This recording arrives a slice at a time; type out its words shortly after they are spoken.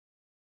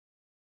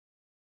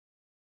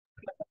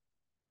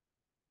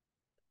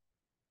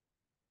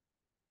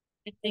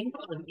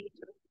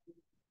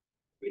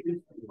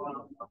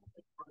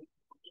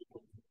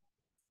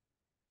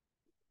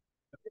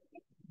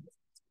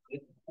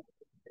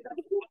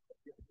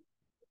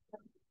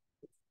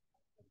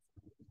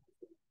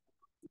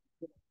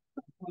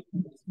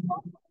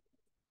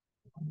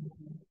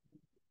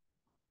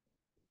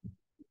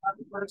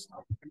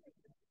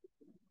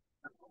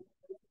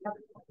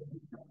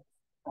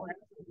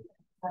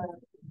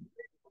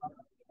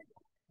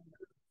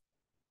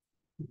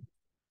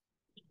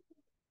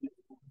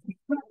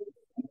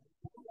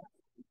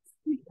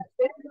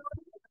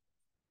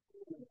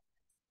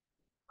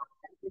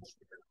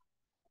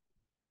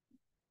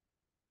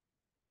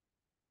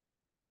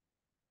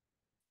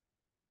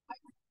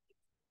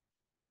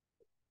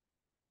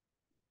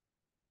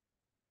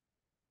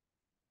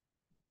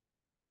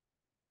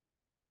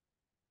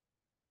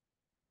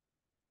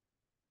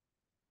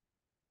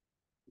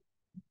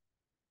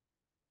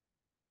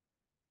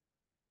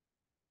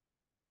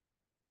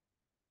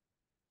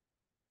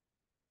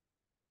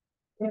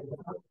Good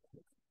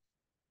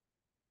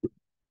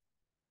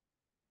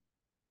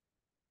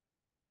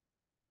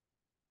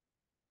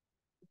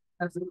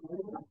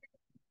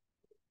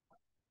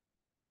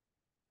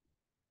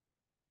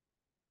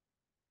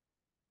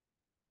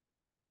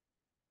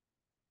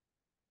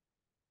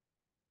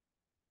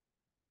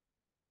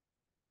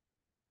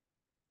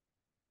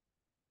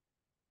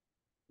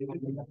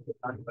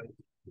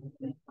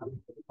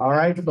All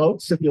right,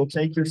 folks, if you'll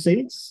take your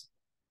seats,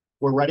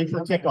 we're ready for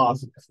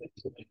kickoff.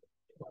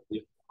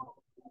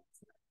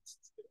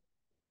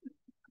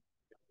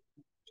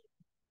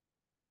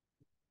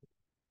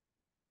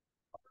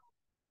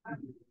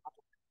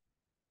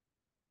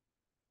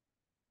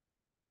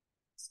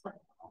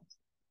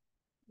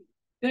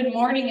 Good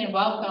morning and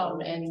welcome,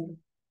 and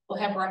we'll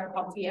have Brett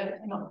Papia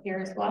come up here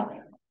as well.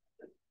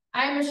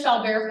 I'm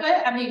Michelle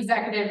Barefoot. I'm the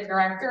Executive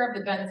Director of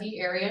the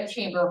Benzie Area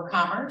Chamber of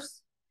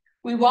Commerce.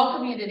 We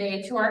welcome you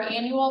today to our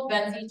annual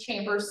Benzie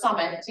Chamber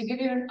Summit to give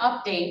you an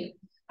update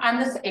on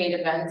the state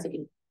of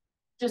Benzie.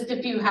 Just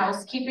a few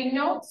housekeeping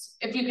notes.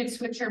 If you could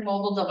switch your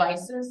mobile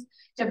devices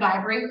to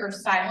vibrate or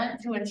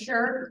silent to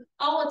ensure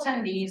all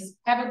attendees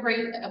have a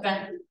great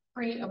event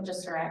free of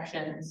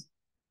distractions.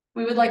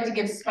 We would like to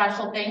give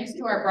special thanks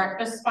to our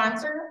breakfast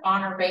sponsor,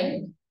 Honor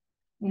Bank.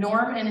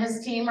 Norm and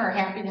his team are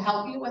happy to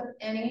help you with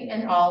any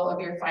and all of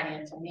your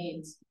financial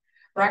needs.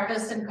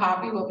 Breakfast and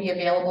coffee will be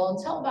available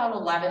until about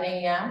 11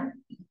 a.m.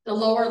 The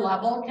lower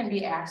level can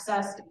be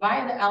accessed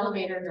via the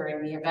elevator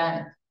during the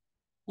event.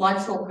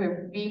 Lunch will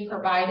be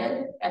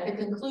provided at the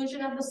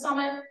conclusion of the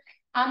summit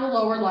on the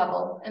lower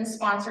level and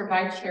sponsored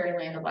by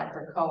Cherryland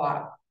Electric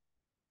Co-op.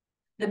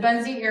 The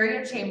Benzie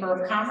Area Chamber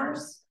of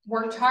Commerce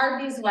worked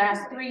hard these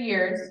last 3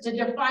 years to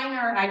define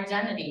our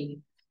identity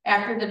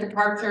after the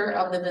departure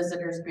of the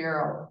Visitors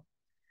Bureau.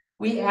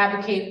 We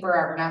advocate for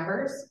our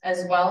members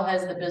as well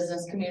as the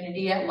business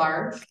community at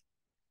large.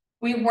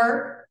 We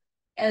work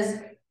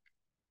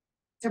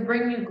to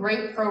bring you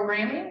great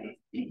programming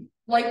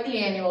like the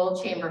annual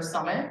Chamber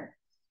Summit,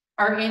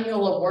 our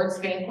annual awards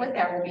banquet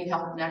that will be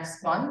held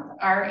next month,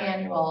 our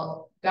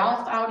annual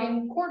golf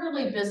outing,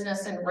 quarterly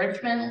business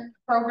enrichment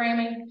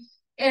programming,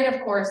 and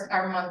of course,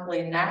 our monthly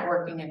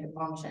networking and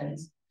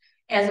functions.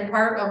 As a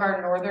part of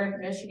our Northern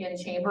Michigan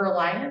Chamber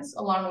Alliance,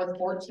 along with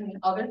 14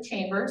 other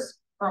chambers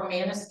from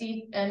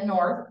Manistee and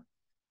North,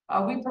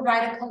 we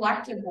provide a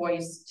collective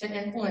voice to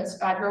influence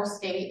federal,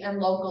 state, and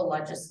local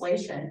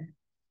legislation.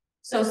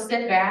 So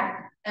sit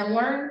back and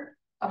learn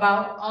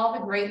about all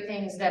the great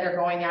things that are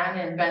going on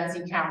in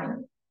Benzie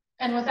County.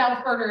 And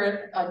without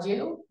further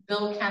ado,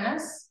 Bill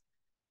Kennis,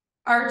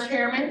 our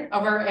chairman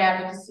of our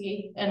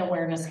Advocacy and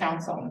Awareness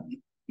Council.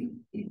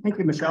 Thank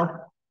you,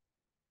 Michelle.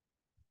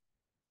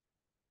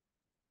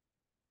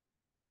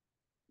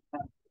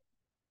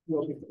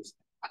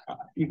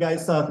 You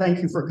guys,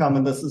 thank you for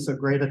coming. This is a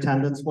great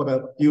attendance. What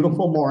a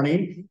beautiful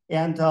morning.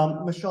 And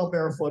Michelle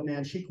Barefoot,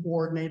 man, she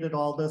coordinated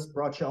all this,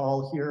 brought you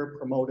all here,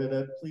 promoted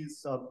it.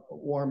 Please,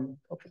 warm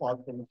applause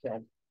for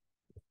Michelle.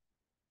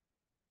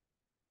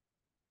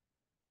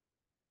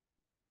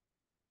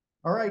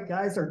 All right,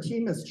 guys, our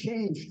team has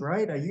changed,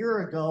 right? A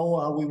year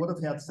ago, we would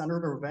have had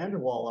Senator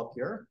Vanderwall up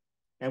here,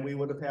 and we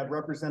would have had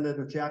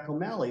Representative Jack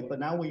O'Malley, but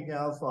now we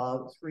have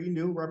 3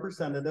 new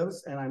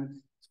representatives, and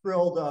I'm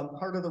thrilled.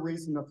 Part of the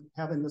reason of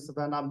having this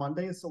event on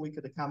Monday is so we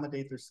could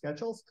accommodate their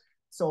schedules.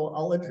 So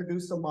I'll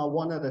introduce them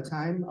one at a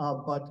time,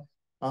 but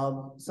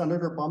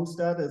Senator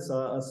Bumstead is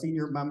a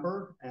senior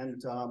member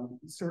and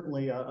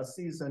certainly a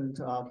seasoned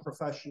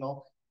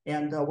professional.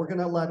 And we're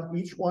gonna let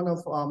each one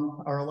of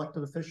our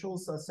elected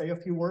officials say a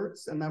few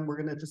words, and then we're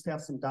gonna just have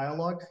some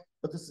dialogue.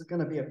 But this is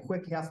gonna be a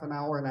quick half an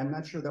hour, and I'm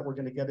not sure that we're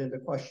gonna get into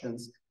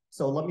questions.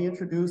 So let me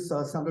introduce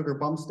Senator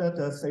Bumstead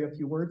to say a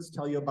few words,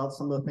 tell you about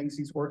some of the things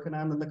he's working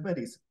on in the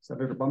committees.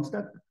 Senator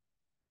Bumstead.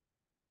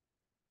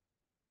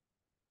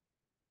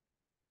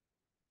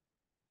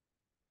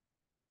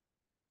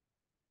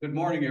 Good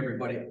morning,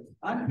 everybody.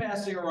 I'm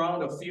passing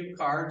around a few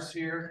cards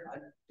here. I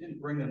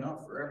didn't bring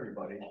enough for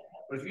everybody,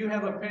 but if you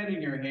have a pen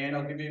in your hand,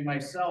 I'll give you my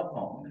cell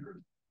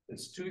phone.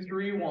 It's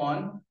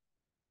 231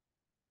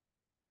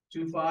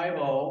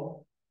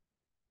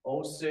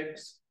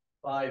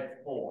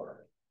 250-0654.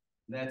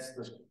 That's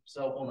the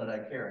cell phone that I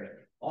carry.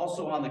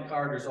 Also on the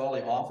card, there's all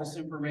the office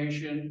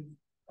information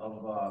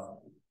of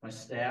my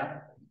staff.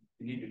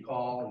 You need to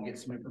call and get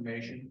some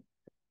information.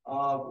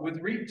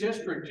 With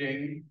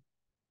redistricting,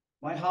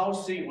 my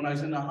House seat when I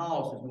was in the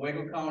House is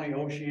Nuevo County,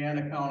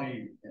 Oceana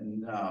County,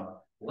 and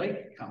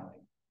Lake County.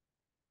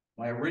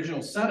 My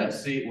original Senate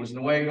seat was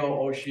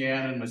Nuevo,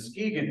 Oceana, and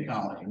Muskegon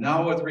County.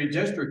 Now with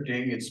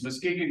redistricting, it's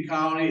Muskegon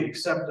County,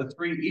 except the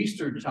 3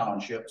 eastern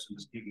townships in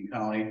Muskegon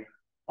County,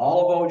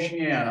 all of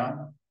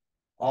Oceana,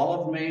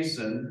 all of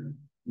Mason,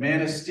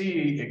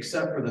 Manistee,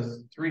 except for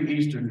the 3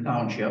 eastern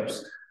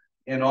townships,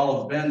 and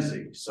all of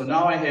Benzie. So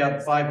now I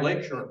have 5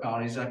 lakeshore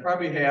counties. I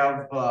probably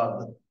have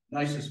the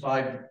nicest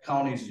 5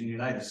 counties in the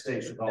United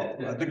States with all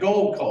the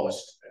Gold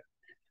Coast.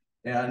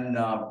 And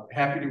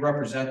happy to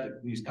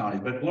represent these counties.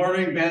 But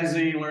learning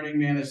Benzie, learning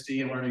Manistee,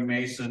 and learning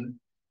Mason,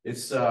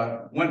 it's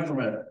went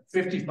from a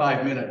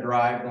 55-minute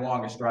drive, the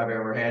longest drive I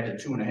ever had,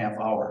 to 2.5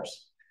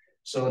 hours.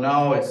 So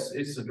now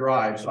it's a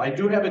drive. So I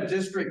do have a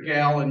district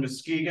gal in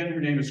Muskegon.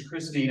 Her name is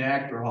Christine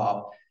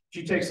Achterhoff.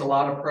 She takes a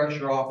lot of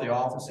pressure off the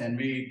office and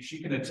me.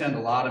 She can attend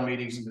a lot of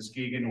meetings in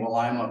Muskegon while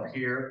I'm up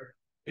here,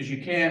 because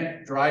you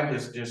can't drive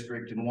this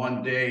district in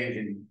one day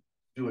and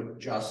do it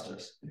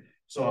justice.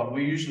 So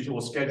we usually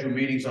will schedule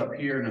meetings up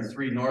here in the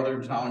 3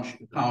 northern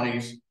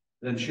counties,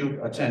 then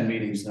she'll attend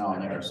meetings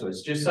down there. So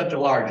it's just such a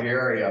large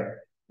area.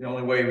 The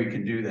only way we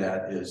can do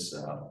that is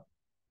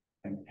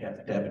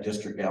have to have a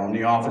district gal. In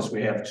the office,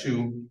 we have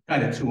 2,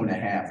 kind of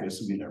 2.5,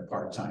 assuming they're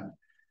part-time.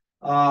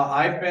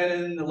 I've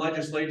been in the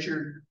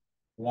legislature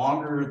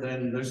longer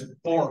than, there's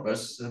 4 of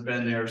us that have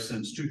been there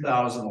since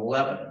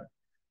 2011.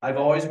 I've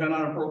always been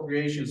on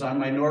appropriations. I'm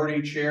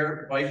minority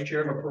chair, vice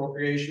chair of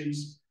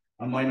appropriations.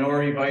 I'm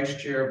minority vice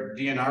chair of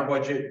DNR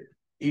budget,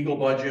 Eagle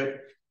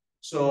budget.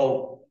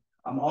 So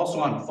I'm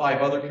also on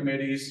 5 other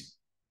committees.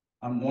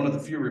 I'm one of the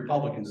few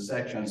Republicans that's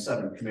actually on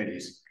 7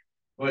 committees.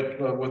 But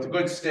with a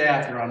good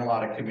staff, you're on a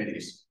lot of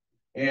committees.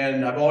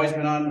 And I've always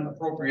been on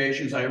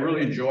appropriations. I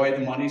really enjoy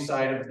the money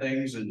side of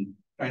things and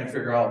trying to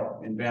figure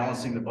out and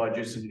balancing the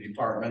budgets in the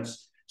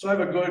departments. So I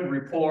have a good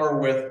rapport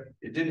with,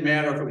 it didn't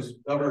matter if it was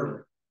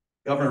Governor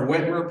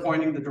Whitmer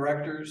appointing the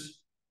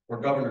directors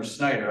or Governor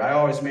Snyder. I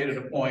always made it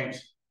a point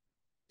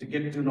to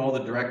get to know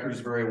the directors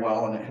very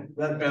well, and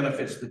that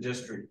benefits the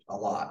district a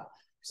lot.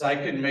 So I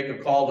can make a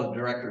call to the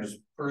directors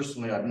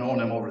personally. I've known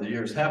them over the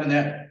years. Having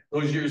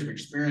those years of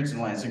experience in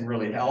Lansing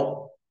really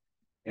help.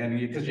 And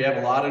because you have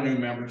a lot of new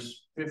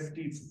members,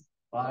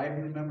 55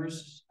 new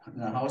members in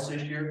the House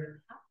this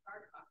year,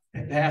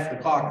 half the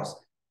caucus.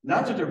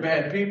 Not that they're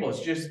bad people,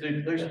 it's just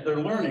they're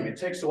learning. It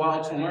takes a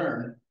while to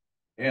learn.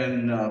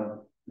 And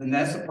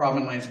that's the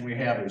problem in Lansing we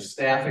have is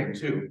staffing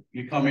too.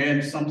 You come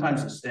in,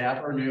 sometimes the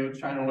staff are new,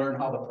 trying to learn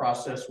how the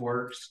process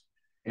works.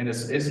 And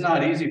it's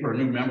not easy for a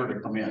new member to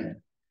come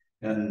in.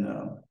 And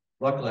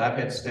luckily I've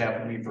had staff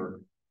with me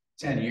for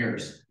 10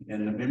 years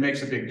and it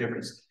makes a big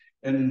difference.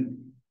 And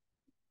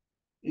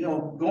you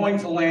know, going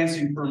to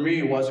Lansing for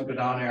me wasn't go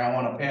down there, I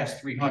want to pass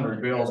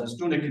 300 bills. It's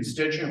doing the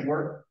constituent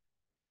work.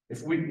 If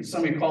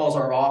somebody calls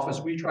our office,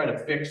 we try to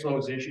fix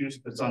those issues.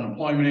 If it's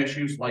unemployment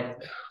issues, like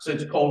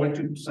since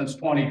COVID, since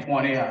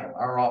 2020,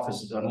 our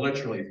office has done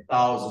literally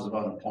thousands of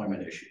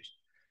unemployment issues.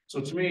 So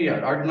to me,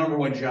 our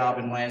 #1 job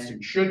in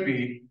Lansing should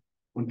be,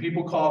 when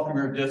people call from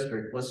your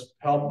district, let's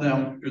help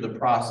them through the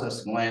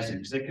process in Lansing,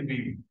 because it can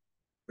be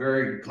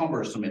very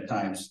cumbersome at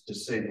times, to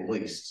say the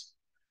least.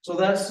 So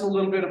that's a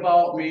little bit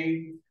about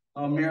me.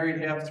 I'm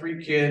married, have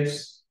 3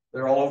 kids.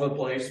 They're all over the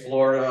place,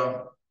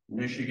 Florida,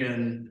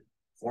 Michigan,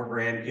 4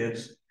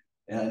 grandkids,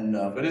 and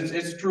but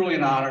it's truly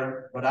an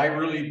honor. But I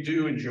really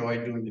do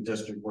enjoy doing the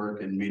district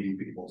work and meeting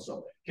people.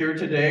 So here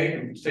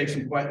today, take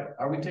some questions.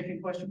 Are we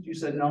taking questions? You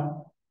said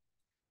no.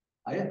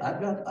 I've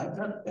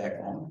got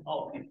back home.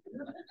 Oh,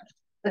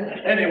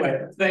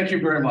 anyway, thank you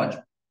very much.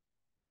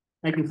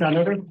 Thank you,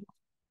 Senator.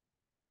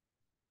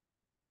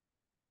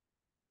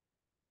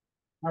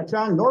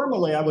 John,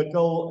 normally I would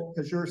go,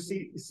 because you're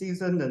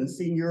seasoned and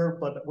senior,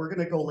 but we're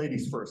going to go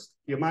ladies first.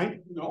 Do you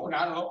mind? No,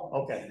 not at all.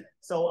 Okay.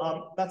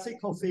 So Betsy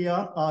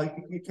Kofia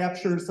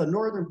captures the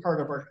northern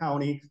part of our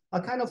county,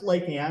 kind of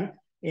Lake Ann,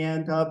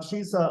 and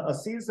she's a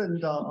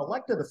seasoned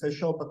elected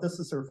official, but this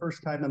is her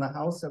first time in the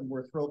House, and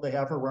we're thrilled to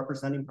have her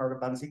representing part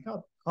of Benzie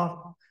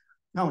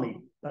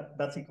County.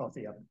 Betsy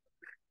Kofia.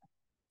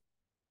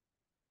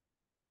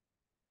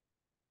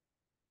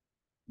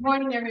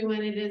 Morning,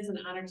 everyone. It is an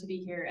honor to be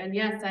here. And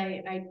yes,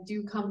 I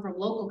do come from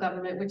local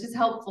government, which is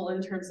helpful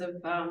in terms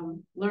of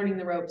learning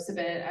the ropes a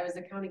bit. I was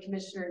a county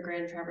commissioner in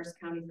Grand Traverse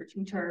County for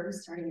 2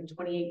 terms, starting in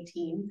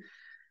 2018.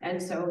 And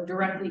so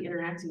directly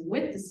interacting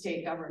with the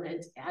state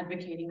government,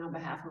 advocating on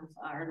behalf of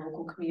our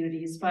local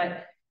communities.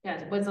 But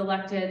yeah, was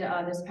elected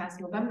this past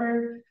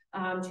November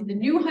to the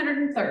new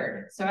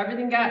 103rd. So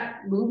everything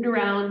got moved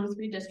around with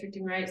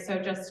redistricting, right? So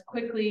just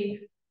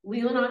quickly,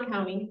 Leelanau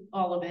County,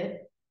 all of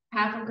it.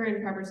 half of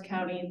Grand Traverse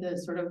County, the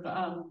sort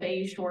of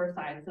Bay Shore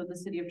side, so the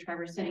city of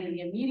Traverse City,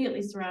 the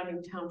immediately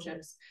surrounding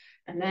townships.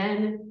 And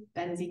then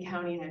Benzie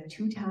County, I have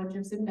 2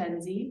 townships in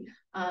Benzie,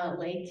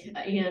 Lake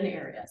Ann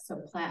area,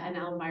 so Platte and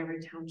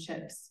Elmira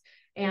townships.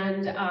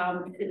 And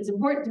it was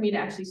important to me to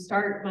actually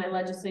start my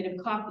legislative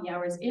coffee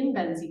hours in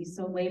Benzie.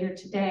 So later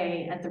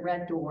today at the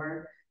Red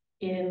Door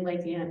in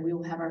Lake Ann, we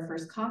will have our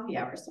first coffee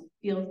hour. So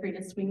feel free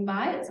to swing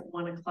by. It's at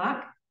 1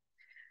 o'clock.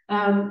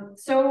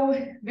 So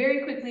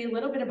very quickly, a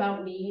little bit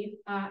about me.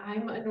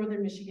 I'm a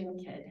Northern Michigan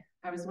kid.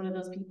 I was one of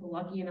those people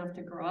lucky enough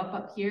to grow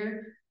up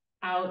here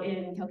out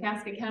in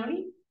Kalkaska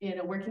County in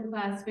a working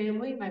class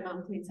family. My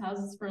mom cleans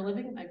houses for a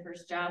living. My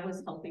first job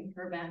was helping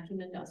her vacuum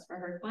and dust for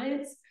her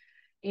clients,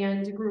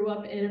 and grew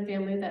up in a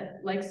family that,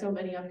 like so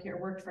many up here,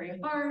 worked very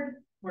hard,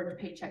 worked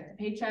paycheck to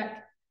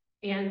paycheck.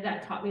 And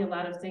that taught me a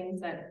lot of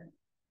things that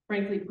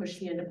frankly pushed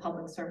me into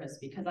public service,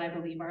 because I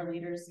believe our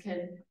leaders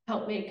can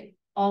help make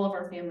all of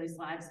our families'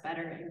 lives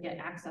better and get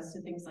access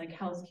to things like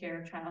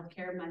healthcare,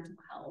 childcare, mental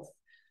health,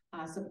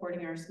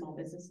 supporting our small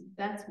businesses.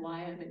 That's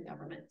why I'm in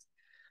government.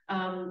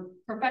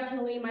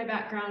 Professionally, my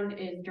background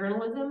is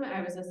journalism.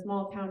 I was a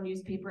small town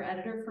newspaper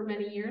editor for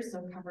many years,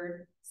 so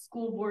covered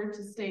school board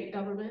to state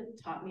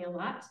government, taught me a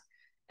lot.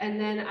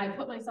 And then I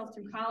put myself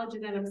through college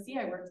at NMC.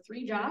 I worked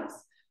 3 jobs,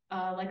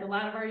 like a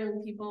lot of our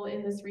young people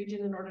in this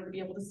region, in order to be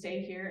able to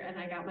stay here. And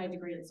I got my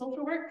degree in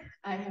social work.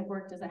 I have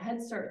worked as a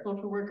Head Start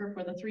social worker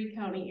for the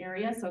 3-county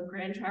area, so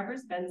Grand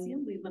Traverse, Benzie,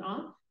 and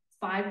Leelanau,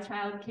 5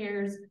 child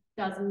cares,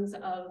 dozens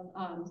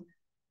of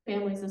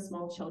families of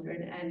small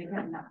children. And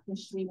again, that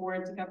pushed me more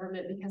into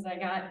government, because I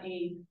got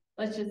a,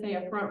 let's just say,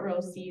 a front row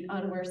seat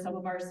on where some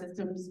of our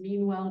systems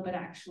mean well, but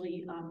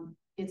actually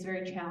it's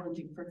very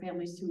challenging for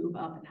families to move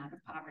up and out of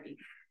poverty.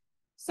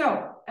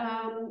 So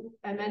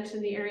I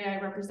mentioned the area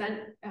I represent.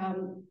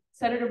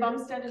 Senator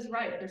Bumstead is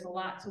right. There's a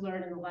lot to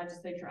learn in the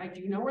legislature. I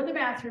do know where the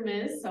bathroom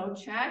is, so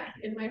check.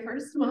 In my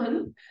first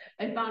month,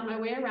 I found my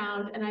way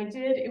around, and I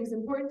did. It was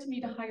important to me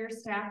to hire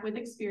staff with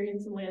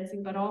experience in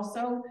Lansing, but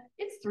also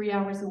it's 3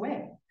 hours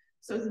away.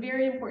 So it's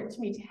very important to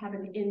me to have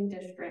an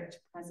in-district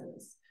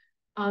presence.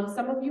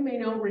 Some of you may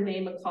know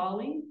Renee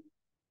McCauley.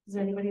 Does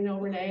anybody know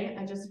Renee?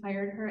 I just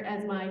hired her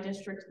as my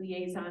district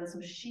liaison,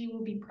 so she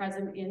will be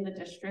present in the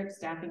district,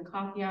 staffing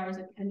coffee hours,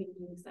 attending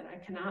meetings that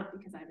I cannot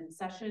because I'm in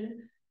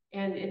session.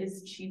 And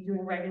she's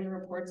doing regular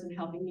reports and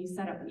helping me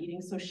set up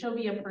meetings. So she'll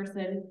be a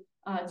person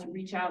to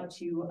reach out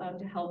to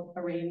help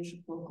arrange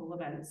local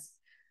events.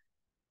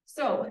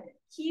 So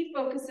key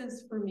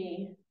focuses for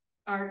me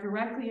are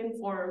directly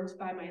informed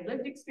by my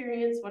lived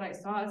experience, what I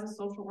saw as a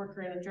social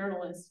worker and a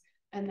journalist,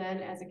 and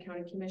then as a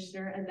county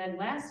commissioner. And then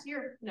last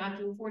year,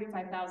 knocking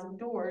 45,000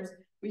 doors,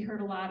 we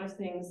heard a lot of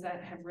things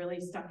that have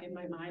really stuck in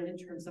my mind in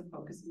terms of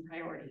focus and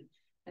priority.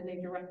 And they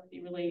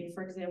directly relate,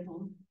 for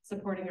example,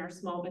 supporting our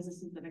small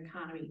businesses and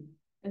economy.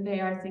 And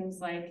they are things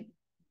like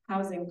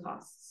housing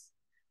costs,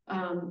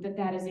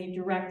 that is a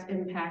direct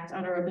impact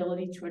on our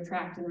ability to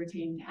attract and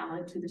retain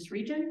talent to this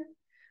region.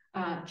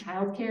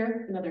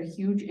 Childcare, another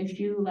huge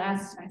issue. I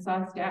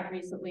saw a stat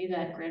recently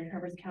that Grand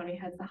Traverse County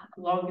has the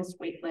longest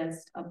wait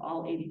list of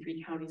all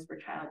 83 counties for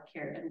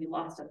childcare, and we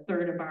lost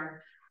 1/3 of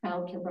our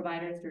childcare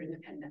providers during the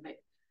pandemic.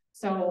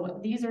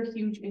 So these are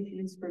huge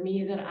issues for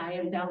me that I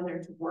am down there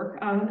to work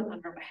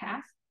on our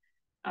behalf.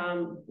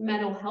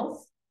 Mental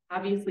health,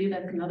 obviously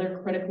that's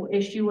another critical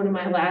issue. One of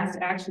my last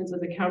actions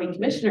as a county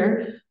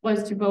commissioner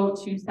was to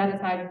vote to set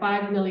aside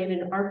 $5 million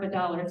in ARPA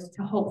dollars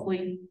to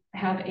hopefully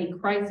have a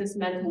crisis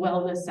mental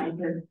wellness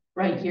center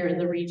right here in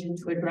the region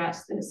to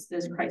address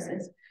this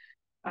crisis.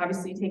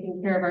 Obviously taking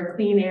care of our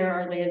clean air,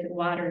 our land and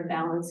water, and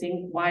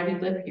balancing why we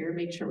live here,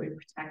 make sure we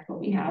protect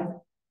what we have.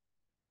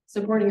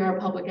 Supporting our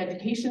public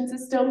education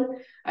system.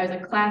 I was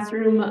a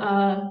classroom,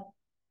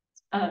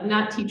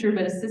 not teacher,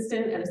 but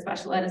assistant and a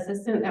special ed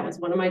assistant. That was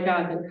one of my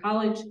jobs in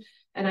college.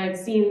 And I've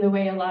seen the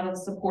way a lot of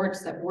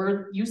supports that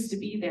used to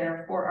be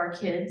there for our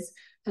kids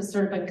has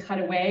sort of been cut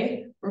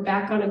away. We're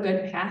back on a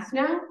good path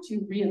now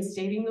to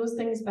reinstating those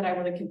things, but I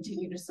want to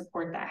continue to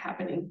support that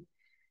happening.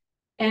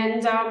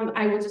 And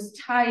I will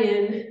just tie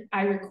in,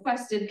 I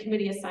requested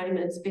committee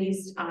assignments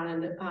based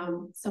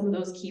on some of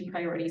those key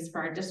priorities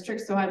for our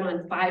district. So I'm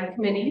on 5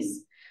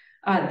 committees.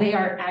 They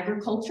are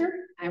agriculture.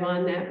 I'm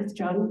on that with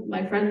John,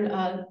 my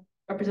friend,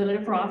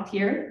 Representative Roth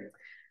here.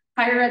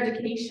 Higher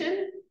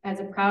education. As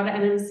a proud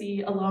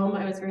NMC alum,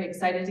 I was very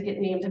excited to get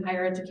named to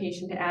higher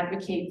education to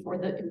advocate for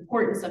the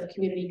importance of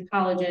community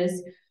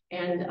colleges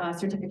and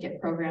certificate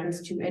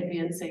programs to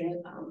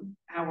advancing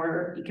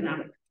our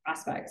economic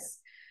prospects,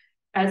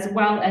 as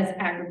well as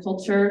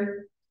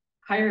agriculture,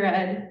 higher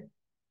ed,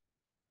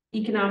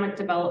 economic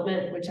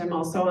development, which I'm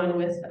also on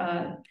with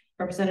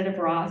Representative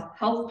Roth,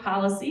 health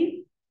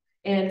policy,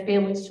 and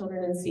families,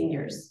 children, and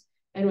seniors.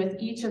 And with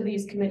each of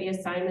these committee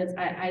assignments,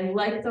 I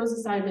like those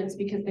assignments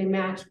because they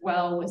match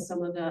well with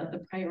some of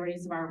the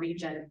priorities of our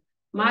region.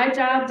 My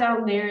job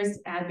down there is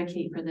to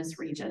advocate for this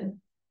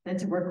region and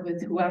to work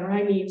with whoever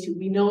I need to.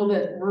 We know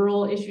that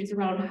rural issues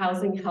around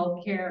housing,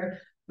 healthcare,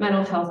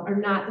 mental health are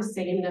not the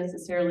same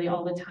necessarily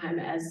all the time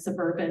as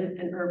suburban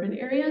and urban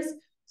areas.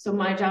 So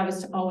my job is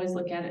to always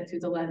look at it through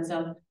the lens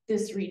of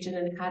this region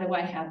and how do I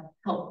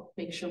help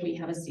make sure we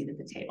have a seat at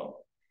the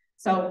table.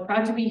 So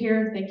proud to be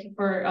here. Thank you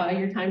for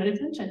your time and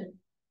attention.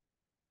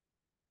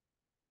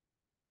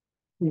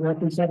 You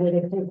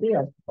Representative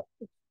Kofia.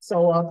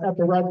 So at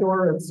the red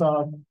door, it's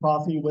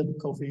coffee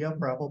with Kofia,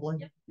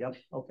 probably? Yep,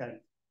 okay.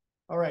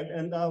 All right,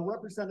 and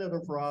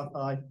Representative Roth,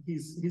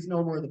 he's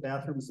known where the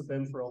bathrooms have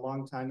been for a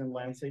long time in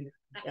Lansing,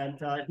 and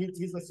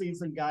he's a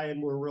seasoned guy, and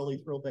we're really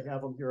thrilled to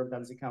have him here in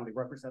Benzie County.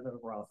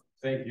 Representative Roth.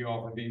 Thank you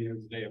all for being here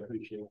today. I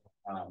appreciate it.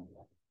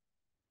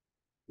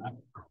 I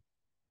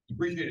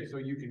appreciate it so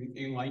you can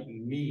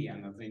enlighten me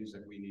on the things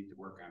that we need to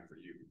work on for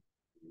you.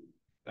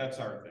 That's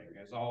our thing.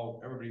 As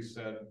everybody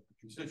said,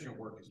 constituent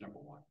work is number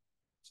one.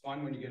 It's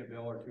fun when you get a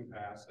bill or two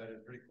passed. That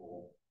is pretty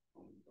cool.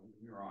 Don't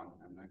get me wrong.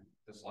 I'm not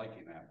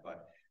disliking that,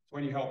 but it's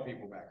when you help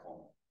people back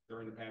home.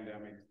 During the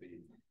pandemic,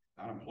 the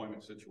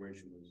unemployment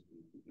situation was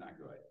not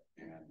good,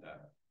 and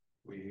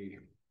we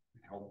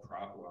helped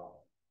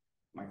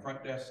my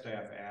front desk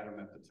staff, Adam,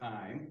 at the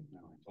time, I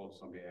told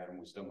somebody Adam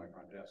was still my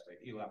front desk,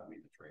 he left me,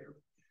 the traitor.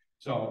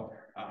 So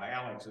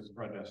Alex is the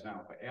front desk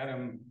now, but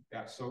Adam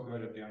got so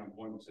good at the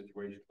unemployment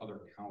situation,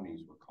 other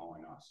counties were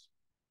calling us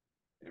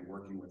and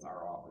working with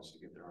our office to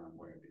get their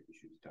unemployment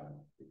issues done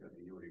because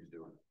he knew what he was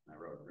doing. I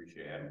really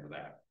appreciate Adam for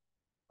that.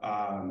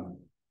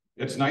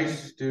 It's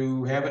nice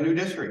to have a new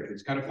district.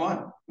 It's kind of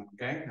fun,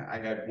 okay? I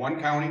had one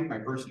county, my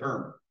first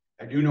term.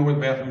 I do know where the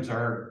bathrooms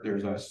are.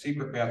 There's a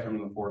secret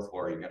bathroom on the 4th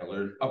floor. You got to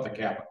learn up the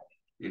Capitol.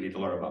 You need to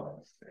learn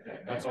about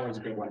it. That's always a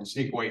good one to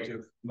sneak away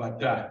to.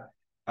 But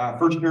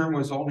first term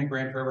was only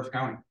Grand Traverse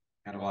County.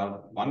 Had a lot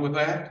of fun with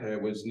that.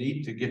 It was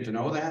neat to get to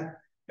know that.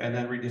 And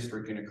then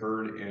redistricting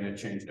occurred and it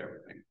changed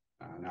everything.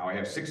 Now I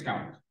have 6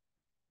 counties.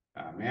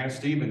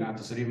 Manistee, but not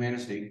the city of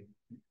Manistee.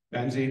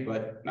 Benzie,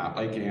 but not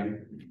Lake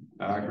Ann.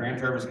 Grand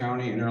Traverse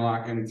County,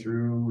 Interlochen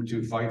through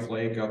to Fife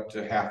Lake up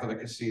to half of the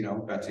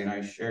casino. Betsy and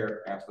I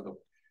share half of the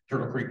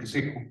Turtle Creek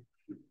Casino.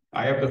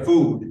 I have the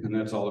food, and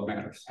that's all that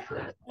matters.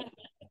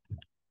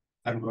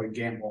 I don't really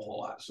gamble a whole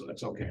lot, so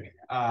that's okay.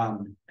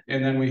 And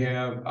then we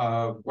have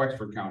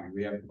Wexford County.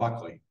 We have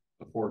Buckley,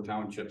 the 4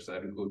 townships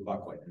that include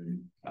Buckley.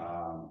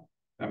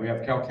 Then we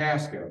have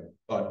Kalkaska,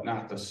 but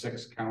not the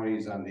 6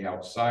 counties on the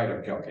outside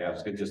of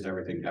Kalkaska, just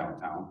everything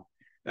downtown.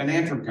 Then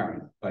Antrim County,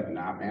 but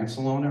not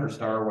Mansalona or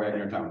Star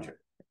Wagner Township.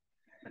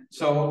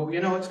 So,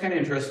 you know, it's kind of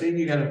interesting.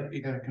 You gotta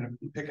kind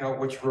of pick out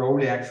which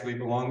road actually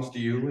belongs to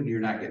you, and you're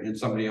not getting in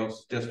somebody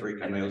else's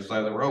district on the other side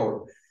of the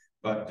road.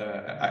 But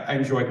I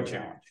enjoy the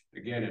challenge.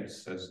 Again,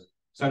 it's as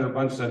Senator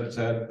Bunch said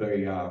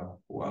the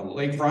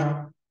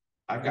lakefront.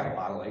 I've got a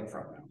lot of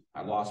lakefront now.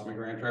 I lost my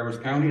Grand Traverse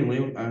County,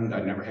 and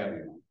I never had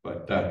anyone,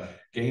 but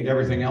gained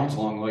everything else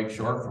along Lake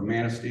Shore from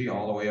Manistee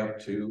all the way up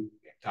to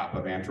top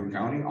of Antrim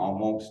County,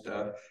 almost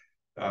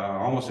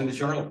into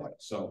Charlotte.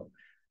 So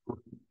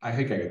I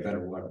think I get better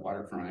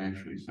waterfront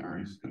actually.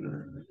 Sorry,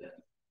 Senator.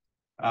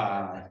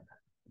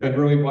 Been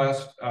really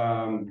blessed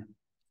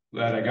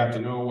that I got to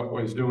know what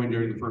I was doing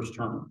during the first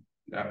term.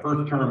 That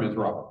first term is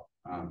rough.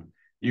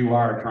 You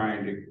are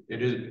trying to,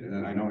 it is,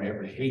 and I know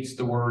everybody hates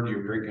the word,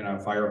 you're drinking a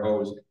fire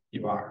hose.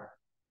 You are.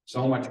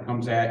 So much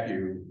comes at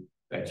you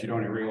that you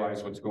don't even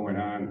realize what's going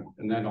on.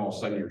 And then all of a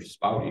sudden you're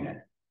spouting it.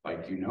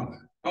 Like, you know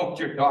what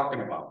you're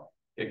talking about.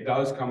 It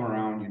does come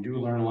around. You do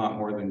learn a lot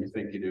more than you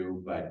think you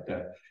do. But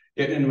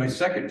getting into my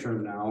second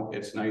term now,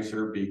 it's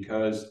nicer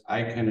because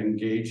I can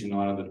engage in a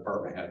lot of the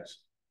department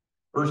heads.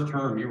 First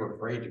term, you were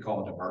afraid to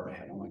call a department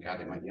head. Oh my God,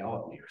 they might yell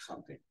at me or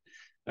something.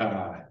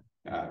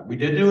 We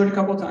did do it a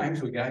couple of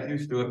times. We got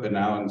used to it, but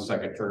now in the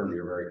second term,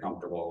 you're very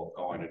comfortable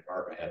calling a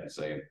department head and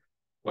saying,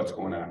 "What's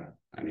going on?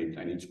 I need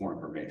some more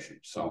information."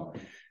 So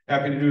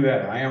happy to do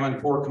that. I am on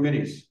 4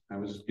 committees. I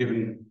was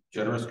given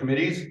generous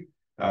committees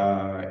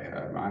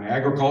on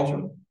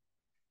agriculture,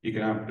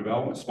 economic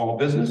development, small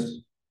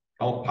business,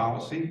 health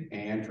policy,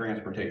 and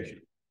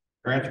transportation.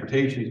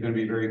 Transportation is going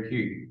to be very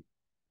key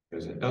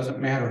because it doesn't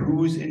matter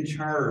who's in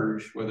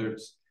charge, whether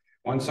it's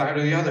one side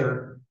or the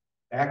other.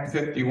 Act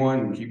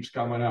 51 keeps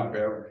coming up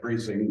every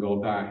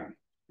single time.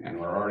 And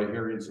we're already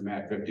hearing some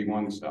Act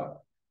 51 stuff,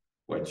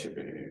 which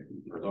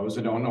for those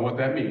that don't know what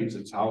that means,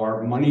 it's how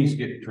our monies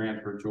get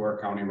transferred to our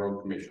county road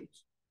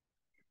commissions.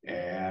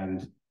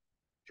 And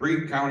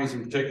 3 counties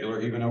in particular,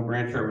 even though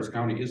Grand Traverse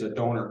County is a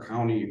donor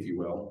county, if you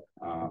will,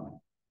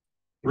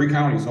 3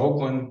 counties,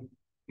 Oakland,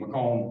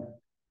 Macomb,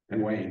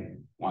 and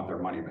Wayne, want their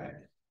money back.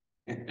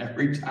 And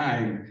every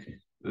time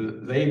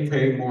they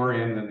pay more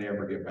in than they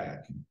ever get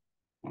back.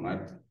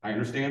 Well, I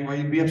understand why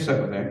you'd be upset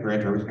with that,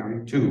 Grand Traverse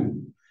County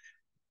too,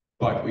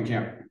 but we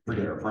can't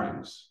forget our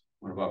friends.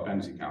 What about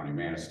Benzie County,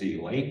 Manistee,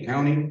 Lake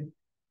County?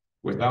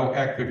 Without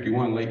Act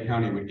 51, Lake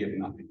County would get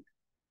nothing.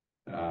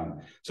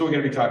 So we're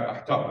going to be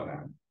tough on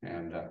that,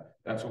 and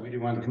that's what we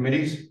do on the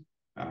committees.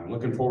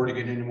 Looking forward to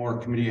getting into more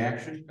committee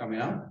action coming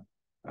up,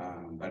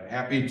 but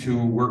happy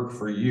to work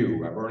for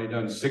you. I've already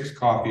done 6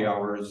 coffee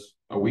hours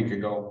a week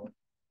ago,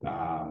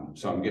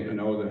 so I'm getting to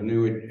know the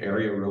new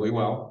area really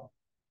well.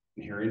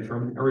 Hearing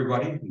from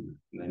everybody,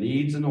 the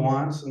needs and the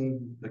wants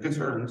and the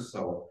concerns.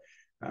 So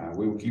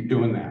We will keep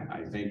doing that.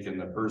 I think in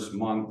the first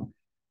month,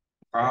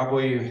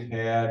 probably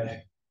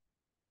had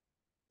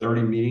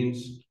 30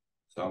 meetings.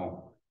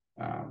 So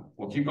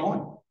we'll keep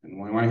going. And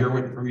we want to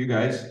hear from you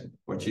guys,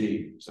 what you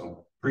need.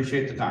 So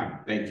appreciate the time.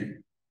 Thank you.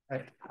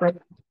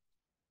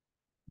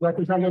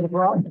 Representative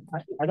Brown,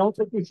 I don't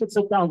think we should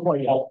sit down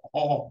quite yet.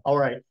 Oh. All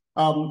right.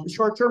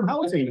 Short-term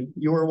housing,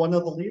 you were one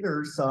of the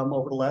leaders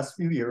over the last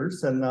few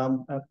years, and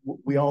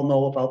we all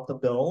know about the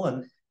bill,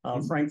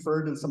 and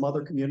Frankfurt and some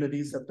other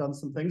communities have done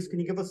some things. Can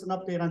you give us an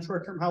update on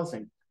short-term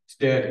housing? It's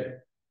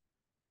dead.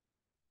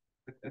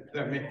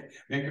 That make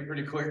it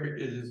pretty clear.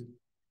 It is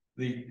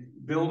the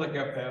bill that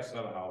got passed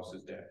out of the House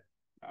is dead.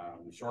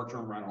 The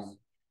short-term rental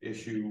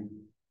issue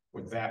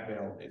with that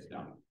bill is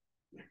done.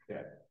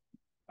 Dead.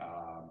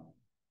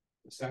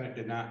 The Senate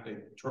did not, they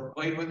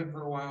played with it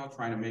for a while,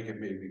 trying to make it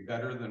maybe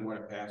better than what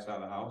it passed out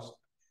of the House.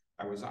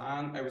 I was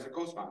a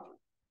co-sponsor,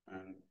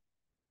 and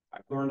I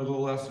learned a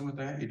little lesson with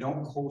that. You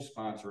don't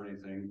co-sponsor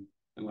anything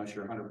unless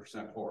you're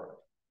 100% for it.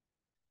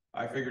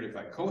 I figured if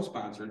I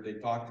co-sponsored,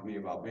 they'd talk to me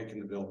about making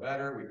the bill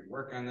better. We could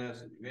work on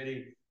this in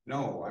committee.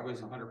 No, I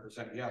was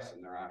 100% yes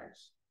in their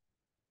eyes.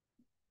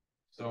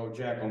 So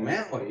Jack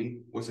O'Malley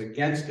was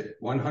against it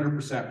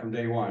 100% from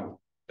day one.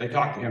 They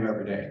talked to him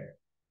every day.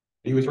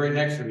 He was right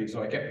next to me,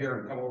 so I kept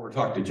hearing him come over and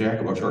talk to Jack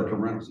about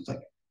short-term rentals. It's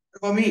like,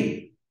 what about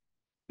me?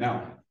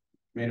 Now,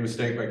 made a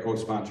mistake by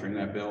co-sponsoring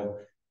that bill.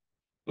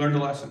 Learned a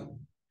lesson.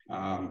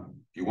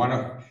 You want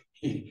to,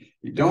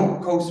 you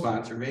don't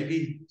co-sponsor,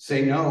 maybe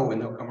say no,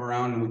 and they'll come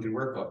around and we can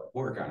work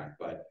on it.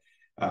 But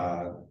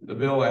the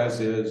bill as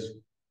is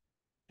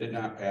did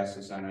not pass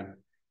the Senate.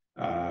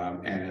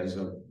 And as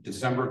of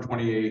December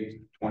 28th,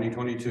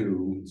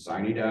 2022,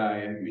 sine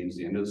die means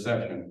the end of the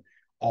session.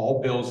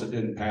 All bills that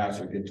didn't pass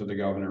or get to the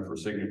governor for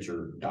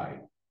signature died.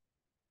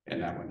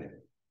 And that one did.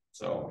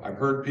 So I've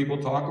heard people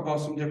talk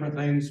about some different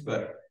things,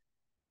 but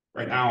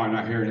right now I'm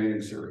not hearing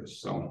anything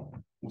serious. So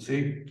we'll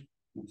see.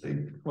 We'll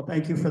see. Well,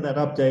 thank you for that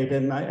update.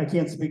 And I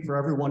can't speak for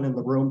everyone in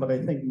the room, but I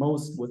think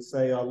most would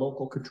say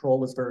local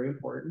control is very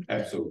important.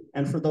 Absolutely.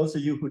 And for those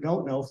of you who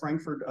don't know,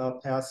 Frankfurt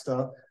passed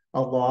a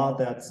law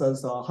that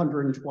says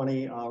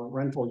 120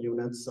 rental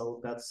units. So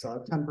that's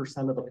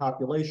 10% of the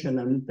population,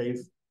 and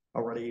they've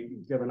already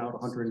given out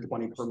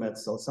 120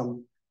 permits. So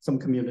some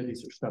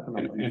communities are stepping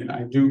up. And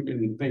I do,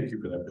 and thank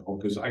you for that,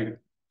 because I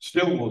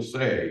still will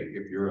say,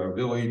 if you're a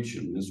village,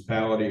 a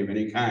municipality of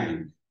any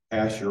kind,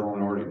 pass your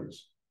own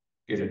ordinance.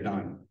 Get it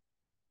done.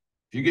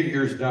 If you get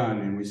yours done,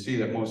 and we see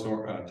that most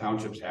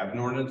townships have an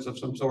ordinance of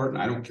some sort,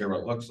 and I don't care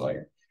what it looks like,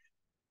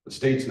 the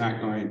state's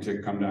not going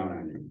to come down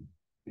on you.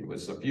 It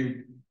was a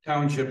few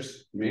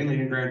townships, mainly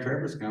in Grand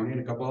Traverse County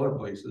and a couple other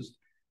places,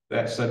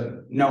 that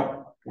said,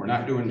 no, we're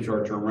not doing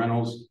short-term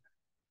rentals.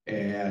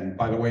 And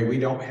by the way, we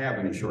don't have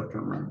any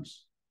short-term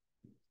rentals.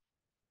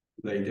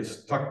 They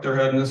just tucked their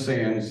head in the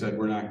sand and said,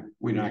 we're not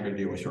going to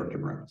deal with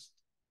short-term rentals.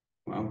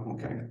 Well,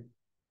 okay.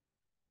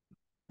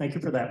 Thank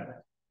you for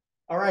that.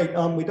 All right,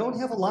 we don't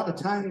have a lot of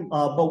time,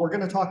 but we're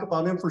going to talk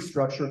about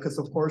infrastructure because,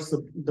 of course,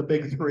 the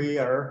big three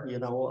are,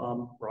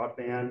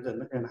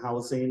 broadband and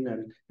housing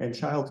and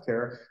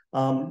childcare.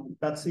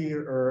 Betsy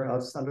or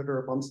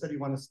Senator Bumstead, you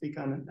want to speak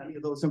on any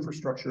of those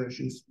infrastructure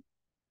issues?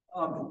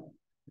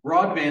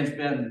 Broadband's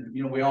been,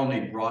 we all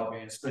need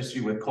broadband,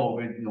 especially with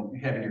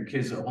COVID, having your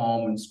kids at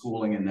home and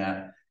schooling and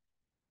that.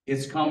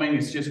 It's coming.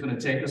 It's just going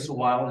to take us a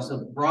while.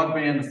 So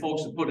broadband, the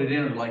folks that put it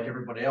in are like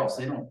everybody else.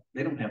 They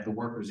don't have the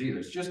workers either.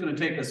 It's just going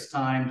to take us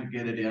time to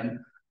get it in.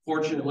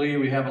 Fortunately,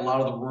 we have a lot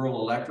of the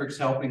rural electrics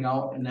helping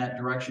out in that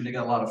direction. They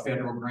got a lot of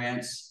federal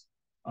grants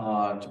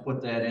to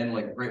put that in,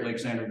 like Great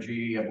Lakes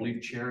Energy. I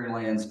believe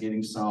Cherryland's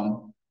getting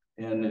some.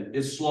 And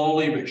it's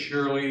slowly but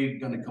surely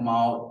going to come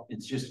out.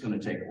 It's just going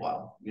to take a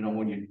while.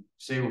 When you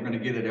say we're going to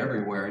get it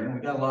everywhere,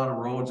 we got a lot of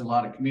roads and a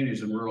lot of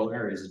communities in rural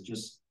areas.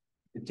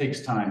 It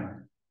takes time.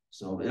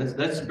 So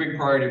that's a big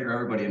priority for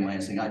everybody in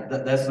Lansing.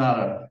 That's not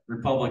a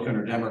Republican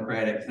or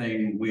Democratic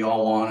thing. We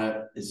all want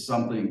it. It's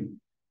something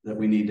that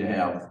we need to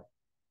have.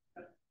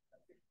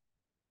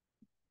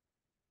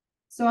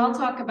 So I'll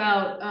talk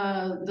about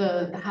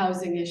the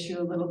housing issue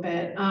a little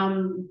bit.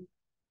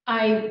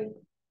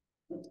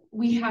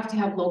 We have to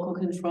have local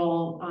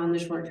control on the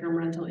short-term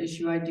rental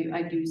issue. I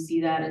do see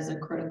that as a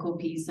critical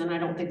piece, and I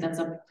don't think that's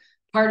a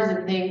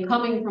partisan thing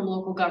coming from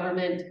local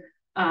government.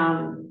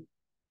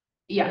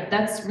 Yeah,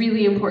 that's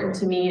really important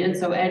to me. And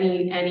so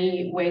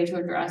any way to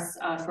address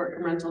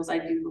short-term rentals, I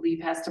do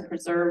believe has to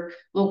preserve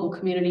local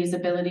communities'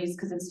 abilities,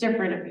 because it's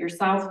different if you're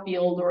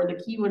Southfield or the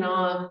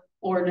Keweenaw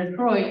or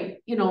Detroit,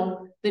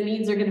 the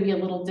needs are going to be a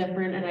little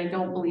different. And I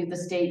don't believe the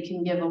state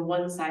can give a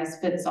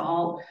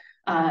one-size-fits-all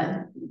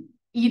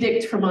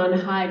edict from on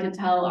high to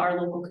tell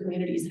our local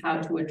communities how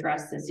to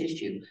address this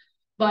issue.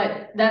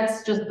 But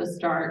that's just the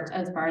start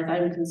as far as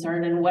I'm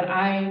concerned. And what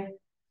I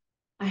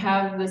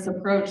have this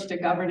approach to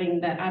governing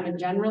that I'm a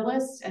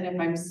generalist, and if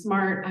I'm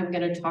smart, I'm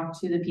going to talk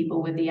to the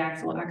people with the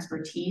actual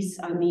expertise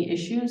on the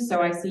issue.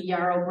 So I see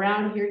Yarrow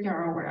Brown here.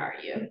 Yarrow, where are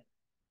you?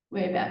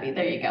 Wave at me.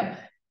 There you go.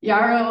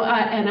 Yarrow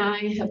and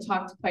I have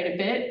talked quite a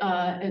bit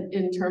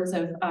in terms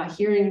of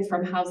hearing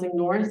from Housing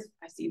North.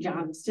 I see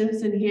John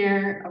Stimson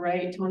here,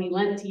 right? Tony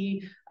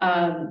Lenti,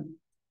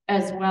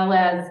 as well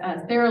as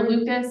Sarah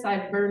Lucas.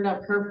 I've burned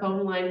up her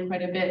phone line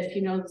quite a bit.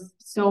 She knows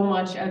so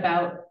much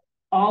about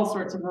all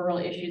sorts of rural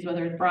issues,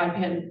 whether it's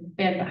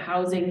broadband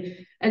housing.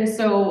 And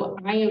so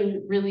I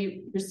am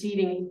really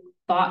proceeding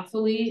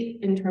thoughtfully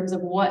in terms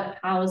of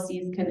what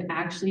policies can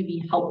actually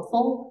be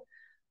helpful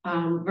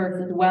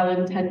versus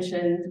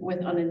well-intentioned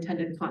with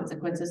unintended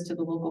consequences to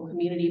the local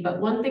community.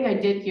 But one thing I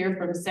did hear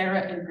from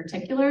Sarah in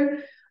particular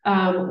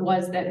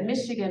was that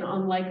Michigan,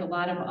 unlike a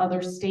lot of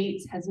other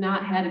states, has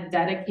not had a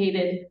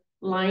dedicated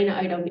line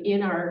item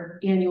in our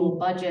annual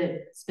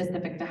budget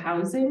specific to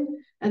housing,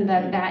 and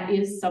that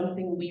is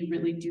something we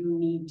really do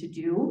need to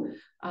do.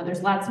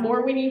 There's lots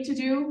more we need to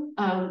do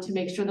to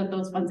make sure that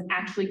those funds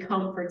actually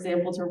come, for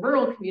example, to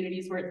rural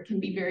communities where it can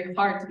be very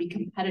hard to be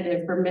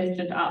competitive for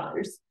MISHA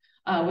dollars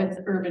with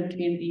urban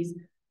communities.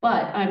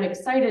 But I'm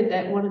excited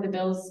that one of the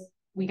bills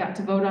we got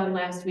to vote on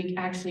last week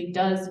actually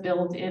does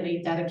build in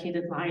a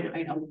dedicated line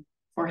item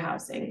for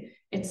housing.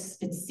 It's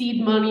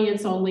seed money.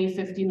 It's only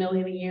 50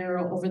 million a year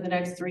over the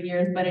next 3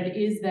 years, but it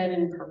is then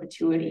in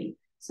perpetuity.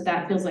 So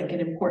that feels like an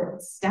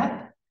important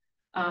step.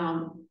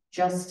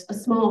 Just a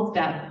small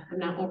step. I'm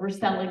not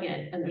overselling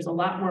it, and there's a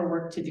lot more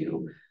work to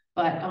do.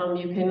 But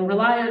you can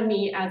rely on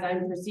me as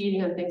I'm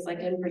proceeding on things like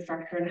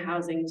infrastructure and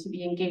housing to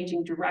be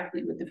engaging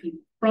directly with the people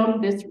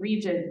from this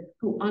region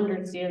who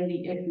understand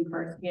the issue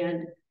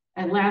firsthand.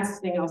 And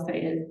last thing I'll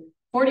say is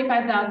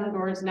 45,000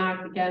 doors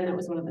knocked. Again, that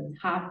was one of the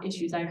top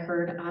issues I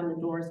heard on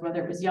the doors,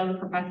 whether it was young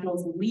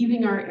professionals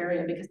leaving our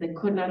area because they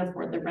could not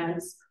afford the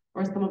rents,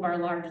 or some of our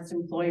largest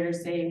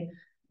employers saying,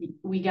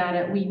 we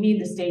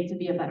need the state to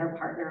be a better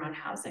partner on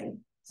housing.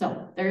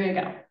 So there you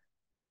go.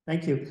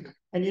 Thank you.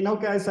 And you know,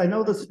 guys, I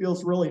know this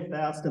feels really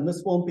fast, and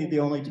this won't be the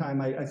only time.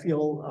 I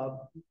feel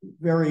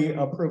very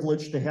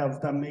privileged to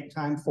have them make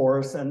time for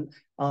us. And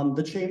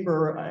the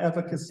Chamber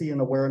advocacy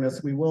and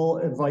awareness, we will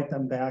invite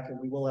them back, and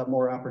we will have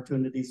more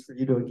opportunities for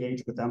you to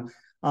engage with them.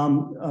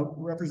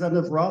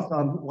 Representative Roth,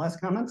 last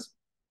comments?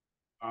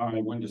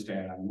 I wanted just to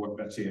add on what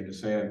Betsy had to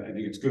say. I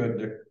think it's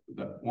good.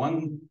 The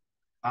one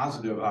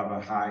positive of a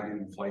high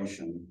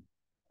inflation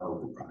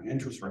or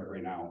interest rate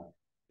right now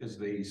is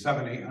the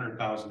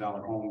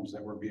 $700,000-800,000 homes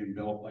that were being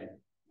built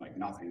like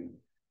nothing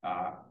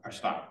are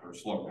stopped or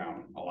slowed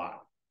down a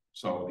lot.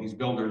 So these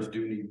builders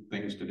do need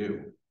things to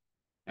do.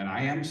 And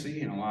I am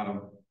seeing a lot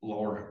of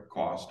lower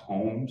cost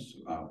homes,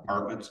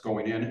 apartments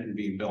going in and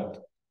being built.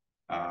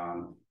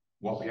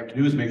 What we have to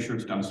do is make sure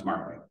it's done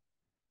smartly.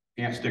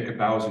 Can't stick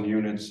 1,000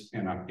 units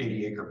in an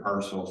 80-acre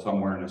parcel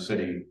somewhere in a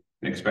city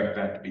and expect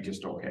that to be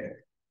just okay.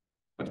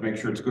 Let's make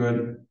sure it's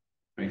good,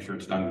 make sure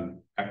it's done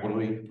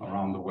equitably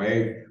around the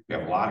way. We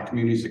have a lot of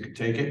communities that could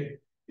take it,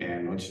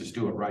 and let's just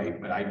do it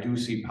right. But I do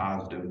see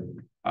positive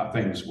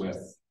things with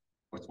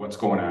what's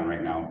going on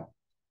right now.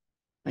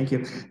 Thank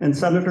you. And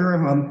Senator,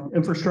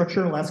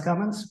 infrastructure, last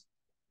comments?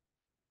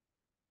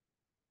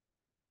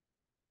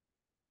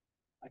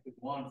 I could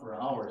go on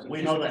for hours.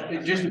 We know that.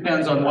 It just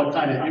depends on what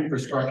kind of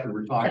infrastructure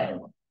we're talking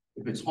about.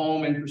 If it's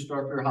home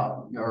infrastructure,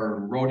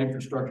 or road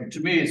infrastructure, to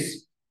me,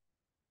 it's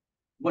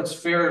what's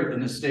fair in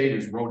the state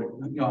is road.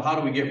 How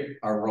do we get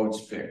our roads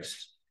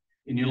fixed?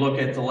 And you look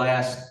at the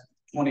last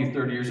 20,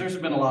 30 years, there's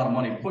been a lot of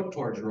money put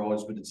towards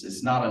roads, but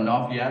it's not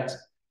enough yet.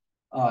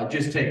 It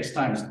just takes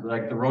time.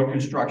 Like the road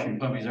construction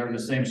companies are in the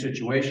same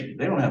situation.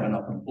 They don't have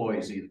enough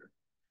employees either.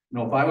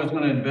 If I was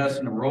going to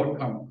invest in a road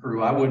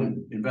crew, I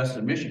wouldn't invest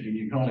in Michigan.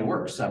 You can only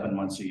work 7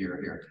 months a year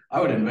here.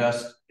 I would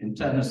invest in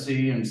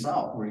Tennessee and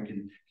South, where you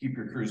can keep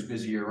your crews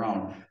busy year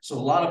round. So a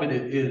lot of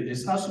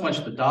it's not so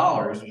much the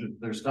dollars.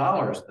 There's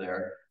dollars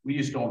there. We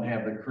just don't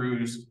have the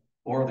crews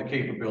or the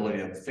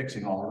capability of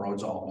fixing all the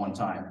roads all at one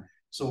time.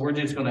 So we're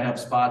just going to have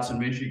spots in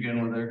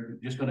Michigan where they're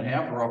just going to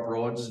have rough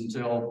roads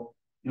until,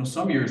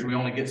 some years we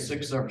only get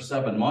 6 or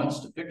 7 months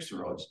to fix the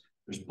roads.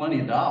 There's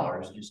plenty of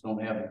dollars, just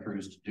don't have the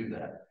crews to do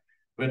that.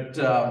 But,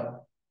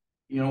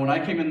 when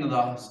I came into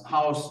the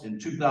House in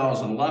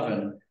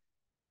 2011,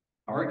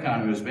 our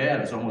economy was bad.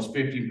 It was almost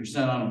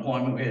 15%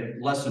 unemployment. We had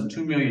less than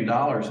 $2 million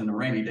in the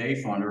rainy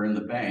day fund or in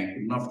the bank,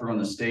 enough to run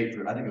the state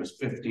for, I think it was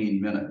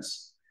 15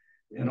 minutes.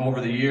 And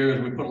over the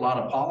years, we put a lot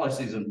of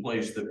policies in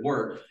place that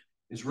work.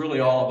 It's really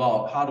all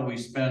about how do we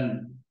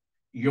spend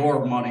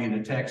your money and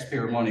the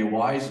taxpayer money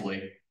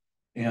wisely.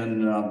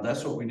 And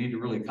that's what we need to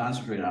really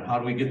concentrate on. How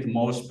do we get the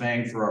most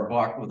bang for our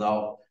buck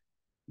without,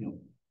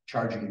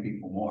 charging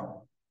people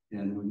more?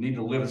 And we need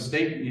to live, the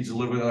state needs to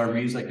live with our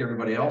means like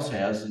everybody else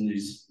has in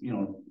these,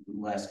 the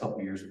last couple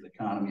of years of the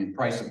economy and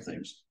price of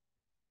things.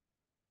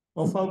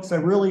 Well, folks, I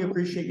really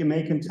appreciate you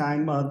making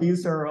time.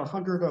 These are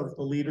 100 of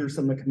the leaders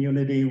in the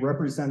community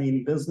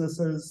representing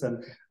businesses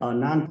and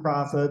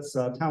nonprofits,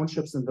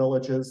 townships and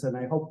villages. And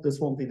I hope this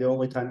won't be the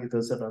only time you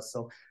visit us.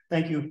 So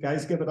thank you,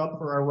 guys. Give it up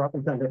for our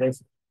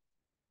representatives.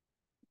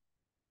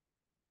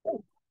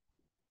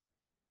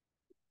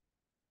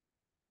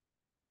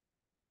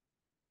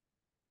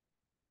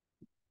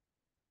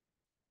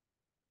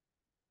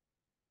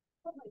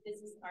 my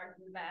business card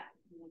in the back.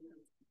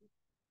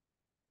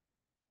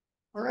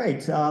 All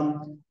right.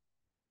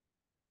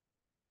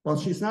 Well,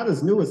 she's not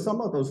as new as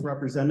some of those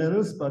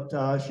representatives, but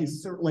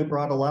she's certainly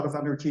brought a lot of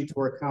energy to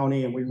our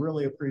county, and we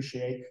really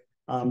appreciate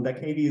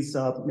that Katie's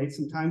made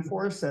some time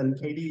for us. And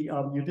Katie,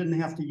 you didn't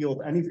have to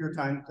yield any of your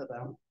time to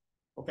them.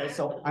 Okay,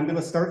 so I'm going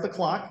to start the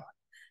clock.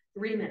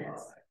 3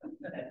 minutes.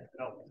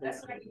 No,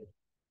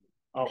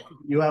 oh,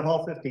 you have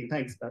all 15.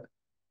 Thanks, Beth.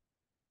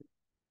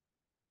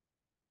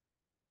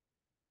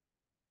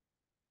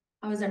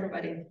 How is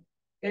everybody?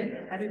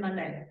 Good? Happy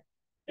Monday.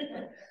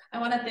 I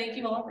want to thank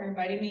you all for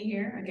inviting me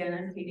here. Again,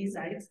 I'm Katie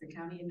Zeitz, the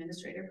County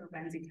Administrator for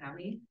Benzie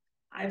County.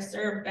 I've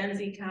served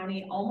Benzie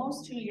County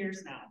almost 2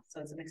 years now,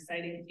 so it's an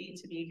exciting feat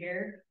to be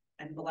here.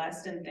 I'm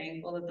blessed and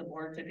thankful that the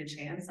board took a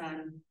chance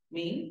on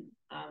me,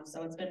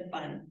 so it's been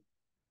fun.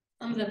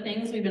 Some of the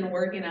things we've been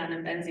working on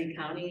in Benzie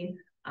County,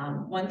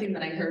 one thing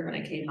that I heard when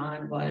I came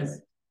on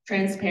was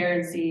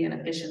transparency and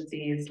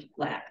efficiencies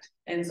lacked.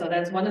 And so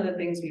that's one of the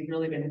things we've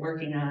really been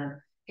working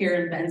on here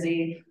in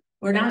Benzie.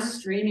 We're now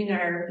streaming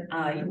our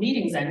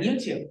meetings on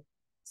YouTube.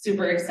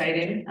 Super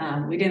exciting.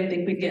 We didn't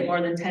think we'd get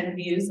more than 10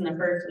 views in the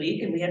first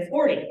week, and we had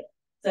 40. So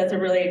that's a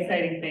really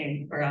exciting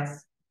thing for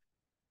us.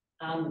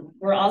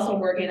 We're also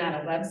working on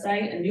a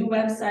website, a new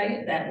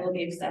website that will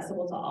be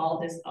accessible to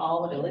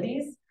all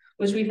abilities,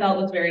 which we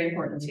felt was very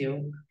important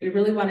too. We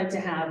really wanted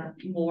to have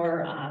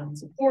more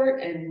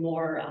support and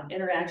more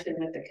interaction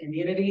with the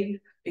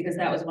community, because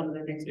that was one of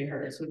the things we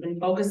heard. So we've been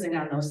focusing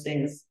on those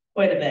things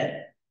quite a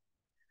bit.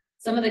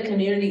 Some of the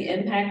community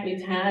impact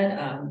we've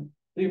had,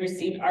 we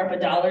received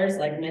ARPA dollars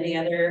like many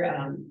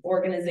other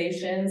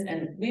organizations,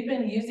 and we've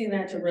been using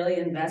that to really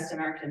invest in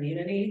our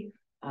community.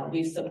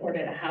 We've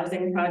supported a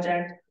housing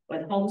project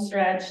with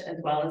Homestretch, as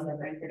well as the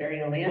Frankfurt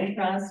Area Land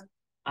Trust.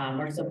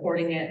 We're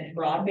supporting a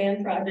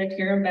broadband project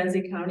here in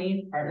Benzie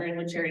County, partnering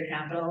with Cherry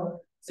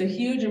Capital. So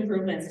huge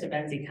improvements to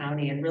Benzie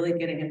County and really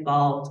getting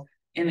involved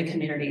in the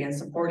community and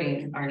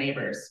supporting our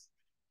neighbors.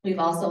 We've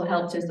also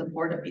helped to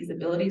support a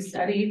feasibility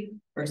study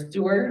for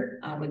Stewart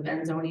with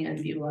Benzonia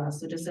and Beulah.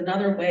 So just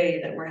another way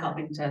that we're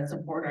helping to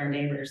support our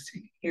neighbors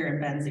here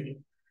in Benzie.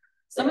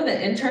 Some of the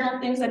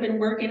internal things I've been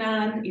working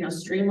on,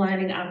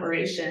 streamlining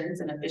operations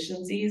and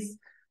efficiencies.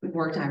 We've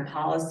worked on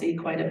policy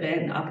quite a bit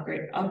and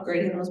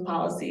upgrading those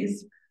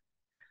policies.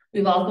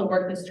 We've also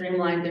worked to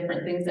streamline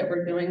different things that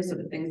we're doing so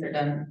that things are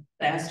done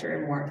faster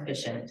and more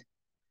efficient.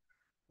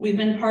 We've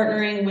been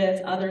partnering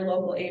with other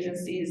local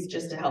agencies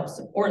just to help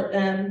support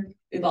them.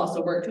 We've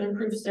also worked to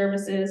improve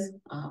services.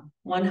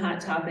 One hot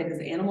topic is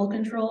animal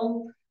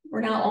control. We're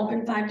now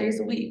open 5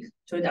 days a week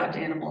to adopt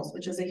animals,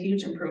 which is a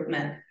huge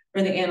improvement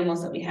for the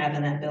animals that we have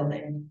in that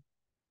building.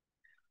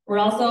 We're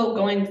also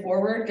going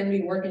forward going to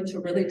be working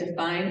to really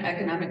define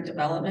economic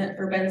development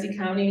for Benzie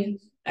County.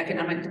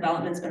 Economic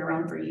development's been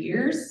around for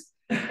years,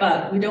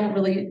 but we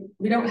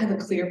don't have a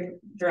clear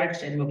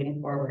direction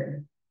moving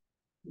forward.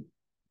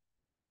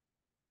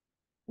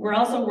 We're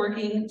also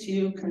working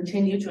to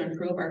continue to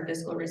improve our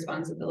fiscal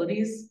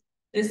responsibilities.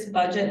 This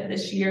budget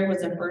this year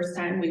was the first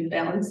time we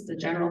balanced the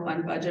general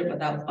fund budget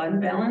without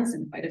fund balance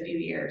in quite a few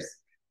years.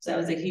 So that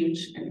was a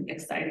huge and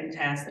exciting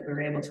task that we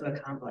were able to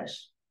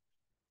accomplish.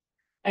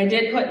 I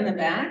did put in the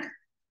back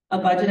a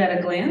budget at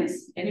a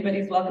glance.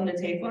 Anybody's welcome to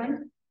take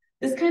one.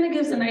 This kind of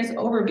gives a nice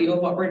overview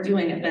of what we're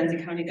doing at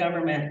Benzie County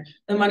government,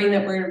 the money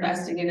that we're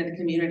investing in the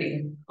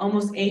community,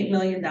 almost $8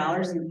 million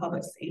in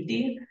public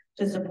safety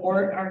to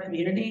support our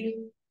community.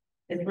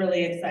 It's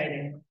really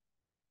exciting.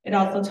 It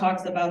also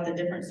talks about the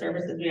different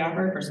services we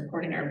offer for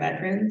supporting our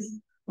veterans.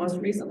 Most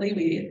recently,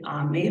 we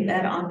made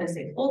that office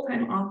a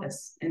full-time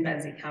office in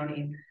Benzie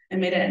County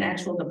and made it an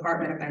actual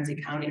department of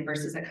Benzie County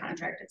versus a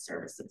contracted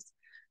services,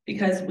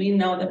 because we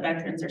know that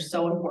veterans are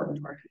so important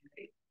to our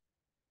community.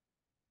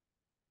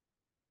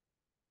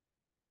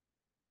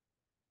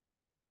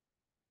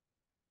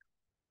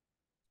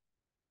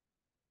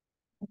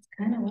 That's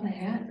kind of what I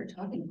had for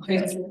talking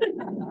points.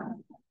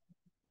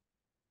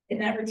 It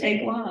never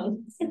take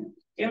long. Do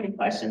you have any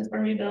questions for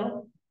me,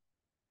 Bill?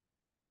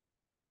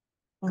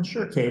 Well,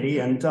 sure, Katie.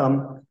 And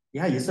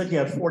yeah, you said you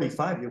had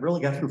 45. You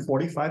really got through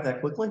 45 that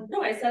quickly?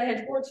 No, I said I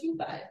had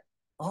 425.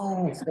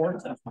 Oh,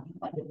 45.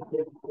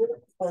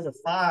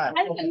 45.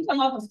 I didn't come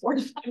up with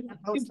 45.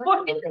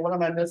 Okay, what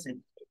am I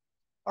missing?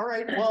 All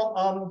right,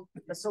 well,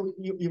 so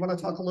you want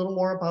to talk a little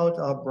more about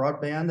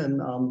broadband and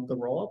the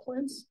rollout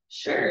plans?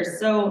 Sure.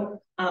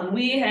 So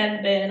we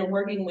have been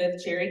working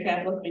with Cherry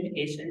Capital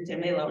Communication.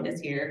 Tim Malone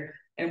is here,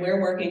 and we're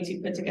working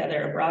to put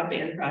together a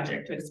broadband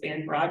project to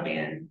expand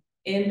broadband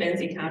in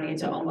Benzie County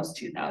to almost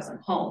 2,000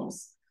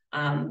 homes.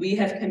 We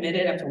have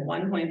committed up to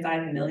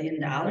 $1.5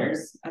 million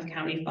of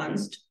county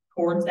funds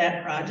towards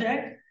that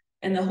project.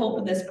 And the hope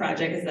of this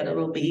project is that it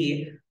will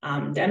be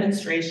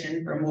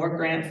demonstration for more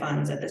grant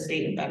funds at the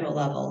state and federal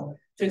level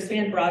to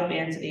expand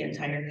broadband to the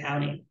entire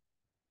county.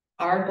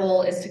 Our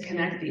goal is to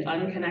connect the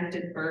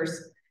unconnected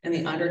first and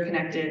the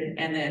underconnected,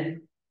 and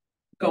then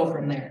go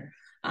from there.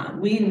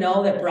 We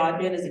know that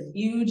broadband is a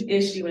huge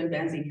issue in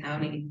Benzie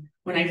County.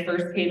 When I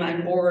first came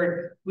on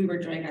board, we were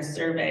doing a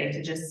survey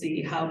to just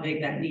see how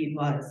big that need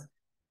was.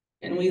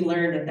 And we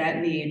learned that that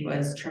need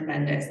was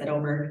tremendous, that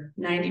over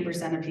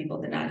 90% of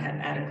people did not have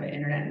adequate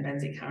internet in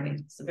Benzie County.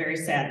 It's a very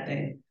sad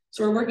thing.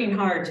 So we're working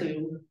hard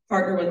to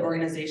partner with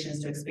organizations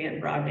to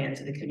expand broadband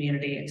to the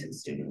community and to the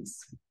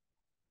students.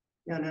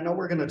 Yeah, and I know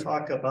we're going to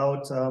talk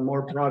about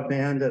more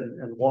broadband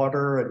and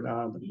water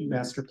and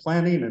master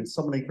planning and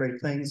so many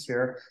great things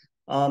here.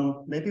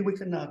 Maybe we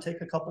can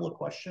take a couple of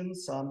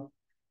questions from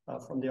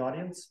the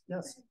audience.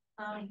 Yes.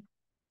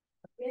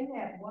 In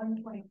that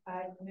 1.5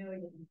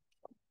 million.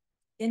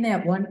 In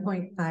that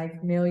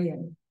 1.5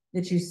 million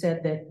that you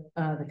said that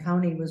the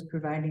county was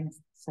providing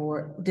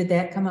for, did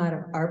that come out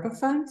of ARPA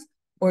funds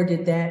or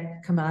did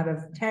that come out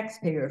of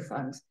taxpayer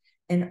funds?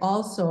 And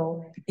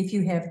also, if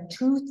you have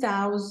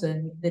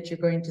 2,000 that you're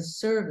going to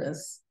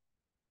service,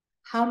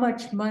 how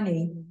much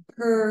money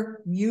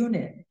per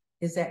unit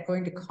is that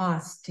going to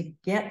cost to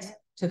get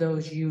to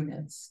those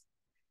units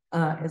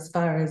as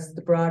far as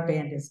the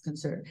broadband is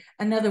concerned?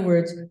 In other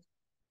words,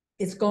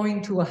 it's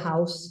going to a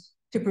house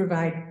to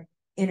provide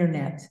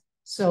internet.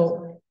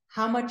 So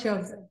how much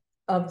of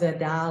the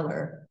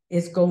dollar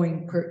is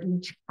going per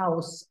each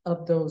house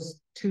of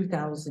those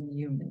 2,000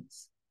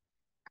 units?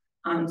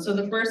 So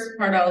the first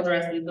part I'll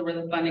address is where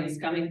the funding is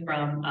coming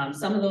from.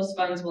 Some of those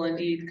funds will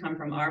indeed come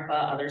from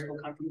ARPA, others will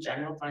come from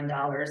general fund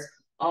dollars,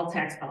 all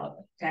tax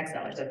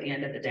dollars at the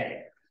end of the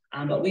day.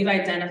 But we've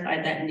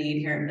identified that need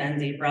here in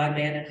Benzie,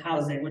 broadband and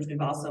housing, which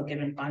we've also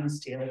given funds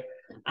to.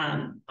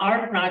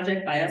 Our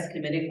project, by us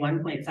committing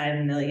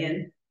 1.5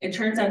 million, it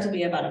turns out to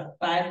be about a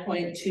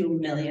 $5.2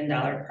 million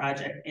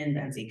project in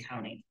Benzie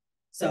County.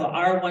 So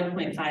our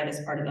 1.5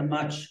 is part of a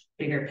much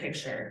bigger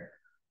picture.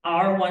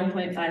 Our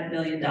 $1.5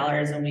 million,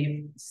 and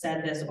we've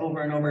said this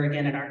over and over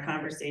again in our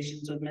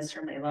conversations with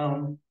Mr.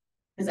 Malone,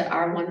 is that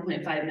our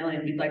 1.5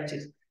 million, we'd like to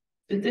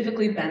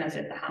specifically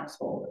benefit the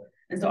household.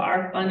 And so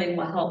our funding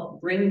will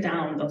help bring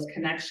down those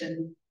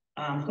connection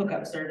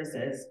hookup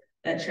services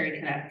that Cherry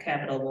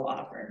Capital will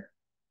offer.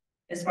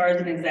 As far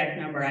as an exact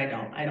number, I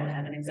don't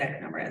have an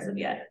exact number as of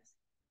yet.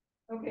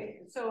 Okay,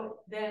 so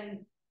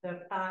then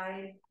the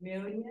 5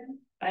 million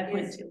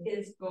 5.2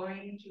 is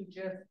going to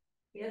just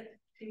hit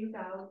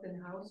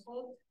 2,000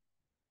 households.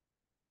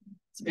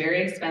 It's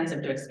very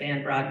expensive to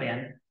expand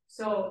broadband.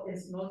 So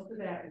is most of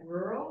that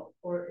rural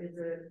or is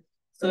it?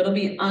 So it'll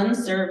be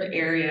unserved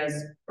areas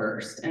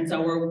first. And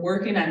so we're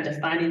working on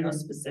defining those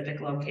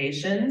specific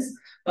locations.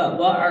 But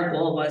what our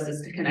goal was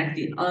is to connect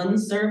the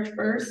unserved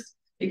first,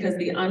 because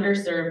the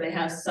underserved, they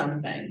have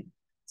something.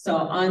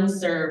 So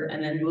unserved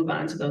and then move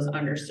on to those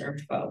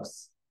underserved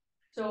folks.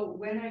 So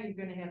when are you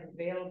going to have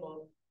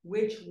available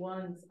which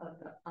ones of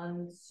the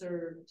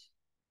unserved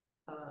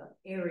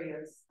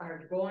areas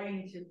are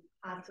going to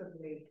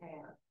possibly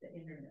have the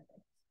internet?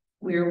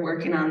 We're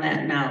working on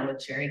that now with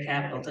Cherry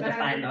Capital to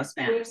define those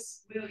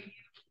maps. Will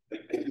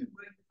you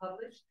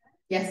publish that?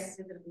 Yes.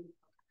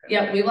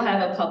 Yep, we will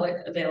have a public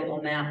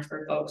available map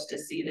for folks to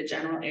see the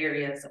general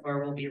areas where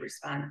we'll be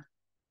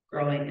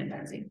growing in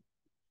Benzie.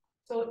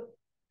 So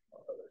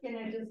can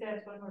I just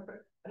ask one more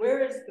question?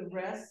 Where is the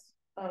rest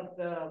of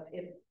the,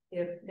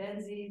 if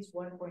Benzie's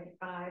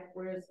 1.5,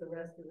 where is the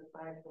rest of the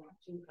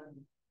 5.2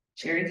 coming?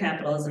 Cherry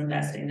Capital is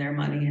investing their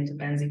money into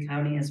Benzie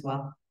County as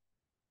well.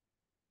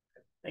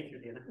 Thank you,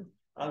 Dina.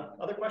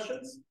 Other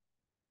questions?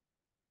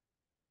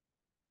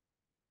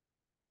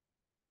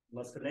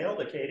 Must have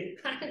nailed it, Katie.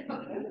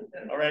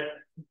 All right.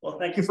 Well,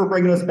 thank you for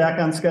bringing us back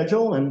on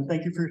schedule and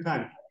thank you for your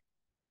time.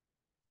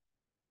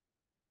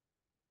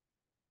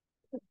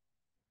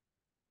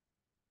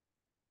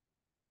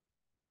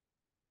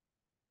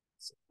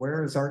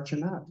 Where is Art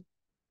Jeanette?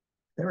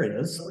 There he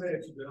is.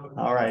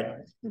 All right.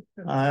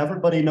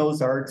 Everybody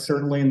knows Art,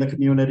 certainly in the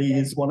community.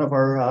 He's one of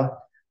our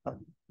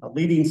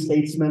leading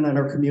statesmen in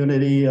our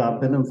community,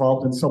 been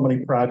involved in so many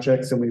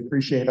projects, and we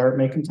appreciate Art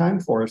making time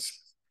for us.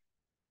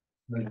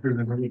 For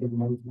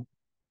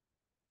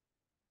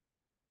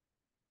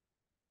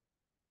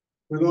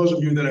those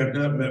of you that I've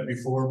not met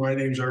before, my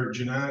name's Art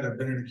Jeanette. I've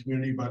been in the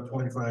community about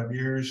 25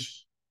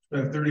 years.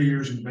 Spent 30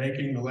 years in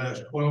banking, the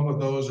last 12 of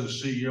those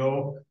as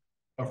CEO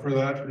for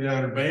the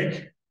Honor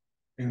Bank.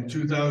 In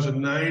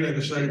 2009, I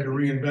decided to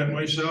reinvent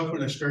myself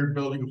and I started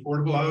building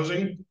affordable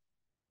housing.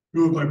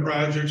 Two of my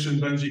projects in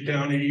Benzie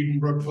County,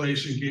 Edenbrook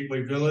Place and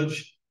Gateway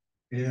Village.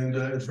 And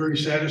it's very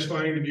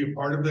satisfying to be a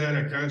part of that.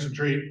 I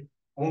concentrate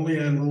only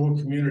on rural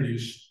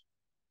communities.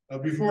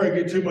 Before I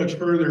get too much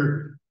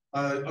further,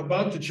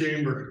 about the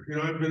chamber, you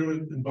know, I've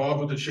been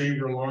involved with the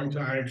chamber a long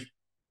time.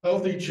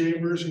 Healthy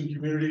chambers and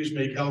communities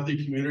make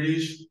healthy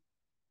communities.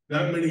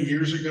 Not many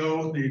years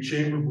ago, the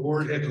chamber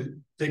board had to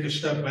take a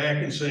step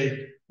back and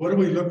say, what do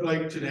we look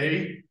like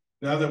today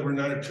now that we're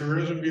not a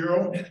tourism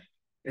bureau?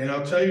 And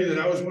I'll tell you that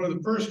I was one of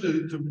the first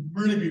to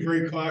really be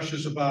very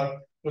cautious about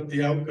what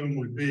the outcome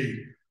would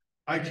be.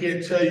 I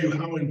can't tell you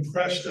how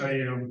impressed I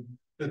am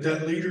that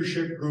that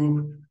leadership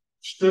group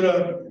stood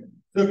up,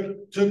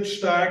 took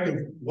stock of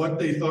what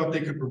they thought they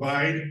could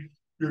provide.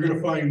 You're going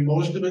to find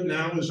most of it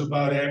now is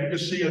about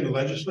advocacy in the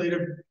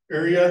legislative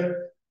area.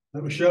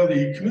 Michelle,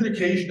 the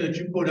communication that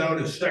you put out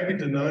is second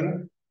to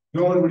none.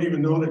 No one would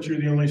even know that you're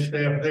the only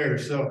staff there.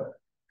 So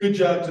Good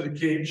job to the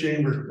Cape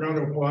Chamber. Round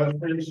of applause,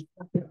 please.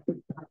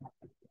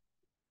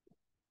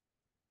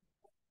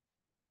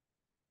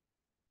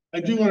 I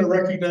do want to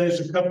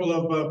recognize a couple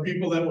of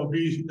people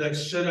that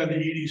sit on the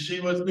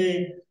EDC with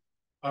me.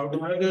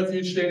 Rhonda, if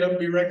you'd stand up and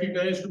be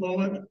recognized a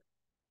moment.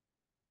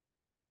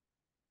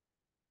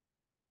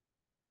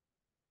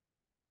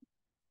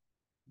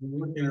 I'm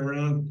looking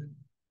around.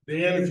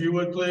 Dan, if you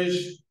would,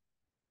 please.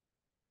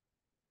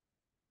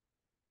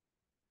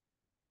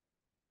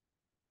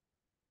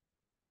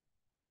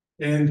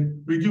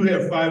 And we do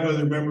have 5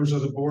 other members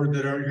of the board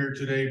that aren't here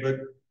today,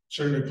 but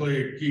certainly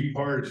play a key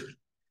part.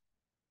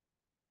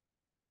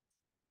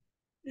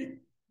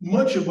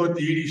 Much of what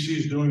the EDC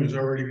is doing is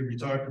already going to be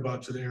talked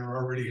about today, or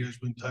already has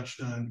been touched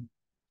on.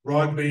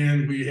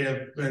 Broadband, we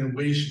have been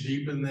waist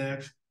deep in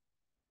that.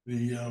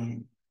 We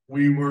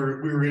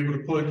were able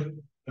to put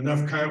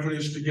enough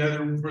confidence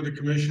together for the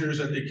commissioners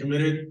that they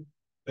committed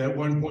that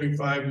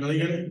 1.5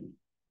 million.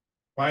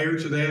 Prior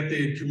to that,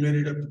 they had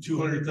committed up to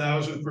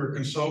 200,000 for a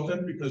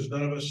consultant, because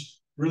none of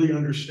us really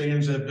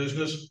understands that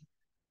business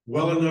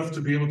well enough to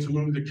be able to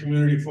move the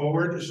community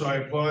forward. So I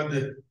applaud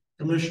the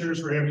commissioners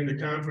for having the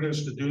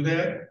confidence to do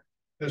that.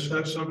 That's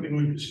not something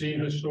we've seen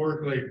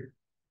historically.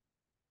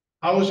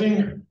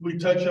 Housing, we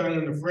touch on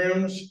in the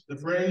fringe,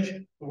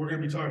 but we're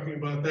going to be talking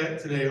about that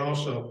today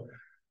also.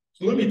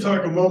 So let me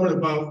talk a moment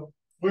about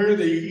where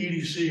the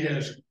EDC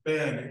has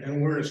been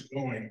and where it's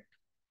going.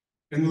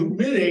 In the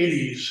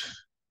mid-'80s,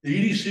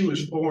 the EDC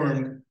was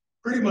formed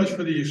pretty much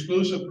for the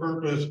exclusive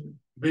purpose of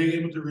being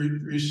able to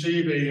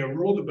receive a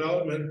rural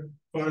development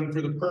fund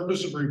for the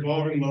purpose of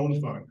revolving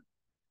loan fund.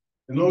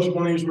 And those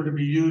monies were to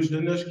be used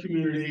in this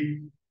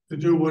community to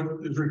do what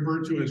is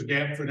referred to as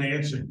gap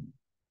financing.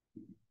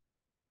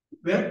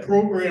 That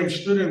program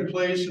stood in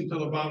place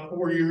until about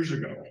 4 years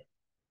ago.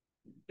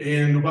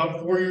 And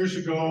about 4 years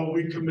ago,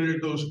 we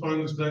committed those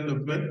funds then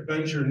to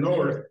Venture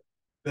North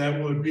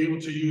that would be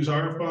able to use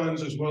our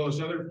funds as well as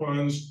other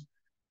funds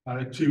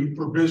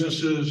for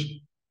businesses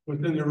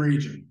within the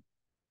region.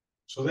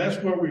 So that's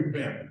where we've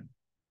been.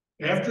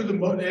 After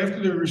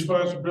the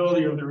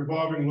responsibility of the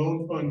revolving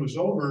loan fund was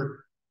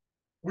over,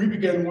 we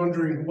began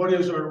wondering, what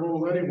is our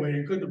role anyway?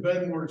 And couldn't have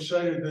been more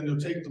excited than to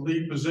take the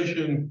lead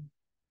position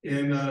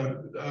in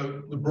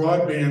the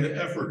broadband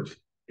effort.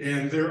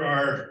 And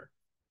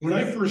when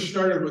I first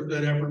started with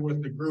that effort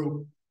with the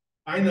group,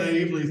 I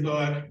naively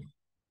thought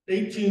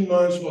 18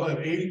 months we'll have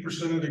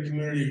 80% of the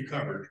community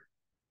covered.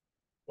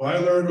 Well, I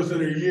learned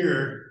within a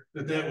year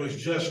that that was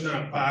just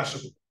not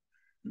possible.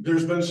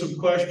 There's been some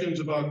questions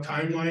about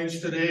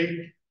timelines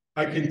today.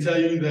 I can tell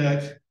you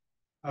that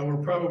we're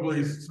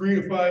probably 3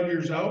 to 5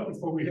 years out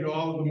before we hit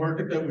all of the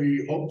market that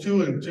we hope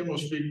to, and Tim will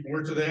speak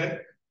more to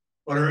that.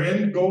 But our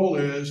end goal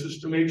is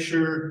to make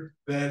sure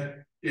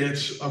that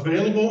it's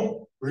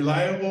available,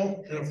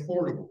 reliable, and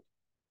affordable.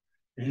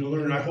 And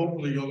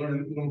hopefully you'll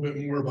learn a little bit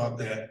more about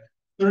that.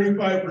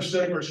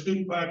 35% of our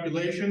student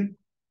population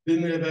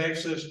didn't have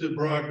access to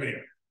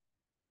broadband.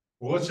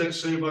 Well, what's that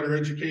say about our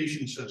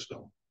education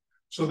system?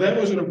 So that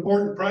was an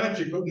important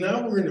project, but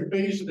now we're in the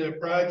phase of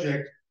that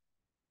project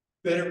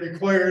that it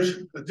requires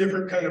a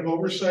different kind of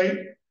oversight.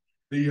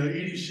 The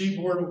EDC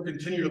board will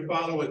continue to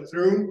follow it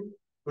through,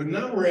 but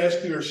now we're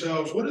asking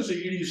ourselves, what does the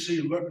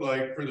EDC look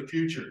like for the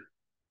future?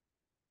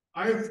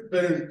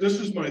 This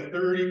is my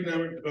 3rd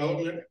economic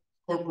development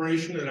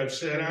corporation that I've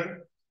sat on.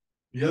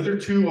 The other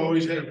 2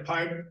 always had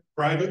a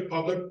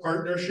private-public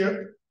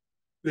partnership.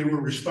 They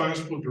were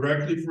responsible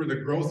directly for the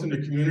growth in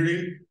the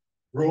community,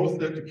 growth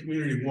that the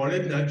community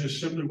wanted, not just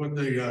simply what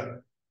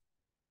the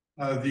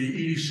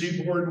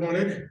EDC board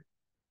wanted.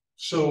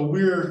 So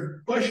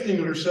we're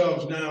questioning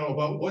ourselves now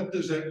about what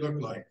does that look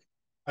like.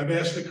 I've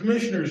asked the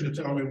commissioners to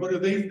tell me, what do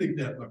they think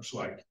that looks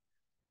like?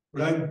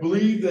 But I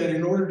believe that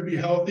in order to be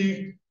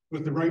healthy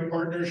with the right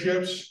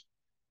partnerships,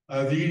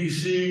 the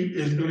EDC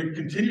is going to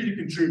continue to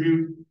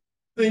contribute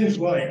things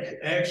like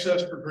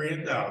access for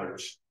grant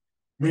dollars,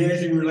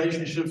 managing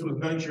relationships with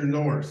Venture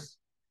North,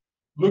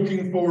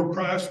 looking for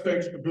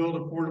prospects to build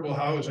affordable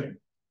housing.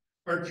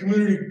 Our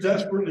community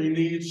desperately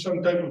needs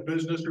some type of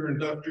business or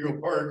industrial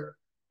park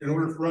in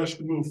order for us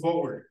to move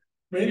forward.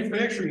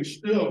 Manufacturing is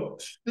still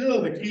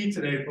the key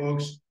today,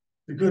 folks,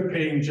 to good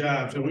paying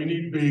jobs. And we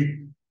need to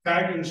be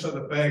cognizant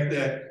of the fact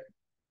that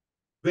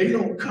they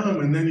don't come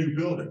and then you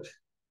build it.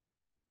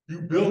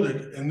 You build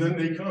it and then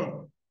they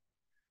come.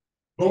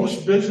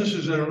 Most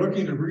businesses that are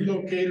looking to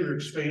relocate or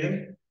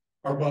expand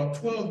are about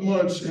 12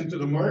 months into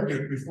the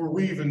market before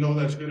we even know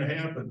that's going to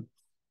happen.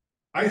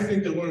 I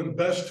think that one of the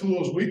best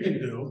tools we can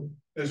do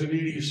as an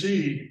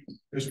EDC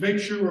is make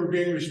sure we're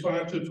being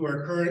responsive to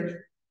our current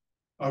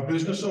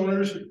business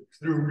owners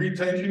through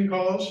retention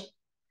calls.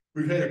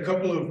 We've had a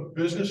couple of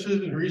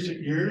businesses in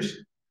recent years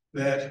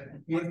that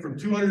went from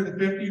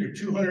 250 to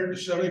 200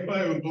 to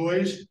 75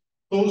 employees,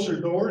 closed their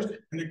doors,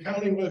 and the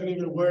county wasn't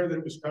even aware that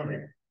it was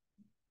coming.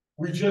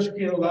 We just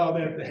can't allow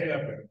that to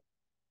happen.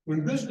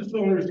 When business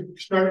owners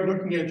start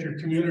looking at your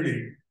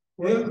community,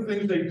 one of the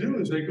things they do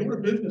is they go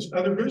to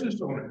other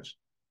business owners.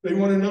 They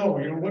want to know,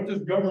 what does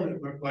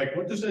government look like?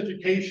 What does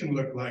education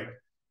look like?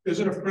 Is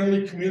it a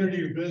friendly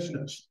community to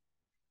business?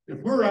 If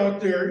we're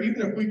out there,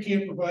 even if we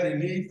can't provide a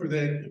need for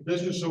that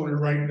business owner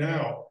right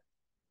now,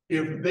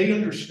 if they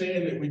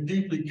understand that we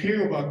deeply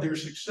care about their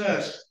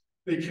success,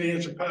 they can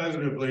answer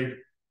positively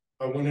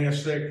when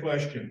asked that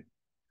question.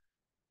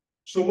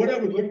 So what I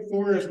would look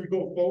for as we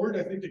go forward,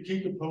 I think the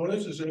key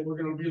components is that we're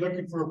going to be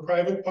looking for a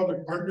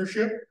private-public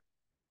partnership.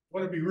 I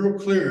want to be real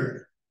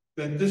clear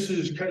that this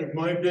is kind of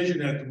my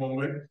vision at the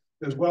moment,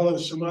 as well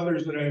as some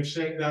others that I've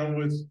sat down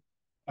with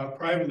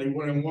privately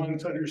one-on-one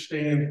to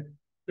understand,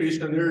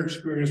 based on their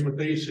experience, what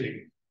they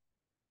see.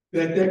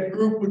 That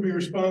group would be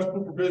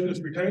responsible for business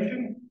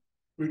retention,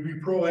 would be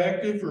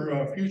proactive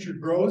for future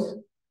growth.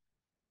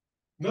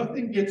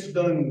 Nothing gets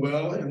done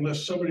well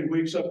unless somebody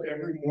wakes up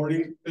every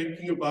morning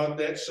thinking about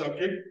that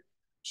subject.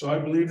 So I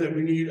believe that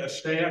we need a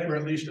staff or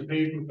at least a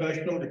paid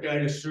professional to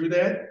guide us through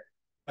that.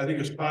 I think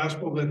it's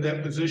possible that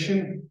that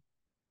position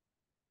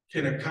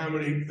can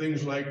accommodate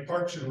things like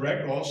Parks and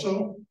Rec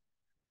also,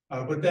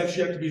 but that's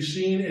yet to be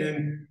seen.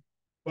 And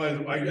by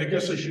the way, I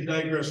guess I should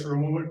digress for a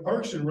moment.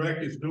 Parks and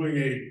Rec is doing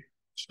a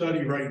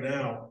study right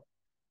now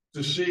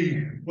to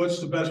see what's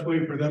the best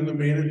way for them to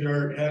manage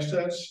our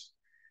assets.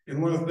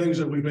 And one of the things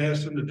that we've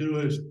asked them to do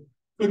is,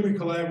 could we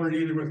collaborate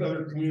either with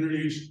other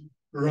communities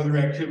or other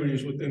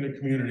activities within the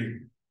community?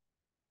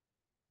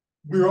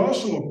 We're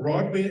also a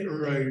broadband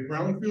or a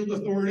brownfield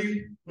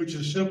authority, which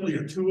is simply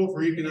a tool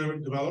for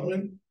economic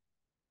development.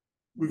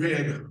 We've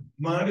had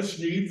modest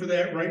need for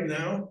that right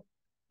now,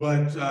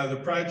 but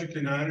the project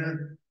in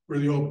Honor, where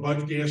the old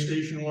Bud gas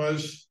station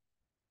was,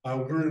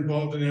 we're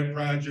involved in that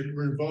project.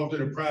 We're involved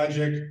in a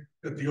project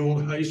at the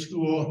old high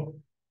school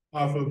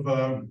off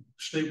of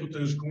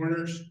Stapleton's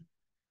Corners.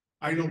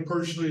 I know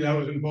personally I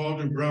was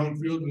involved in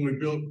Brownfield when we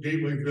built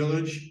Gateway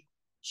Village.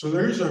 So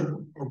there's a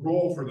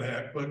role for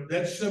that, but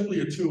that's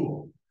simply a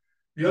tool.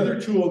 The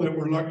other tool that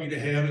we're lucky to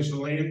have is the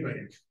land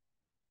bank,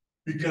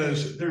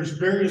 because there's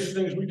various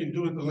things we can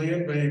do with the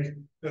land bank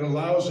that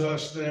allows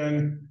us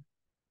then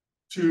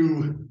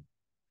to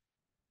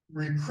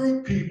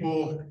recruit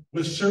people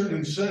with certain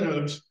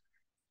incentives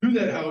to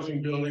that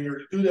housing building or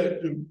to do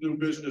that new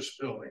business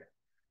building.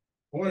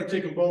 I want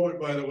to take a moment,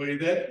 by the way,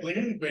 that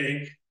land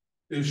bank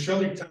is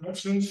Shelley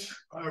Thompson's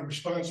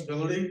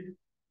responsibility.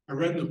 I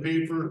read in the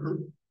paper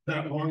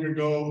not long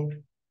ago,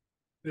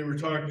 they were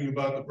talking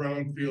about the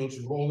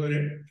brownfields role in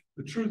it.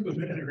 The truth of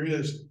the matter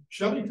is,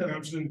 Shelley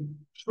Thompson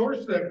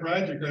sourced that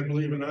project, I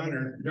believe, in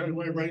Honor. Am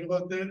I right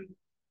about that?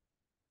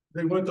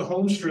 They went to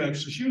Homestretch,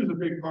 so she was a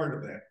big part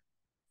of that.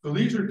 So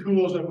these are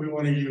tools that we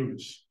want to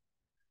use.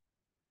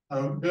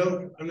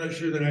 Bill, I'm not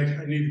sure that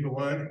I need to go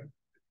on.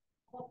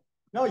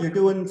 No, you're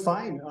doing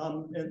fine.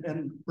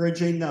 And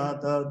bridging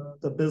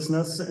the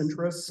business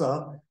interests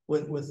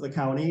with the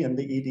county and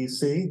the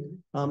EDC.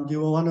 Do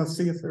you want to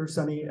see if there's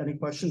any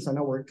questions? I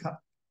know we're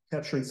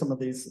capturing some of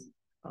these.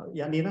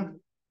 Yeah, Nina?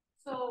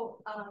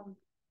 So,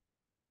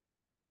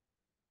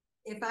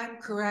 if I'm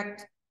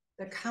correct,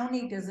 the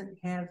county doesn't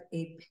have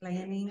a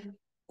planning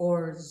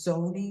or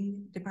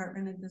zoning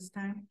department at this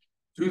time?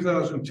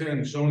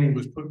 2010 zoning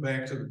was put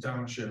back to the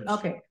townships.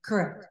 Okay,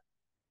 correct.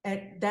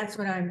 And that's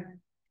what I'm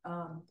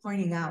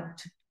pointing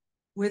out.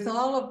 With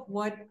all of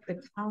what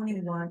the county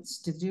wants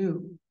to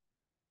do,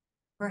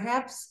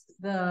 perhaps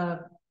the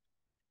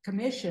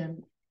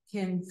commission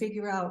can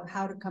figure out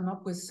how to come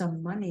up with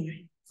some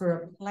money for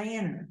a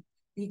planner,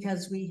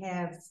 because we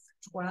have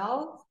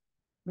 12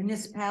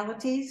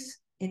 municipalities,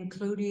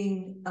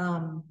 including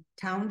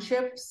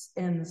townships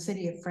and the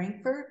city of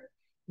Frankfurt,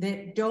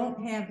 that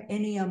don't have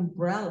any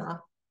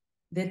umbrella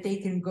that they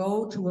can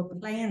go to a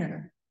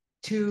planner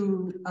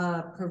to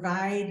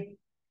provide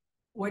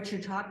what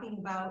you're talking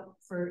about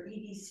for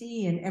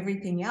EDC and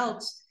everything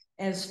else,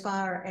 as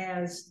far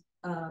as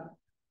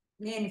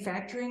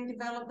manufacturing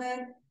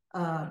development,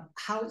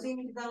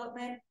 housing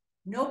development.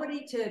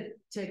 Nobody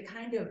to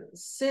kind of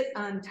sit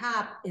on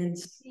top and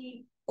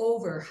see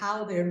over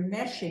how they're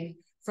meshing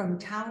from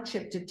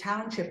township to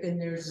township in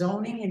their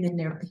zoning and in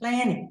their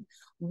planning.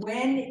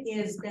 When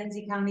is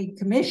Benzie County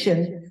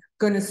Commission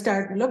going to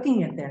start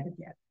looking at that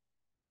again?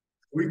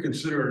 We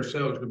consider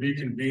ourselves to be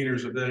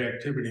conveners of that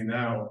activity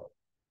now.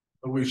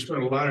 But we've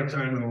spent a lot of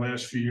time in the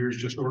last few years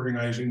just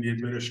organizing the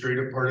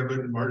administrative part of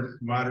it and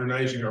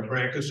modernizing our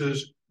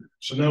practices.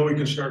 So now we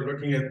can start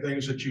looking at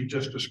things that you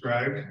just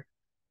described.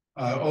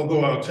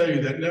 Although I'll tell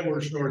you that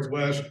Networks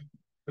Northwest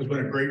has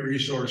been a great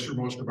resource for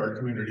most of our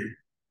community.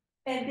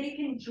 And they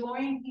can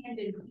join hand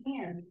in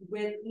hand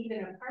with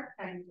even a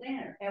part-time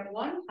planner. At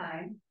one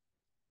time,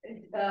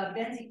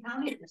 Benzie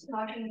County was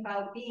talking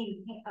about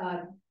being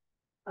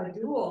a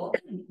dual,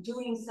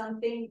 doing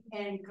something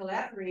and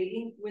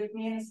collaborating with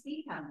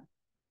Manistee County.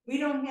 We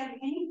don't have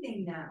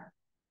anything now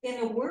in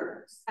the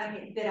works, I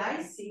mean, that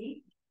I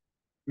see.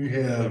 We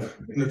have,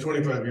 in the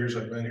 25 years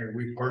I've been here,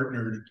 we've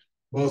partnered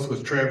both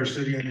with Traverse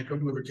City on a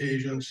couple of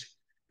occasions,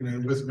 and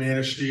then with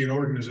Manistee, an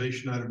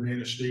organization out of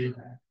Manistee.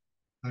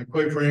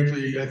 Quite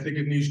frankly, I think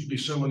it needs to be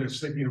someone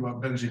that's thinking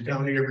about Benzie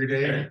County every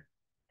day.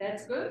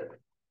 That's good.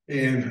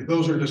 And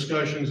those are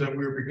discussions that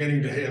we're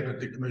beginning to have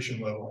at the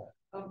commission level.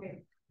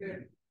 Okay,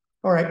 good.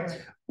 All right.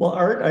 Well,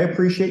 Art, I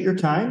appreciate your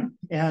time,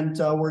 and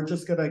we're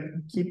just going to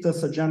keep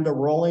this agenda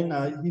rolling.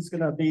 He's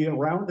going to be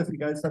around if you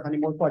guys have any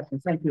more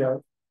questions. Thank you,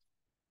 Art.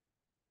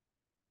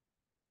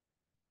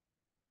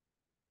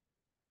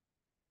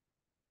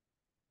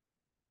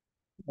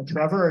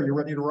 Trevor, are you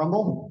ready to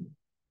rumble?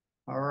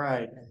 All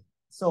right.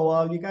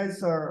 So you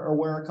guys are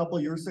aware a couple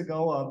of years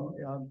ago,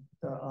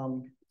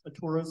 the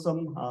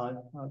tourism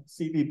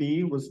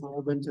CVB was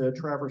rolled into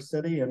Traverse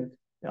City, and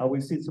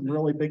we've seen some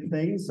really big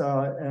things.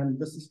 And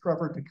this is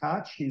Trevor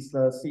Tkach. He's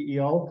the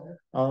CEO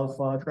of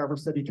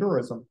Traverse City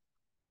Tourism.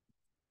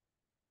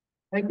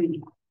 Thank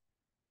you.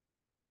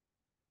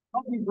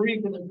 I'll be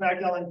brief, and in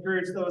fact, I'll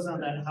encourage those on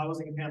that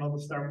housing panel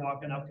to start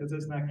walking up because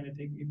it's not going to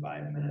take me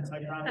 5 minutes.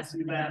 I promise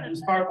you that.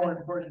 There's far more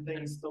important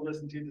things to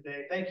listen to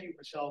today. Thank you,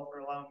 Michelle, for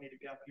allowing me to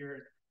be up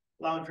here,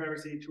 allowing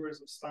Traverse City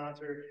Tourism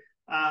sponsor.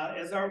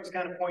 As Art was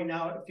kind of pointing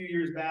out a few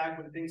years back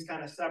when things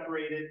kind of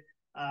separated,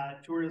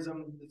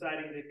 tourism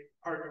deciding to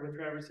partner with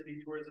Traverse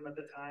City Tourism at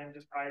the time,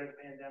 just prior to the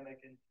pandemic,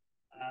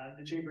 and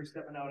the chamber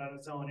stepping out on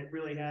its own, it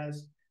really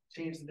has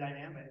changed the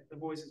dynamic. The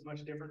voice is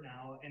much different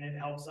now, and it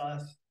helps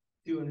us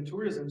do in the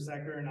tourism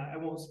sector. And I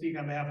won't speak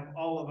on behalf of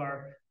all of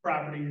our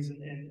properties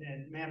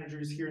and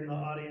managers here in the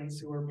audience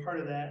who are part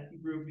of that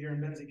group here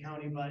in Benzie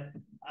County, but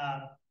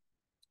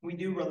we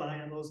do rely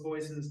on those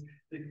voices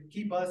to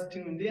keep us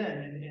tuned in.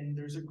 And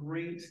there's a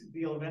great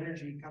deal of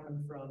energy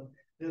coming from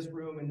this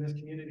room and this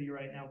community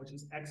right now, which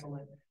is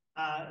excellent.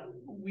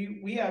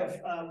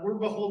 We're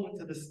beholden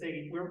to the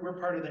state. We're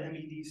part of the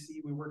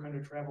MEDC. We work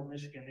under Travel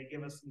Michigan. They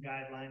give us some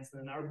guidelines,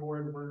 and then our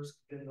board works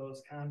within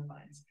those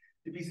confines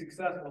to be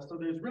successful. So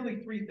there's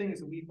really 3 things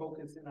that we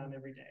focus in on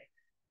every day.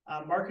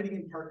 Marketing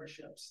and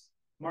partnerships.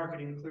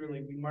 Marketing,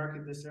 clearly, we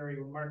market this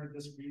area, we market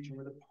this region.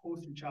 We're the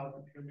poster child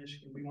for Pure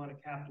Michigan. We want to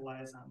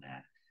capitalize on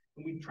that.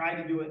 And we try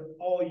to do it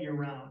all year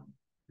round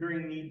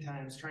during need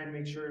times, trying to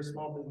make sure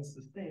small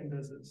businesses stay in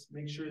business,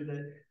 make sure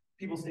that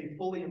people stay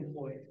fully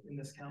employed in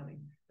this county.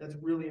 That's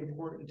really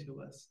important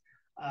to us.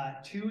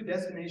 2,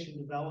 destination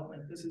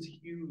development. This is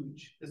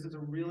huge. This is a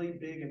really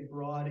big and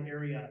broad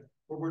area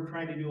where we're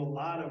trying to do a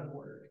lot of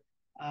work.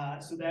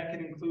 So that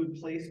can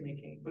include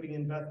placemaking, putting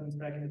investments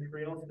back into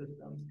trail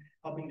systems,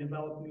 helping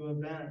develop new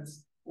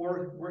events,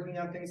 or working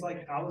on things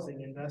like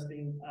housing,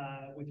 investing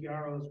with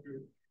Yarrow's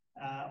group,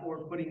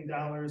 or putting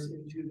dollars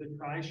into the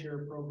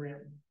TriShare program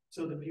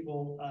so that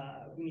people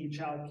who need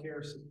child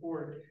care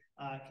support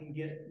can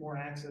get more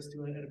access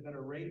to it at a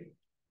better rate.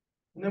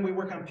 And then we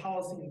work on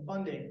policy and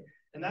funding.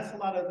 And that's a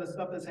lot of the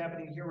stuff that's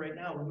happening here right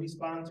now. When we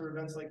sponsor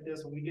events like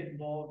this, when we get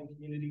involved in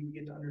community, we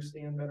get to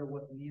understand better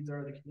what the needs are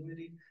of the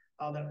community,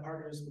 how that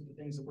partners with the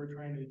things that we're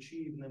trying to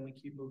achieve, and then we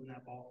keep moving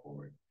that ball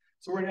forward.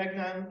 So we're an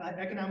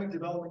economic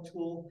development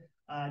tool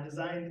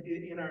designed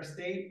in our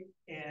state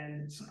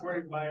and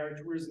supported by our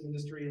tourism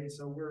industry. And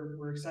so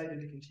we're excited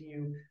to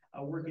continue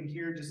working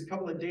here. Just a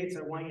couple of dates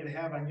I want you to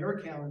have on your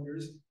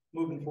calendars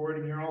moving forward,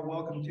 and you're all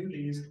welcome to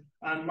these.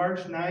 On March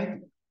 9th,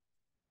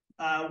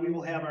 we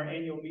will have our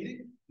annual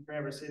meeting in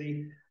Traverse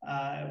City,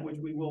 which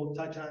we will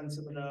touch on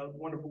some of the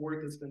wonderful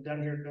work that's been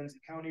done here in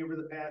Benzie County over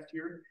the past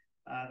year.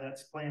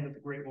 That's planned at the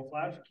Great Wolf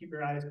Lodge. Keep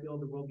your eyes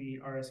peeled. There will be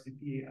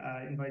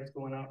RSVP invites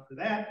going out for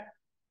that.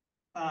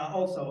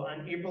 Also,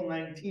 on April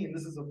 19th,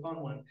 this is a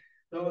fun one.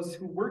 Those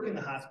who work in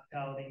the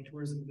hospitality and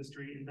tourism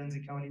industry in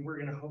Benzie County, we're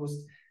going to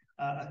host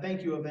a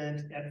thank you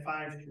event at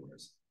 5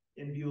 Shores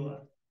in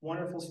Beulah.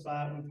 Wonderful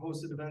spot. We've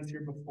hosted events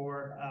here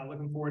before.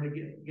 Looking forward to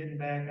getting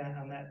back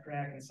on that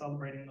track and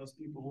celebrating those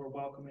people who are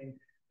welcoming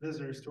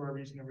visitors to our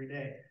region every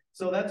day.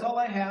 So that's all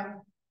I have.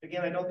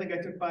 Again, I don't think I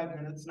took 5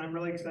 minutes, and I'm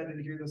really excited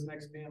to hear this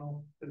next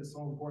panel because it's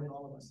so important to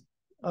all of us.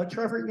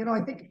 Trevor,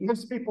 I think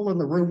most people in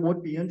the room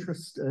would be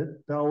interested,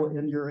 though,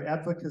 in your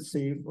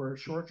advocacy for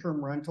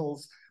short-term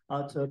rentals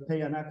to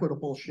pay an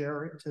equitable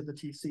share to the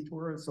TC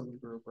Tourism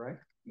Group, right?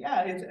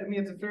 Yeah,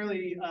 it's a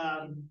fairly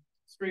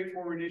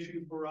straightforward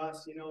issue for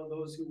us.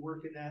 Those who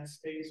work in that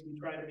space, we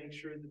try to make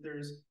sure that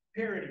there's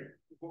parity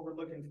with what we're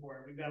looking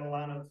for. We've got a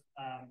lot of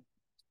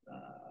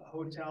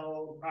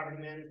hotel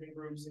property management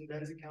groups in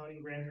Benzie County,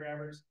 Grand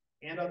Traverse,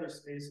 and other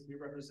spaces we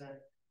represent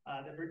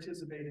that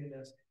participate in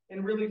this.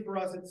 And really for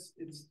us,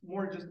 it's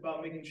more just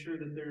about making sure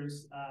that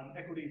there's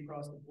equity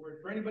across the board.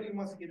 For anybody who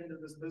wants to get into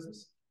this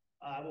business,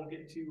 I won't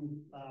get too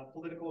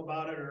political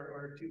about it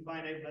or too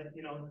finite, but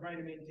trying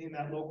to maintain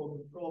that local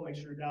control, make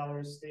sure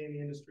dollars stay in the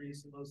industry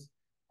so those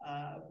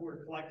who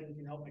are collecting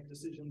can help make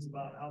decisions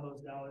about how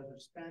those dollars are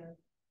spent.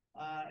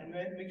 And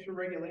then make sure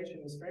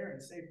regulation is fair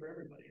and safe for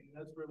everybody. And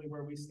that's really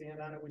where we stand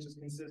on it, which is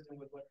consistent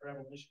with what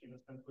Travel Michigan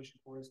has been pushing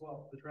for as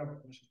well, the Travel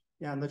Commission.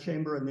 Yeah, and the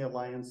Chamber and the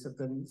Alliance have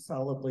been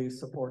solidly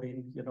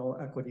supporting,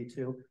 equity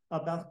too.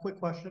 Beth, quick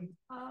question.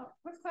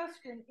 Quick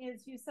question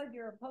is, you said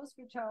you're a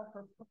poster child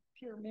for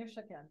Pure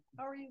Michigan.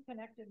 How are you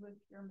connected with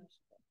Pure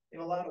Michigan? In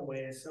a lot of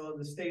ways. So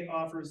the state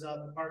offers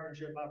up a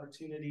partnership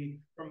opportunity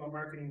from a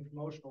marketing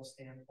promotional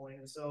standpoint.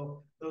 And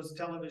so those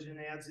television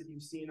ads that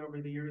you've seen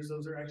over the years,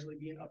 those are actually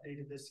being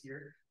updated this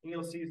year. And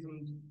you'll see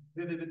some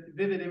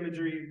vivid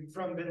imagery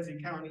from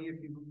Benzie County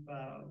if you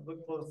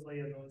look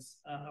closely at those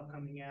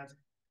upcoming ads.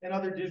 and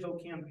other digital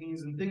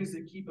campaigns and things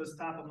that keep us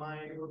top of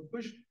mind or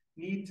push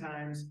need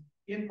times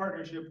in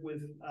partnership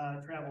with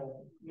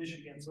Travel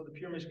Michigan. So the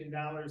Pure Michigan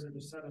dollars that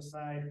are set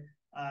aside,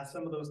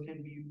 some of those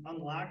can be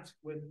unlocked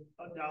with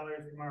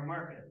dollars from our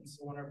market. And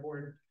so when our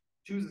board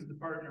chooses to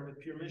partner with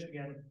Pure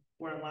Michigan,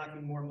 we're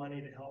unlocking more money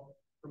to help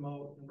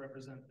promote and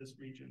represent this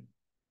region.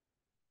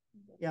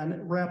 Yeah,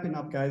 and wrapping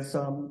up, guys,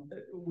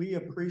 we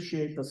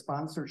appreciate the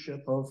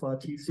sponsorship of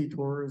TC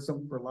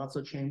Tourism for lots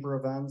of chamber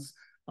events,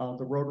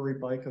 the Rotary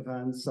Bike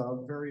events,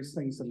 various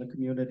things in the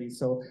community.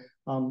 So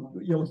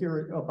you'll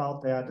hear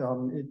about that,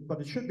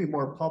 but it should be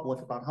more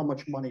public about how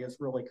much money is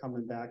really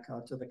coming back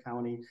to the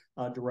county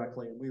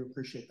directly. And we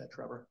appreciate that,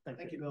 Trevor.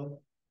 Thank you,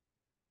 Bill.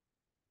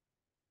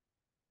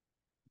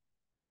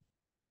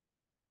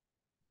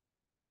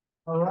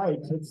 All right,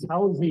 it's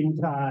housing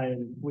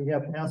time. We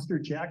have Pastor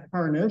Jack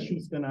Harnish,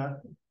 who's going to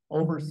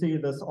oversee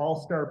this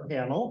all-star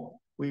panel.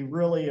 We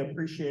really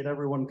appreciate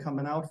everyone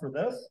coming out for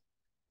this.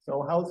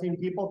 So housing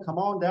people, come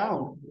on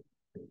down.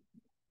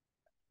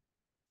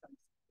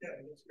 Yeah,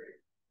 that's great.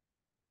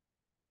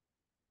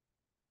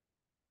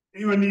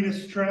 Anyone need a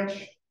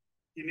stretch?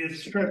 You need a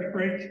stretch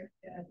break?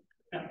 Yeah.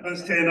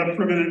 Let's stand up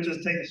for a minute and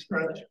just take a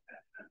stretch.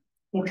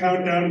 We'll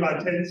count down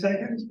about 10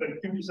 seconds, but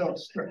give yourself a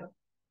stretch.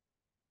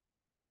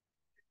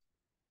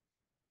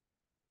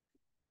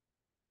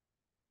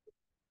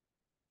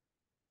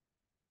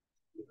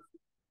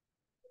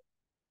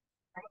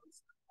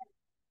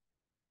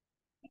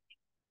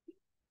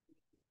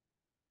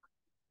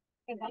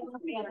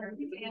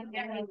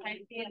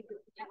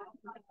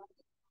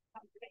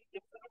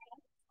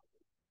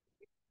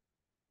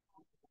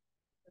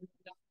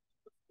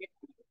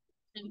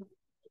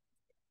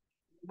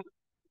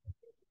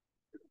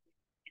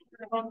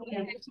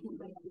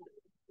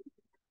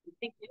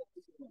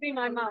 Be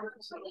my mom.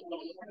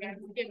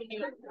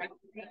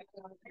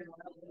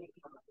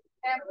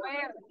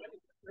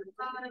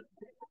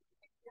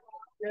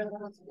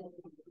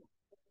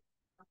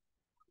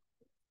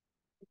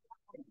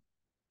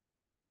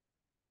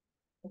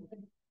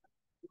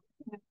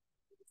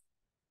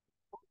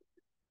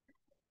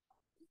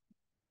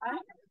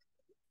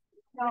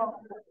 No.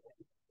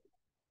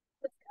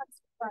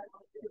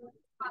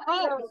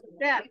 Oh,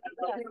 that,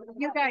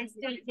 you guys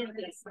didn't get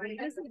this.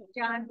 This is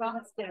John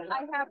Boston.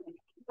 I have,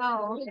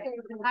 oh, okay.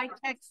 I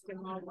text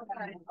him all the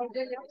time. Oh,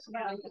 did you?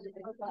 Yeah.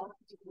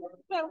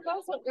 So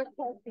those are good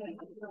questions.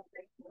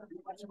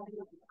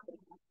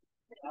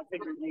 I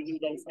figured you knew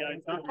those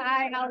guys, huh?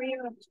 Hi, how are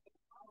you?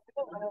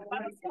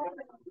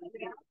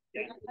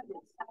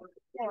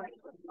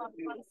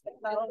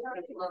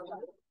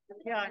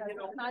 Yeah,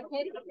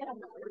 okay,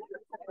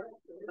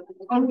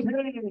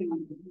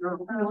 you're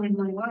feeling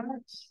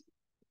relaxed.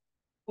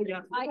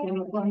 Yeah,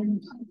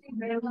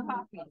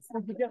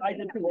 I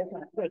did too.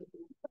 Good.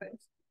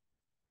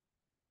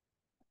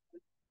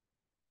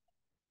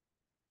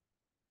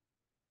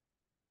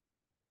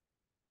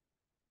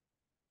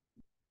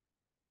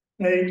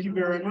 Thank you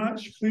very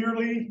much.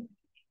 Clearly,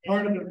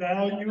 part of the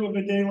value of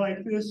a day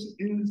like this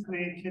is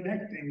the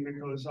connecting that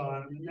goes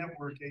on, the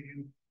networking.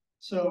 And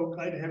so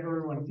glad to have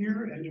everyone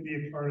here and to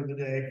be a part of the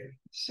day.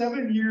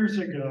 7 years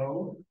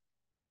ago,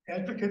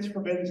 Advocates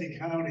for Benzie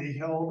County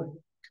held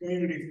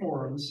community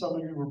forums. Some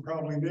of you were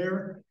probably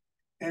there,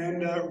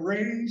 and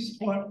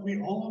raised what we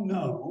all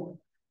know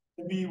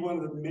to be one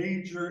of the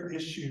major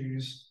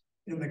issues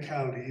in the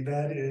county.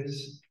 That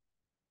is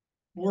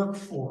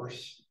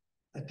workforce,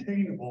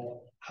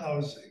 attainable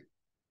housing.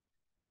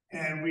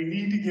 And we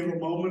need to give a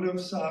moment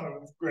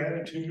of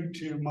gratitude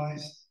to my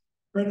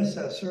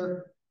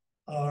predecessor,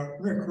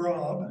 Rick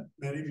Robb.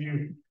 Many of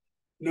you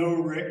know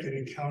Rick and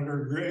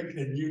encountered Rick,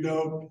 and you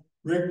know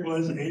Rick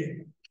was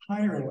a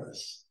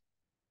tireless,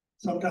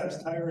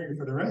 sometimes tiring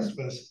for the rest of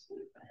us,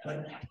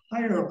 but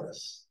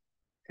tireless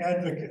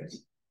advocate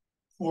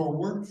for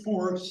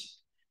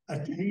workforce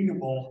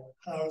attainable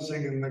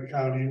housing in the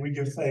county. And we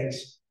give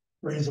thanks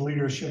for his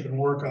leadership and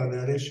work on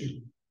that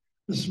issue.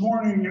 This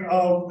morning,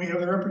 we have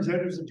the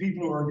representatives of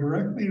people who are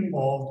directly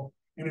involved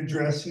in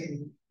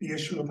addressing the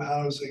issue of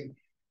housing.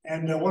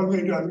 And what I'm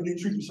going to do, I'm going to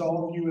introduce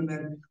all of you, and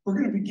then we're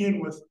going to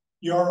begin with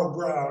Yarrow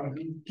Brown,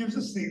 who gives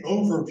us the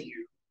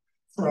overview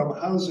from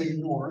Housing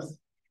North,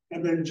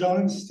 and then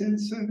John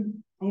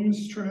Stinson,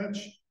 Homestretch,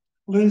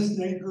 Liz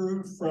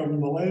Negru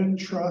from the Land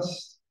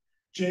Trust,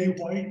 Jay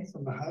White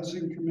from the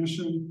Housing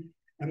Commission,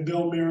 and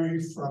Bill Mary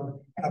from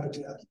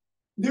Habitat.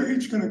 They're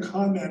each going to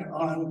comment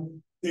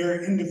on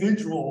their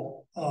individual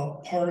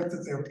part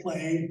that they're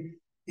playing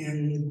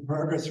in the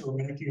progress we're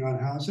making on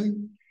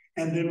housing,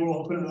 and then we'll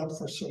open it up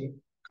for some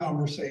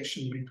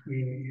conversation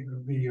between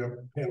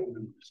the panel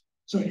members.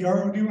 So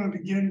Yarrow, do you want to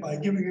begin by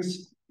giving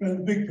us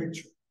the big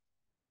picture?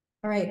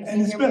 All right.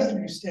 And it's best if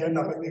you stand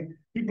up. I think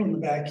people in the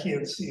back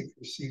can't see if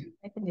you're seated.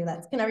 I can do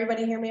that. Can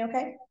everybody hear me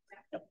okay?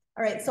 Yep.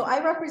 All right. So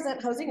I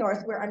represent Housing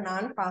North. We're a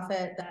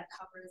nonprofit that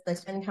covers the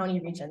 10-county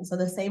region. So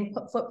the same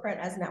footprint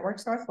as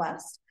Networks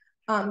Northwest.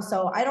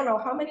 So I don't know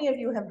how many of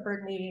you have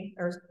heard me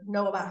or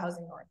know about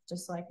Housing North,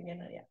 just so I can get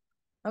an idea.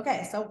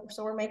 Okay, so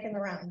we're making the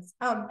rounds.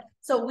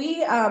 So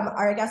we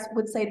are, I guess,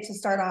 would say to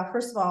start off,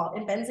 first of all,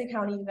 in Benzie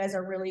County, you guys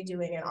are really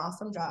doing an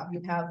awesome job.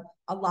 You have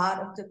a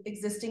lot of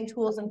existing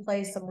tools in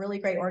place, some really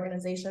great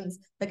organizations.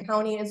 The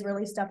county is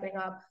really stepping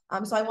up.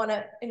 So I want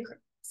to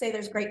say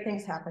there's great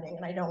things happening,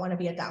 and I don't want to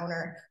be a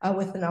downer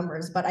with the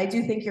numbers, but I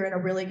do think you're in a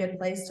really good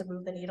place to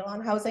move the needle on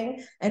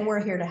housing, and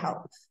we're here to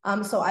help.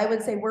 So I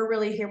would say we're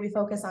really here. We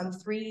focus on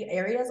 3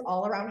 areas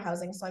all around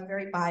housing. So I'm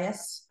very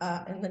biased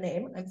in the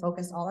name. I'm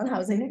focused all on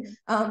housing,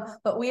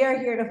 but we are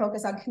here to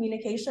focus on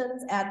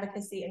communications,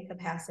 advocacy, and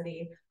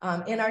capacity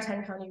in our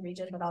 10-county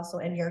region, but also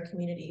in your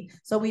community.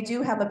 So we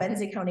do have a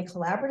Benzie County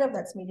Collaborative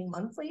that's meeting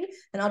monthly,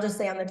 and I'll just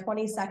say on the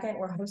 22nd,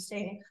 we're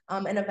hosting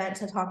an event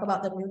to talk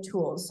about the new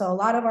tools. So a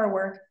lot of our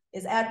work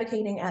is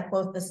advocating at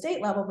both the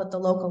state level, but the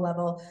local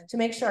level, to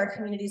make sure our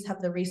communities have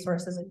the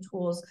resources and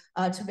tools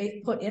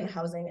to put in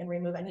housing and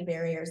remove any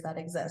barriers that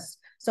exist.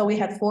 So we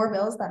had 4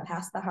 bills that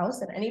passed the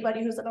House, and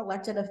anybody who's an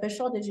elected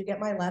official, did you get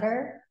my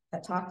letter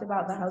that talked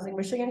about the Housing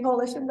Michigan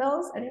Coalition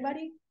bills?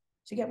 Anybody?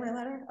 Did you get my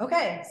letter?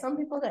 Okay, some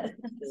people did.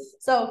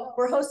 So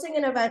we're hosting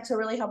an event to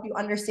really help you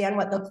understand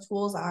what the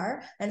tools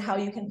are and how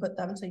you can put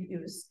them to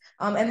use.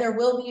 And there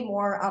will be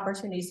more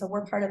opportunities. So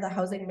we're part of the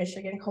Housing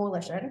Michigan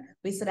Coalition.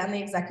 We sit on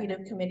the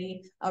executive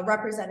committee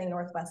representing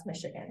Northwest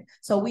Michigan.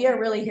 So we are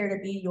really here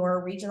to be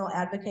your regional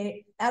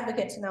advocate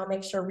to now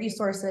make sure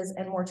resources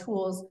and more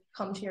tools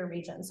come to your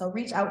region. So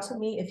reach out to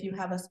me if you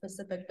have a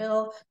specific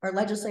bill or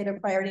legislative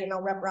priority. And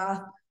I'll Rep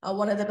Roth.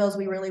 One of the bills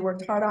we really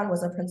worked hard on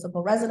was a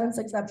principal residence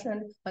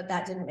exemption, but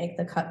that didn't make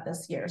the cut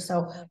this year.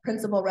 So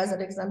principal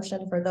resident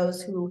exemption for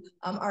those who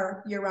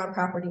are year-round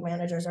property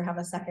managers or have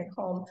a second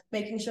home,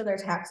 making sure their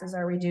taxes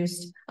are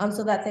reduced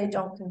so that they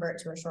don't convert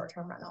to a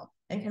short-term rental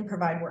and can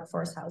provide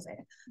workforce housing.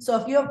 So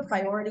if you have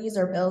priorities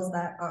or bills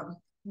that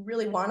you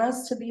really want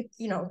us to be,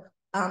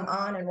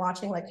 on and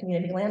watching, like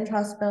community land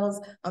trust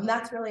bills,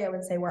 that's really, I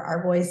would say, where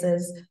our voice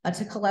is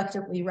to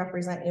collectively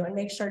represent you and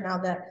make sure now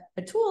that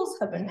the tools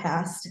have been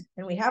passed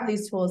and we have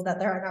these tools, that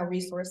there are now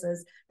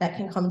resources that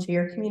can come to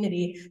your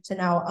community to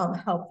now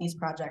help these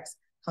projects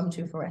come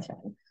to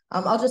fruition.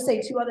 I'll just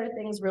say 2 other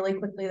things really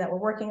quickly that we're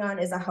working on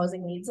is a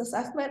housing needs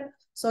assessment.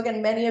 So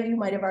again, many of you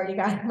might have already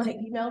gotten my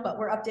email, but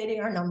we're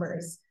updating our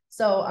numbers.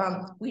 So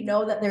we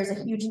know that there's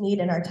a huge need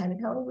in our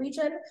 10-county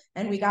region,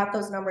 and we got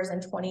those numbers in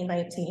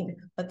 2019,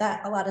 but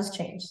a lot has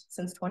changed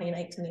since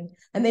 2019.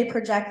 And they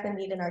project the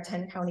need in our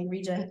 10-county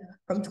region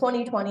from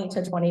 2020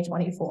 to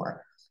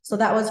 2024. So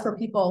that was for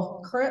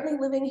people currently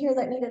living here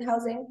that needed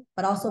housing,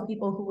 but also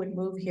people who would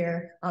move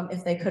here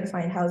if they could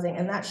find housing.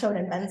 And that showed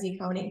in Benzie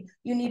County,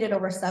 you needed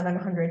over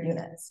 700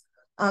 units.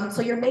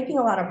 So you're making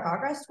a lot of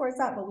progress towards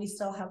that, but we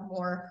still have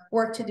more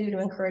work to do to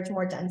encourage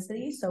more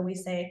density. So we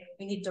say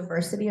we need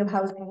diversity of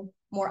housing,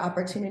 more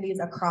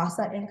opportunities across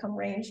that income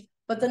range.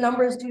 But the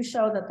numbers do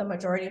show that the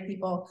majority of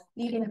people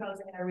needing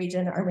housing in our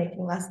region are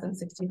making less than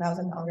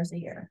 $60,000 a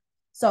year.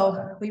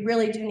 So we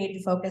really do need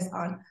to focus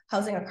on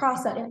housing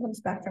across that income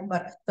spectrum,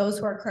 but those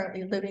who are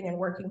currently living and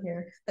working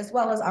here, as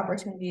well as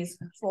opportunities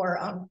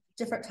for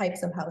different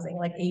types of housing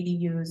like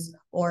ADUs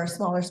or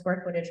smaller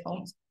square footage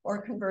homes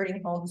or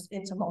converting homes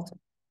into multiple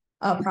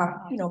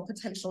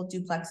potential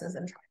duplexes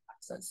and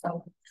triplexes.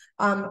 So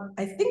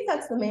I think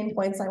that's the main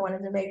points I wanted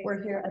to make.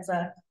 We're here as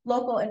a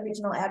local and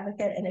regional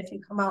advocate, and if you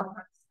come out on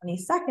the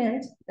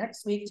 22nd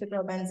next week to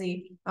Grow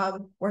Benzie,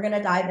 we're going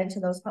to dive into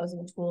those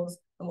housing tools,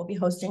 and we'll be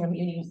hosting a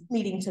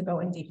meeting to go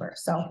in deeper.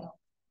 So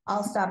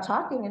I'll stop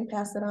talking and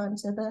pass it on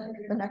to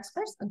the next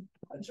person.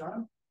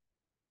 John.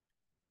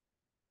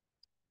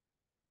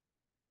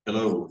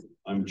 Hello,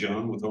 I'm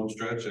John with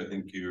Homestretch. I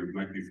think you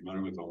might be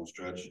familiar with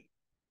Homestretch.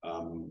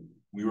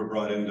 We were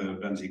brought into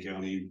Benzie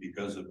County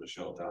because of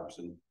Michelle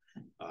Thompson.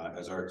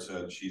 As Art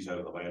said, she's out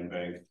of the land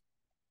bank.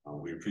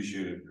 We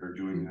appreciated her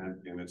doing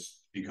that, and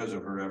it's because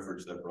of her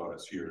efforts that brought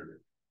us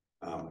here.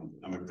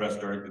 I'm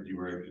impressed, Art, that you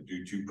were able to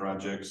do 2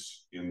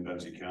 projects in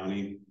Benzie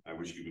County. I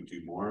wish you would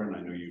do more, and I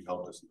know you've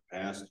helped us in the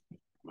past.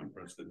 I'm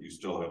impressed that you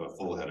still have a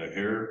full head of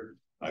hair.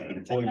 I've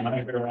been pulling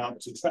my hair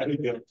out to try to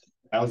get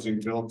housing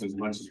built as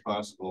much as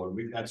possible, and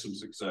we've had some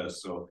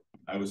success. So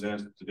I was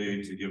asked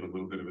today to give a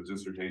little bit of a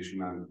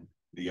dissertation on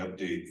the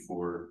update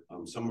for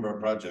some of our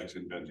projects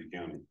in Benzie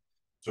County.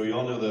 So you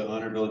all know the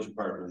Honor Village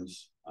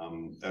Apartments,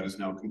 that is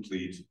now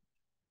complete.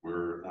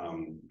 We're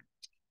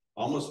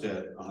almost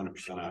at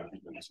 100%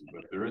 occupancy,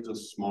 but there is a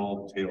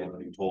small tale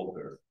being told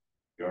there.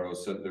 Yarrow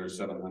said there are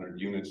 700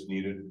 units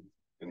needed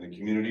in the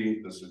community.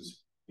 This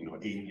is,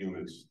 8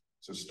 units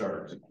to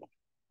start.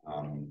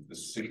 The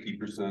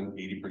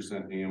 60%,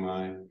 80%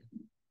 AMI,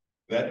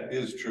 that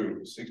is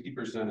true.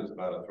 60% is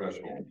about a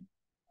threshold.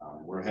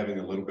 We're having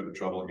a little bit of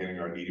trouble getting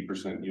our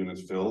 80%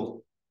 units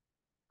filled.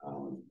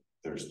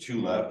 There's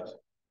 2 left.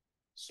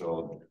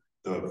 So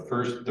the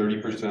first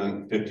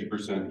 30%,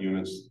 50%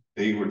 units,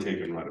 they were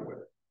taken right away.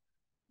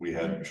 We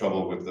had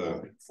trouble with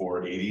the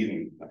 480,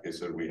 and like I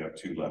said, we have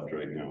 2 left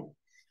right now.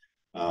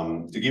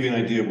 To give you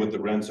an idea of what the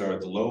rents are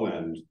at the low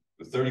end,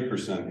 the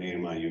 30%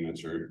 AMI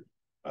units are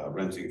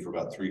renting for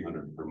about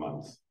 $300 per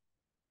month.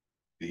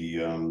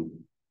 The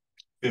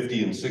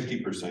 50 and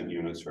 60%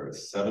 units are at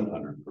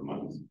 700 per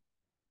month.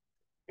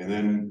 And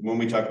then when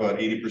we talk about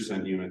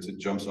 80% units, it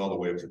jumps all the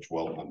way up to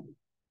 1,200.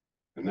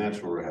 And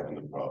that's where we're having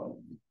the problem.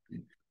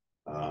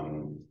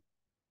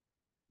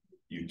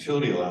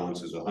 Utility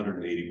allowance is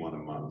 181 a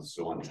month.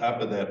 So on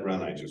top of that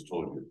rent I just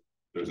told you,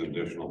 there's an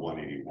additional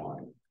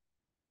 181.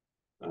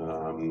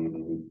 A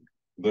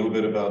little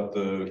bit about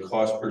the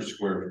cost per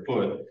square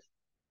foot.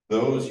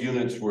 Those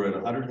units were at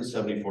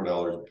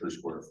 $174 per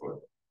square foot.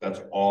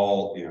 That's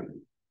all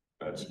in.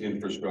 That's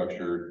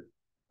infrastructure,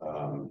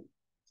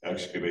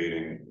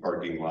 excavating,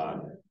 parking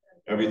lot,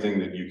 everything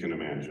that you can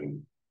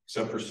imagine,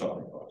 except for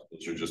soft costs,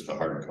 which are just the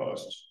hard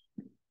costs.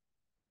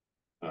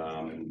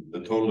 The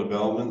total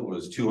development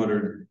was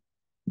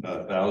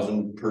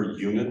 200,000 per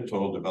unit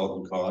total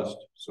development cost.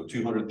 So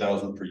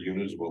 200,000 per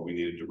unit is what we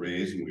needed to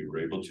raise, and we were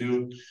able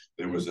to.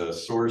 There was a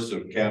source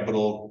of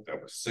capital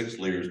that was 6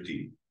 layers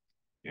deep,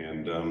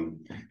 and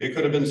it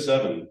could have been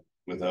 7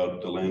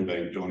 without the land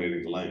bank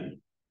donating the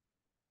land.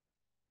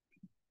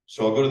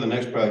 So I'll go to the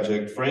next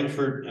project,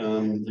 Frankfurt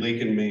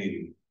Lake and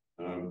Main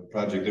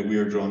project that we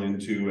are drawn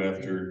into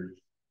after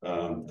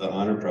the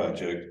Honor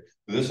project.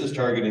 This is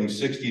targeting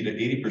 60 to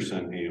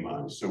 80%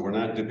 AMI. So we're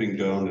not dipping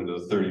down into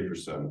the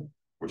 30%.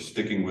 We're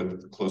sticking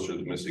with closer to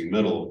the missing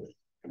middle.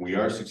 And we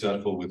are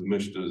successful with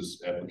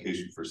MISHDA's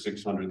application for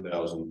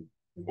 600,000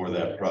 for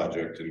that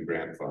project in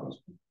grant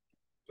funds.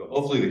 So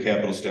hopefully the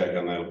capital stack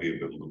on that will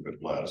be a little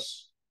bit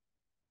less.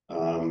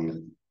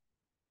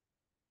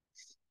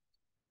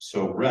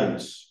 So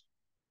rents.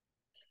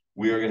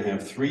 We are going to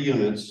have 3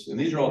 units, and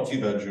these are all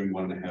 2-bedroom,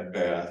 1.5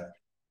 bath.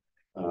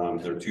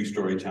 They're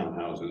 2-story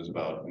townhouses,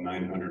 about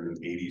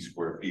 980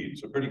 square feet,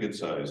 so pretty good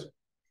size.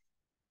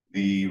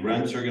 The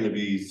rents are going to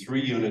be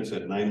 3 units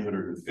at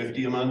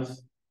 $950 a month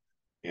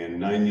and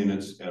 9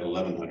 units at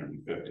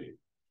 $1,150.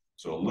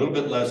 So a little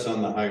bit less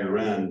on the higher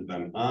end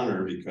than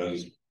Honor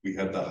because we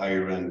had the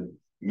higher end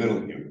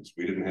middle units.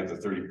 We didn't have the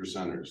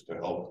 30%ers to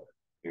help.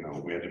 You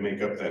know, we had to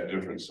make up that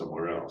difference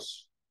somewhere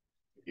else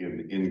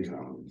in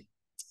income.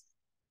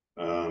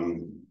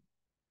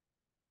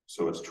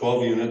 So it's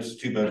 12 units,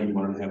 2-bedroom,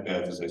 1.5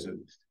 bath, as I said.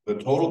 The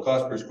total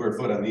cost per square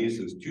foot on these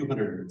is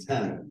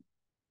 $210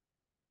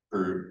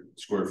 per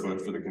square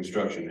foot for the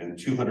construction and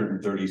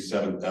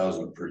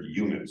 $237,000 per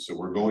unit. So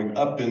we're going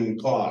up in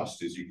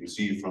cost, as you can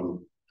see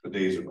from the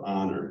days of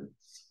Honor.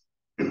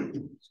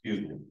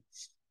 Excuse me.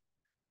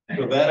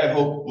 So that I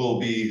hope will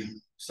be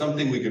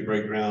something we could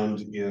break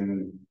ground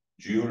in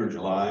June or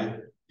July.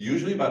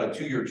 Usually about a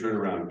 2-year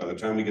turnaround by the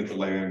time we get the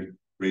land,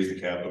 raise the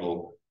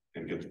capital,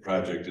 and get the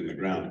project in the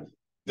ground.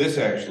 This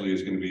actually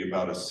is going to be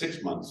about a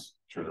 6 months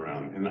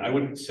turnaround. And I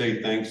would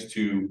say thanks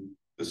to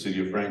the city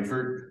of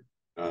Frankfurt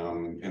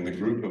and the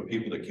group of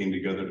people that came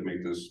together to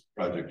make this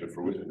project a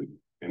fruition.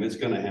 And it's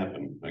going to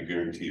happen, I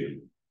guarantee it.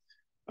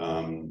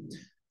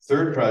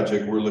 Third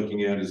project we're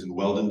looking at is in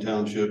Weldon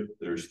Township.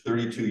 There's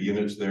 32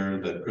 units there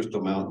that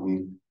Crystal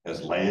Mountain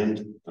has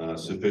land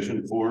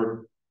sufficient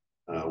for.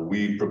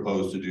 We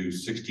propose to do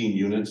 16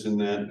 units in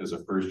that as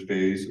a first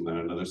phase and then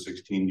another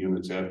 16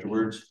 units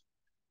afterwards.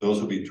 Those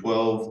will be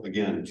 12,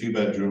 again,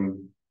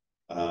 2-bedroom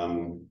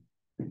and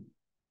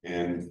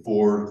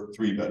 4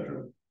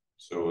 3-bedroom.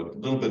 So a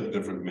little bit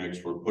different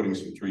mix. We're putting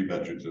some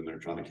 3-bedrooms in there,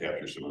 trying to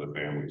capture some of the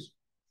families.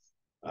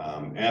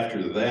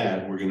 After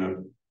that, we're going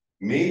to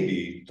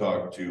maybe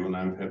talk to, and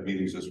I have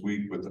meetings this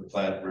week with the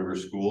Platte River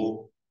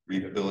School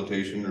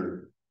rehabilitation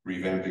or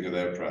revamping of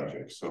that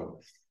project. So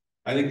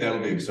I think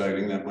that'll be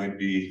exciting. That might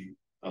be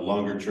a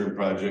longer term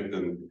project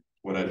than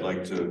what I'd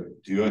like to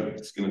do.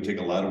 It's going to take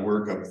a lot of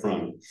work up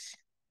front.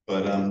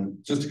 But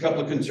just a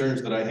couple of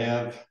concerns that I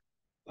have.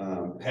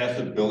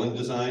 Passive building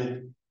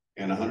design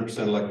and 100%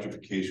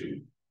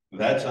 electrification.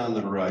 That's on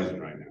the horizon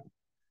right now.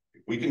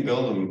 If we can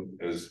build them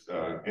as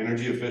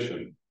energy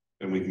efficient,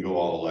 then we can go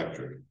all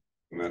electric.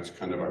 And that's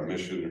kind of our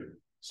mission, or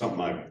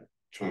something I'm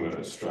trying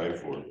to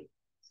strive for.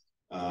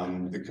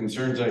 The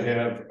concerns I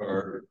have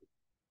are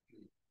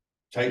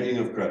tightening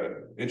of credit.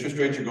 Interest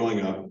rates are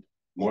going up. The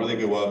more they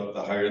go up,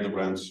 the higher the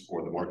rents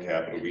or the more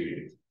capital we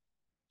need.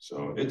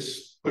 So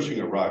it's pushing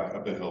a rock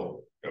up a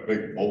hill, a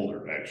big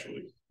boulder,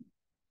 actually.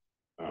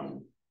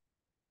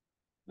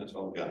 That's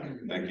all I've got.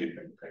 Thank you.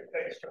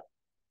 Thanks, John.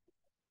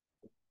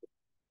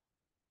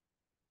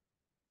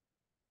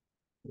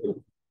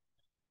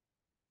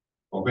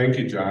 Well, thank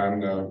you, John,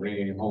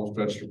 bringing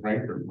Homestretch to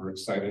Frankfurt. We're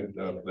excited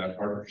for that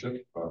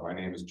partnership. My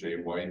name is Jay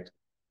White,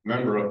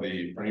 member of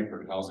the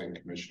Frankfurt Housing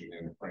Commission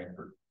in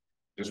Frankfurt.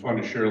 Just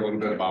wanted to share a little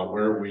bit about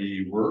where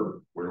we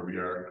were, where we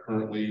are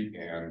currently,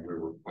 and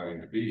where we're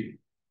planning to be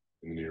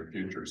in the near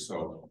future.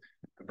 So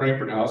the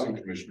Frankfurt Housing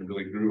Commission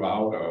really grew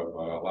out of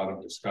a lot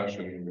of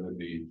discussion with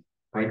the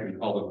we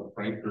called it the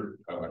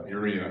Frankfurt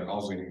Area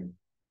Housing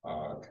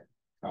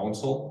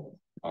Council.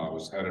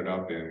 Was headed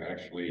up in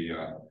actually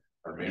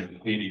our mayor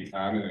Katie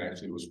Conn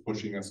actually was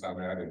pushing us on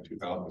that in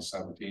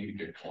 2017 to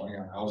get going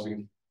on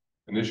housing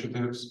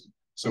initiatives.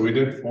 So we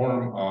did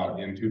form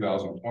in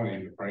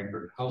 2020 the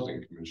Frankfurt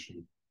Housing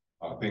Commission,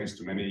 thanks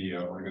to many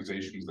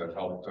organizations that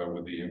helped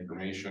with the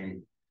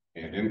information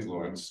and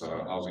influence,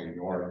 Housing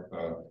North,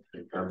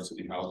 the Traverse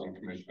City Housing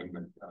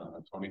Commission.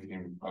 Tony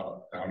came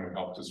down and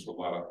helped us with a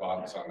lot of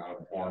thoughts on how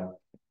to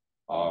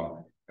form.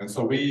 And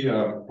so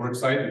we're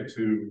excited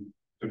to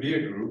be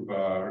a group.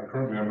 Our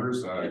current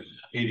members,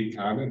 Katie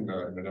Condon,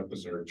 ended up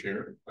as our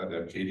chair. I'd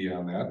have Katie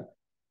on that.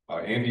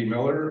 Andy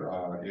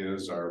Miller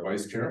is our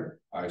vice chair.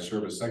 I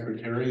serve as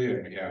secretary,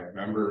 and we have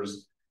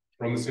members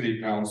from the city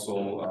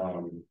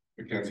council.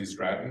 Mackenzie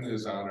Stratton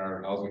is on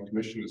our housing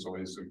commission. It's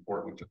always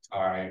important to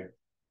tie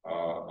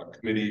a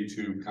committee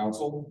to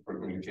council for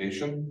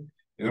communication.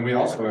 And then we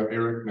also have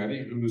Eric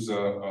Meddy, who's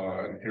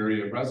an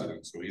area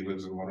resident. So he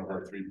lives in one of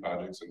our 3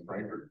 projects in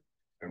Frankfurt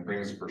and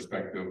brings a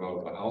perspective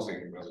of a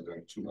housing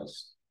resident to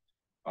us.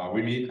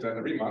 We meet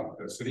every month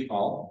at City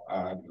Hall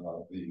on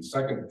the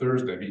second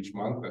Thursday of each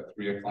month at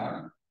 3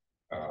 o'clock.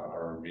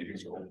 Our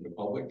meetings are open to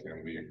public,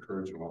 and we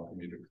encourage and welcome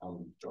you to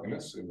come join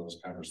us in those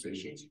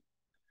conversations.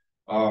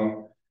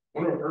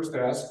 One of our first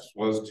tasks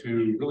was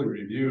to really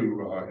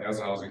review, as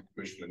a housing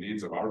commission, the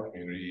needs of our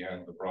community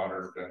and the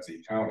broader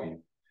Benzie County.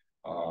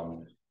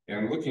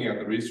 And looking at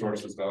the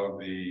resources of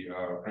the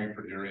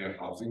Frankfurt Area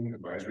Housing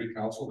Advisory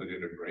Council, they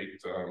did a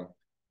great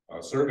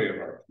survey of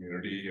our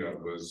community. It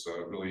was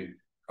really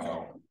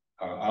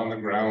on the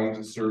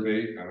ground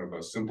survey, kind of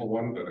a simple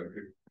one, but it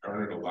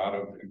garnered a lot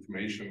of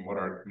information, what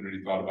our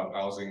community thought about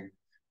housing,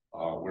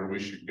 where we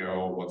should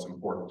go, what's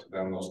important to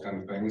them, those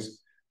kind of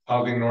things.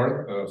 Housing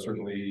North,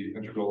 certainly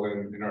integral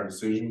in our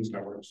decisions.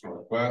 Networks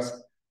Northwest,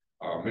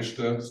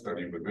 MISTA,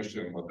 studied with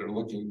MISTA and what they're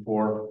looking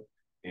for,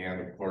 and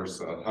of course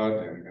HUD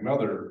and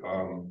other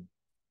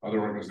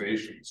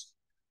organizations.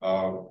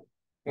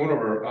 One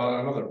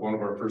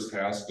of our first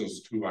tasks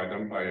is to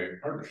identify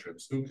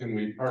partnerships. Who can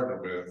we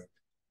partner with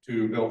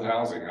to build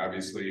housing?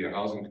 Obviously, a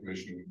housing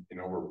commission,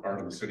 we're part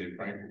of the city of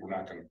Frankfurt. We're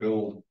not going to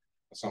build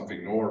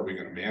something, nor are we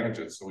going to manage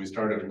it. So we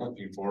started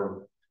looking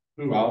for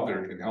who out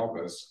there can help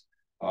us.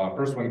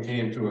 First one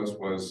came to us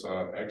was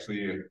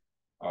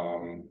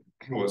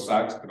was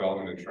Sachs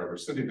Development in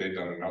Traverse City. They've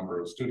done a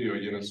number of studio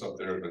units up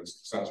there, been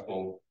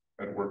successful.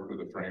 Had worked with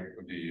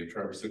the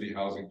Traverse City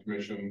Housing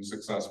Commission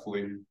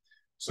successfully.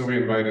 So we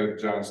invited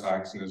John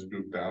Sachs and his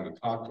group down to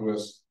talk to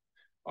us.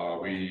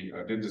 We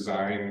did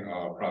design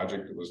a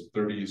project that was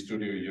 30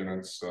 studio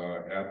units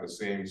at the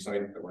same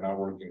site that we're now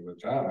working with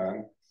John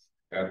on,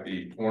 at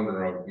the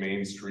corner of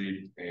Main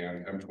Street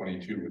and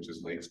M22, which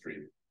is Lake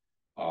Street.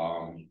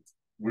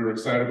 We were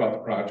excited about the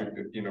project,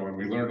 and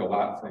we learned a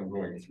lot from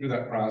going through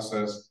that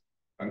process.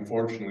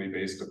 Unfortunately,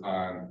 based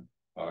upon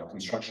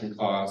construction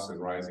costs and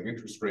rising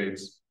interest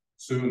rates,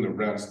 soon the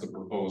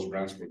proposed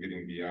rents were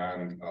getting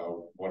beyond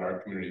what our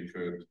community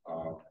could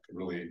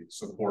really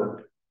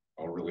support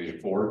or really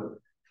afford.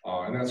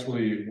 And that's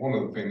really one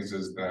of the things,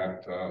 is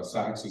that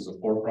Sachs is a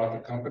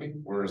for-profit company,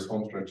 whereas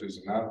Homestretch is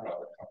a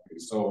nonprofit company.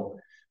 So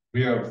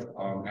we have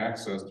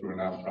access through a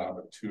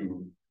nonprofit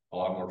to a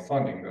lot more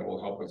funding that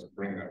will help us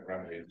bring that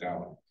rent rate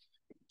down.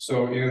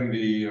 So in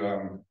the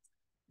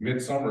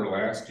midsummer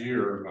last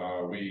year,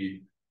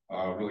 we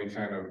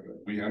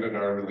ended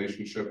our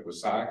relationship with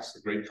Sachs,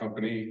 a great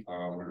company.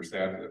 We were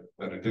sad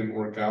that it didn't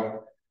work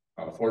out.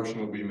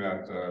 Fortunately, we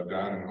met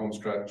Don and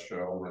Homestretch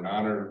over an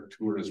honor,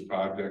 toured his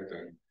project,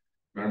 and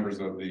members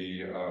of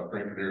the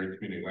Frankfurt Area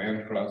Community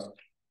Land Trust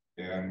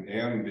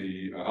and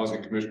the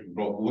Housing Commission,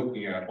 both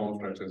looking at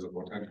Homestretch as a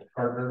potential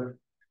partner.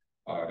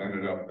 It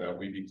ended up that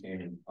we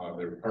became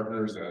their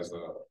partners as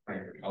a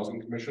Frankfurt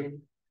Housing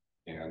Commission,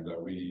 and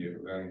we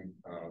then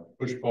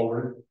pushed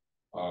forward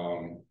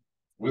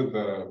with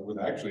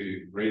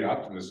actually great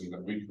optimism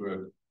that we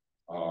could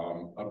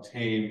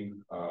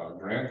obtain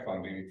grant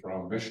funding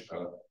from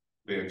MISTA.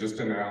 They had just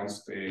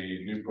announced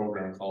a new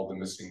program called the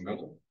Missing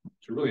Middle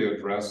to really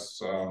address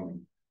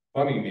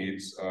funding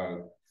needs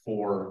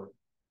for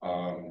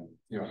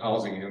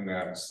housing in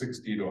that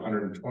 60 to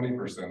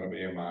 120% of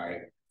AMI.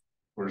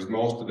 Whereas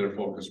most of their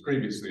focus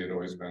previously had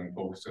always been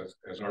focused,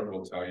 as Art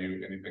will tell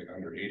you, anything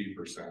under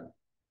 80%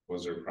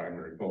 was their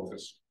primary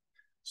focus.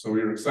 So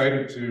we were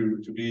excited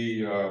to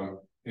be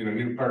in a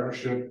new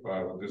partnership,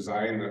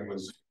 design that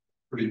was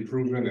pretty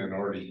proven and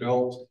already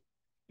built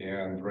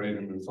and ready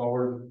to move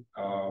forward.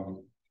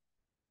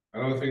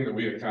 Another thing that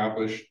we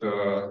accomplished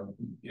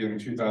in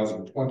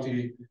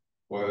 2020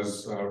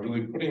 was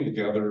really putting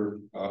together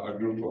a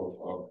group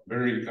of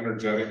very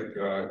energetic,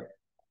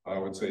 I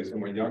would say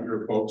somewhat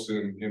younger folks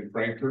in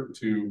Frankfurt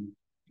to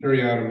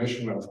carry out a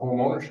mission of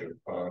home ownership,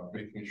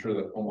 making sure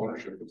that home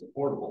ownership is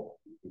affordable.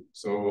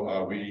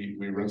 So we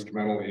were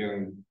instrumental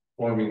in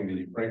forming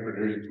the Frankfurt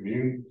Area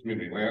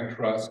Community Land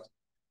Trust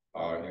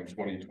in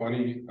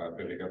 2020.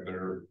 They got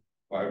their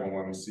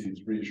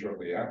 501c3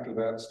 shortly after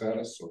that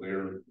status, so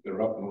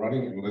they're up and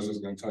running, and Liz is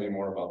going to tell you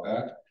more about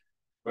that.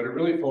 But it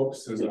really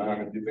focuses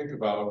on, if you think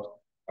about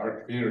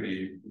our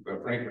community,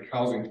 the Frankfurt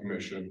Housing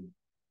Commission,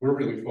 we're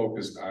really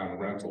focused on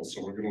rentals.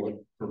 So we're going to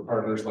look for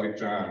partners like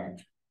John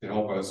to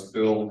help us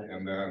build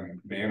and then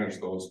manage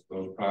those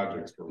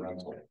projects for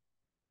rental.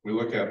 We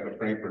look at the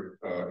Frankfurt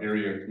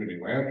Area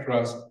Community Land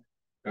Trust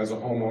as a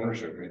home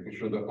ownership, making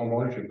sure that home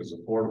ownership is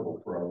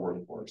affordable for our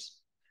workforce.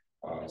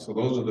 So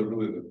those are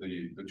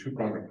the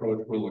two-pronged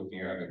approach we're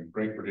looking at in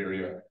Frankfurt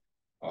area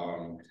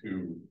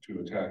to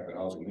attack the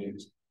housing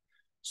needs.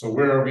 So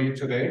where are we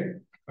today?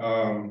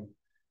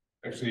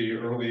 Actually,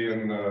 early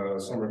in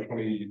summer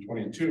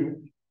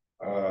 2022,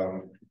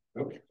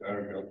 oops, I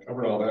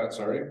covered all that.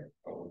 Sorry,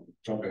 I'll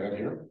jump ahead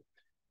here.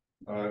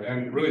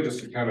 And really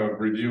just to kind of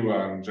review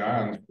on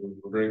John,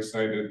 we're very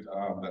excited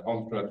that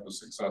Homestretch was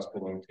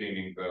successful in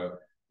obtaining the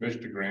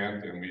MISHDA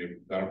grant, and we have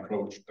then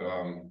approached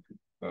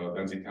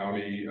Benzie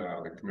County.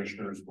 The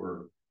commissioners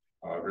were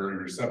very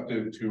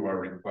receptive to our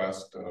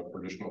request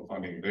for additional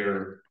funding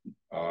there,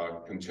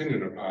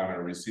 contingent upon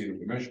our receipt of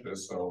the MISHDA.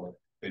 So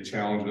they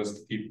challenged us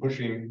to keep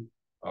pushing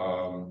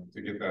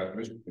to get that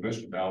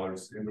MISHDA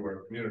dollars into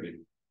our community.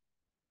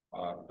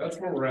 That's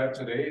where we're at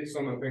today.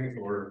 Some of the things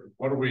where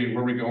are we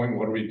going?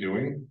 What are we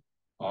doing?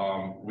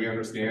 We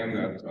understand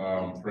that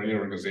for any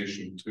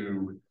organization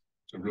to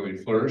really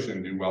flourish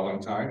and do well in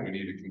time, we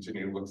need to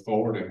continue to look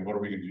forward and what are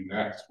we going to do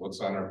next? What's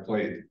on our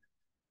plate?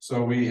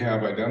 So we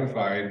have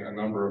identified a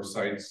number of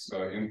sites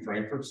in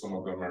Frankfurt. Some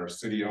of them are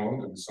city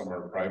owned and some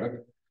are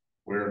private,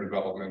 where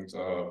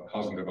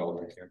housing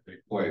development can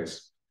take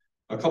place.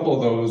 A couple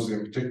of those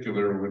in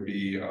particular would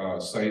be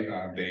a site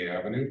on Day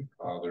Avenue.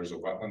 There's a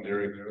wetland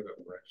area there that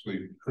we're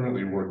actually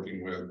currently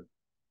working with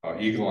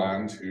Eagle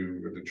on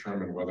to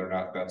determine whether or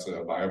not that's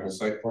a viable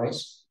site for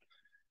us.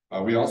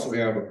 We also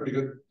have a pretty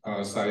good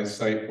sized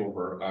site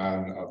over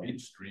on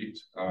Beach Street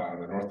on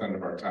the north end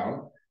of our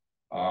town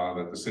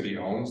that the city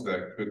owns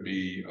that could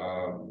be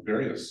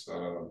various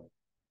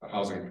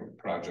housing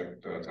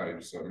project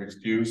types.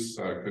 Mixed use,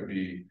 could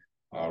be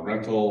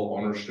rental,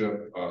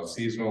 ownership,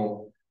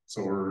 seasonal.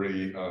 So we're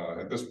really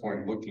at this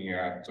point looking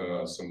at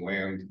some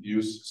land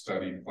use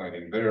study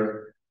planning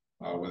there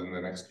within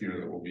the next year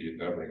that we'll be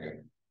endeavoring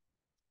in.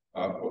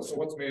 So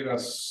what's made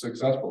us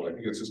successful? I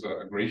think it's just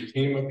a great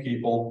team of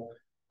people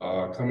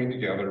coming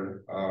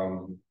together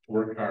to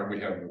work hard.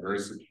 We have a very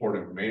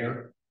supportive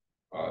mayor,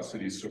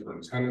 city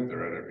superintendent.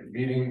 They're at every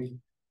meeting.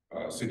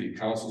 City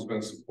council's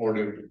been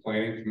supportive. The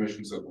planning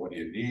commission said, what do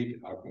you need?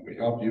 How can we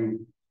help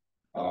you?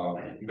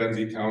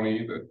 Benzie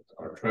County,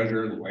 our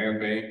treasurer, the land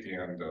bank,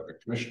 and the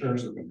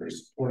commissioners have been very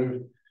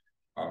supportive.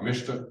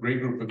 MISHDA, great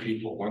group of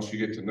people. Once you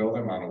get to know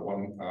them on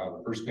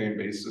a first name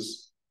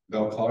basis,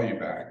 they'll call you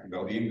back.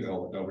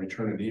 They'll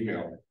return an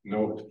email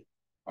note.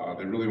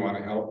 They really want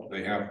to help.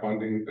 They have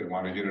funding. They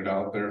want to get it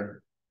out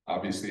there.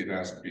 Obviously, it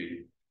has to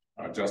be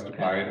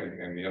justified,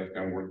 and you have to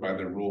kind of work by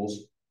their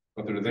rules.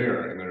 But they're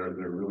there, and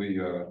they're really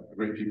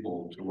great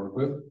people to work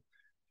with.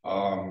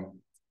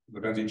 The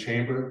Benzie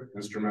Chamber,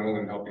 instrumental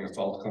in helping us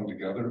all come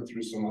together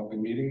through some monthly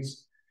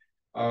meetings.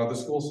 The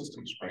school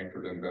systems,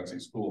 Frankfurt and Benzie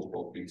schools,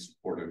 both being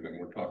supportive, and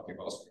we're talking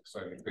about some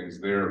exciting things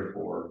there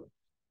for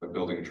the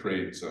building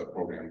trades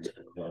program to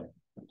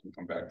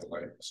come back to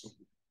life. So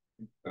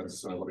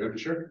that's what we have to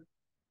share.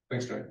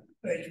 Thanks, Jay.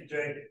 Thank you,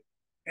 Jay.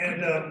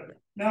 And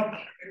now,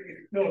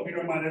 Bill, if you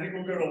don't mind, I think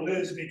we'll go to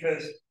Liz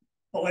because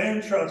the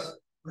land trust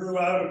grew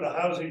out of the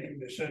housing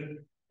commission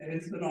and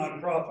it's the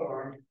nonprofit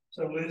arm.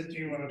 So Liz, do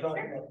you want to talk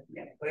about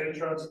land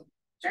trust?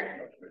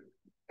 Sure.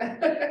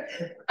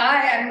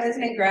 Hi, I'm Liz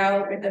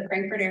McGraw with the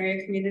Frankfurt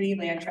Area Community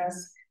Land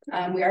Trust.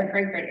 We are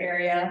Frankfurt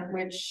area,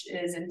 which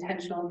is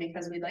intentional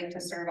because we'd like to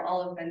serve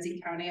all of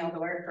Benzie County,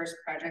 although our first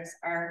projects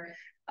are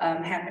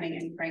happening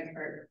in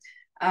Frankfurt.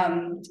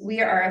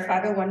 We are a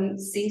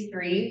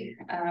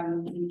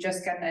 501c3. We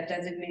just got that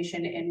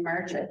designation in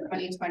March of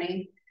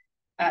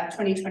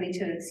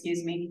 2022,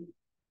 excuse me.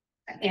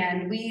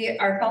 And we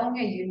are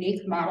following a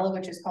unique model,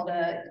 which is called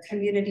a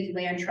community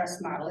land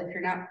trust model. If you're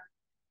not,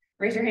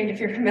 raise your hand if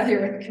you're familiar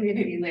with the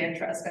community land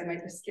trust. I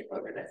might just skip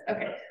over this.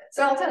 Okay,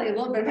 so I'll tell you a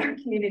little bit about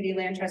community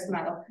land trust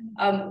model.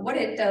 What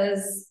it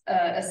does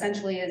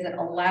essentially is it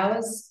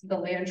allows the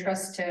land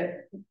trust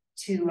to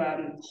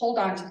hold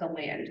on to the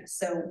land.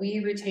 So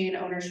we retain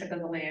ownership of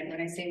the land.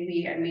 When I say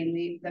we, I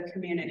mean the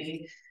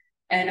community.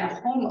 And a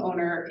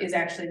homeowner is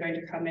actually going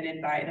to come in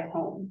and buy the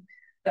home.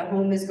 The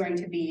home is going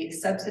to be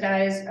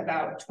subsidized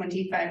about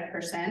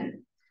 25%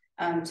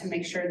 to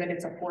make sure that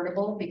it's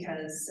affordable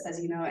because,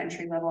 as you know,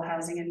 entry-level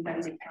housing in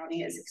Benzie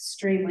County is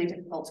extremely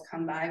difficult to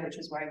come by, which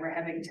is why we're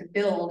having to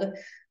build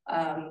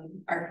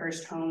our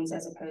first homes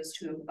as opposed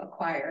to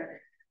acquire.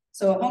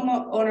 So a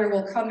homeowner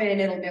will come in,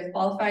 it'll be a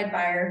qualified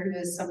buyer who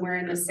is somewhere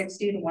in the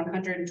 60 to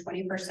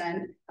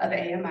 120% of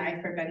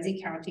AMI for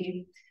Benzie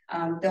County.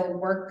 They'll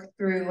work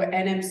through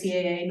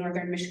NMCAA,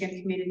 Northern Michigan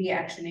Community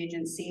Action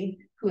Agency,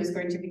 who is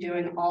going to be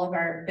doing all of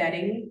our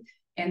vetting,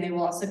 and they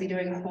will also be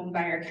doing home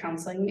buyer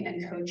counseling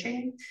and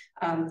coaching.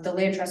 The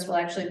land trust will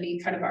actually be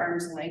kind of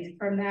arm's length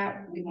from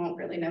that. We won't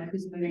really know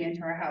who's moving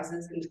into our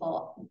houses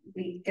until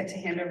we get to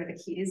hand over the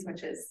keys,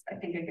 which is, I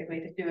think, a good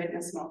way to do it in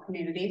a small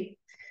community.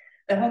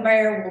 The home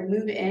buyer will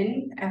move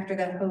in after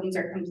the homes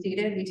are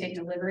completed. We take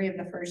delivery of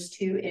the first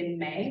two in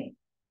May.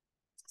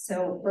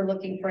 So we're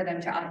looking for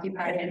them to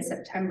occupy in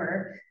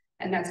September.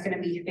 And that's going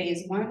to be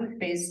phase one.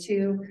 Phase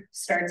two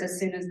starts as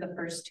soon as the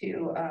first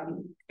two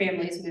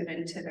families move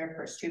into their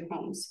first two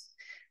homes.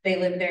 They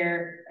live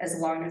there as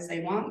long as they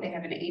want. They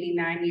have an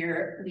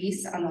 89-year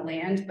lease on the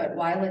land, but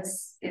while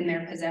it's in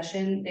their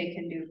possession, they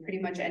can do pretty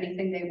much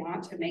anything they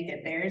want to make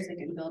it theirs. They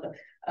can build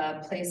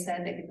a place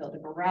set, they can build a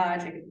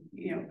garage, they can,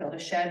 you know, build a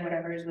shed,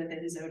 whatever is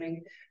within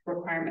zoning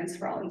requirements.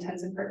 For all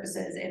intents and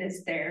purposes, it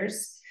is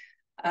theirs.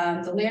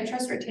 The land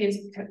trust retains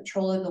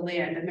control of the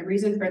land, and the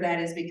reason for that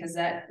is because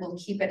that will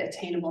keep it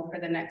attainable for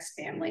the next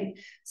family.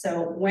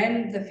 So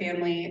when the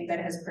family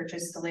that has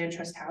purchased the land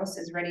trust house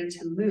is ready to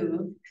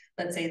move,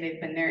 let's say they've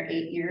been there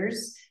 8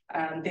 years,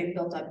 they've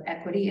built up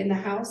equity in the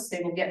house, they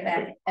will get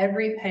back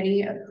every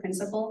penny of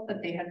principal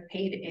that they have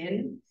paid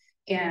in.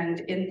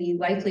 And in the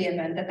likely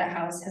event that the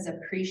house has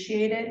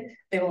appreciated,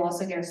 they will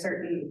also get a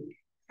certain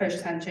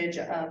percentage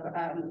of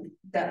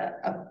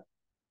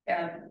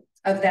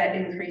that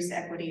increased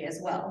equity as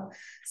well.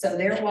 So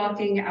they're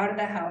walking out of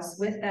the house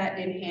with that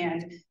in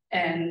hand,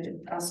 and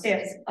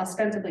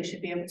ostensibly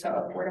should be able to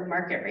afford a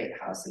market rate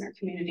house in our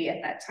community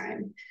at that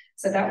time.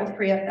 So that will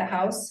free up the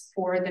house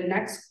for the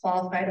next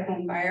qualified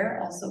home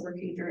buyer, also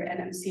working through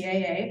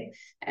NMCAA,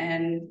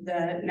 and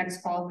the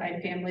next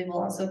qualified family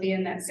will also be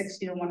in that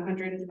 60 to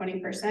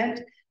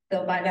 120%.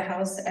 They'll buy the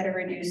house at a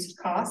reduced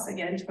cost,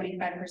 again,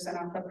 25%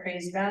 off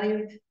appraised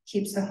value,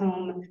 keeps the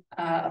home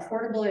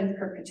affordable in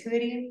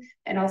perpetuity,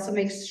 and also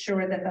makes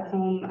sure that the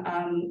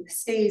home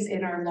stays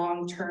in our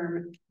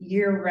long-term,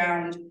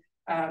 year-round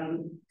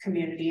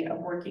community of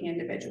working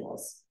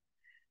individuals.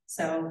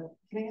 So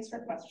can I answer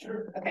a question?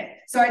 Sure. Okay,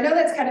 so I know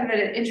that's kind of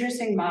an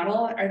interesting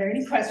model. Are there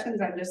any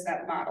questions on just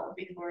that model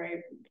before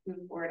I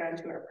move forward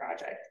onto our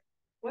project?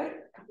 What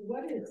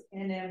is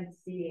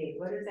NMCA?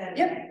 What is that?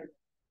 Yep.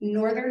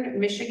 Northern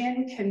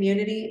Michigan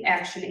Community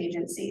Action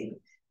Agency.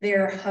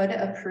 They're HUD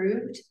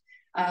approved,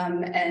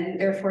 and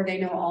therefore they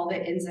know all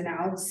the ins and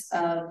outs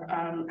of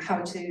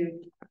how to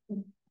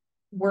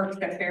work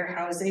the fair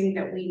housing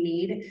that we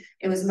need.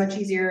 It was much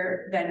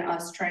easier than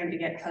us trying to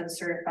get HUD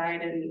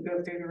certified and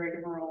go through the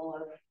rigmarole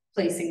of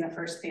placing the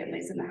first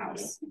families in the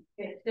house.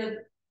 Okay.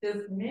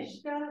 Does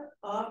MISHDA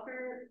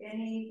offer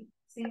any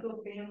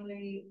single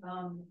family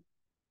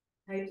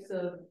types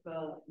of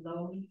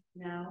loans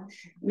now?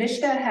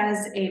 MISHDA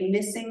has a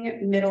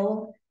missing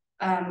middle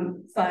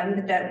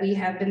fund that we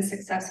have been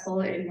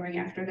successful in going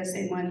after, the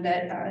same one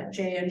that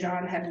Jay and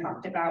John have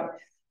talked about.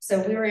 So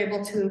we were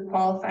able to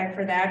qualify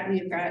for that.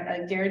 We've got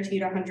a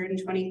guaranteed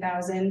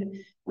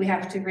 120,000. We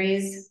have to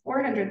raise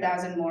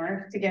 400,000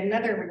 more to get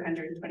another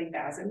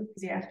 120,000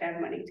 because you have to have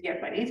money to get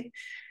money.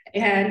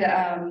 And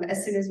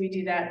as soon as we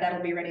do that,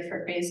 that'll be ready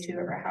for phase 2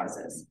 of our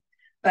houses.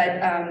 But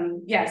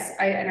yes,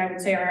 I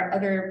would say our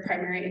other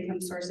primary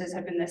income sources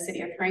have been the city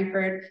of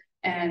Frankfort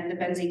and the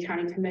Benzie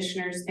County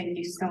Commissioners. Thank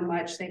you so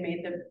much. They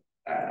made the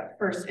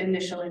first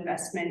initial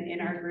investment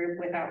in our group,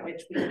 without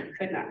which we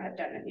could not have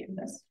done any of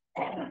this.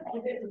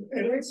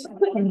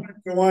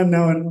 Go on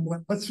now, and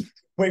let's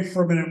wait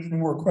for a minute for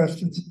more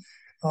questions.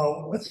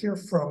 Let's hear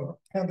from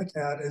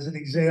Habitat as an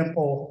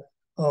example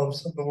of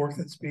some of the work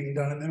that's being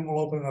done, and then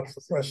we'll open it up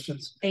for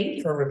questions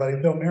for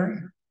everybody. Bill,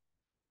 Mary?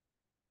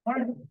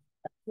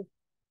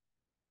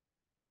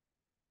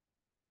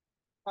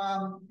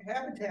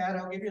 Habitat,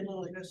 I'll give you a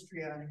little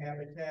history on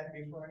Habitat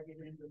before I get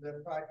into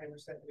the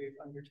projects that we've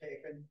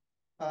undertaken.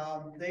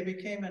 They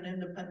became an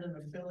independent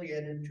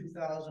affiliate in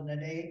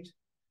 2008.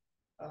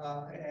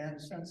 And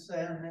since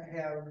then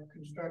have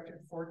constructed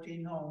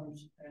 14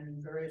 homes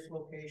in various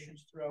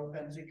locations throughout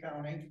Benzie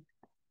County.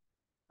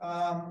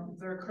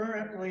 They're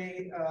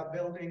currently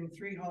building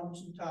 3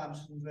 homes in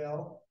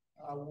Thompsonville.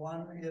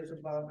 One is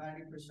about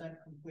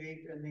 90%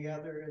 complete, and the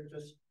other is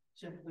just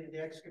simply the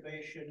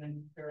excavation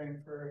and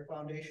preparing for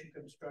foundation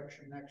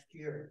construction next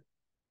year.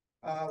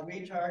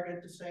 We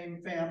target the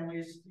same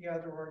families the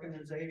other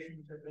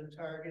organizations have been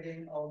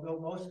targeting, although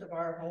most of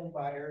our home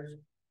buyers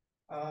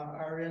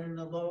are in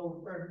the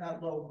low, or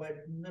not low,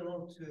 but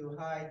middle to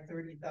high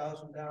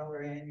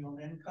 $30,000 annual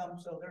income.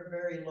 So they're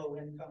very low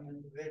income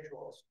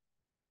individuals.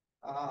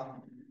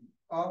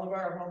 All of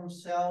our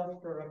homes sell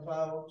for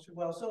about,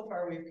 well, so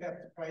far we've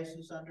kept the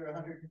prices under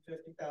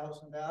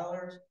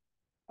 $150,000.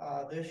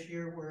 This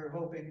year we're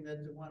hoping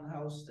that the one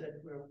house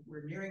that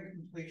we're nearing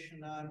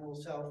completion on will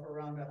sell for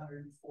around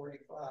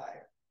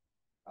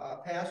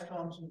 $145,000. Past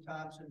homes in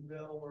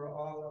Thompsonville were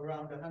all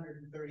around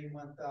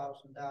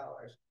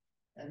 $131,000.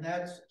 And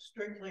that's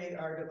strictly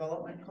our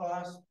development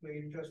cost.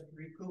 We just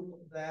recoup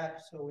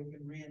that so we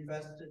can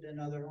reinvest it in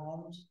other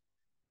homes.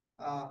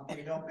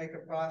 We don't make a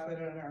profit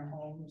on our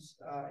homes.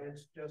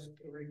 It's just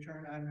a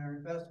return on our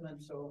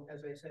investment. So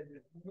as I said,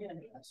 we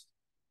reinvest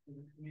in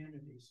the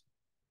communities.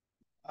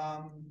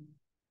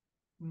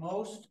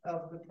 Most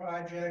of the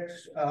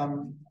projects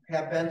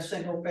have been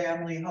single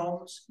family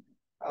homes.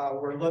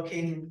 We're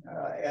looking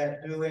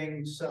at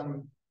doing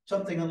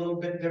something a little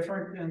bit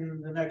different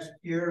in the next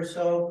year or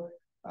so.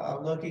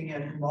 Looking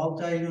at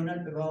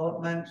multi-unit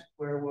development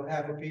where we'll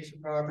have a piece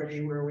of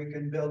property where we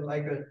can build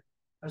like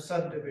a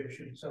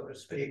subdivision, so to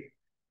speak.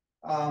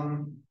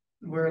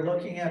 We're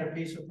looking at a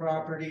piece of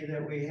property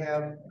that we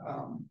have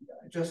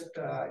just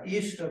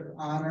east of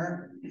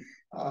Honor.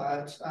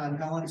 It's on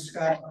Helen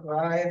Scott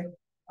Drive.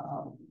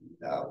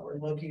 We're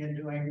looking at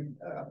doing,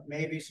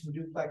 maybe some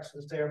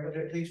duplexes there, but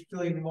at least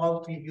doing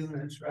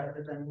multi-units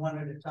rather than one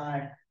at a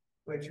time,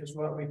 which is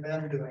what we've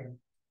been doing.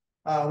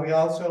 We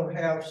also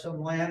have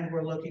some land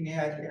we're looking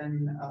at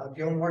in,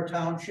 Gilmore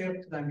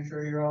Township that I'm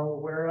sure you're all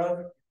aware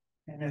of.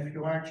 And if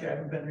you aren't, you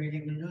haven't been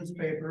reading the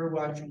newspaper or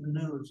watching the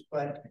news,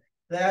 but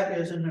that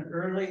is an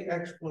early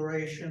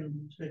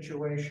exploration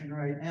situation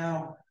right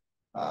now.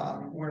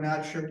 We're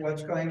not sure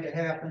what's going to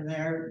happen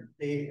there.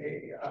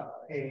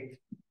 A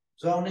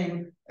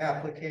zoning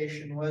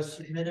application was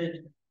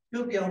submitted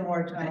to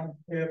Gilmore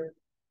Township,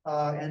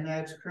 and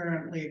that's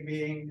currently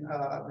being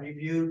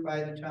reviewed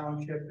by the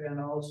township and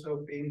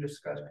also being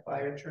discussed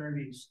by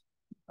attorneys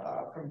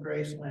from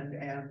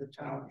Graceland and the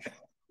township.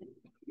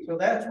 So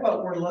that's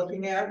what we're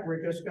looking at.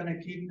 We're just going to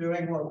keep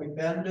doing what we've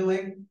been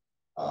doing,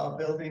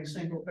 building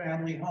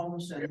single-family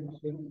homes and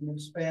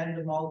expand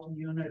to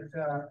multi-unit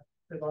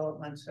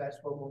developments. That's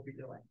what we'll be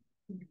doing.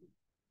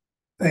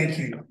 Thank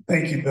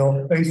you,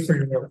 Bill. Thanks for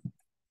your work.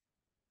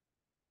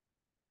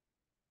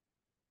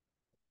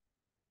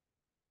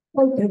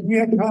 Okay, we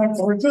have time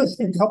for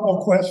just a couple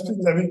of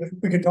questions. I mean,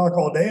 we could talk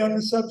all day on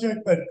the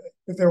subject, but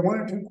if there are one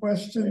or two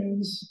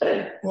questions,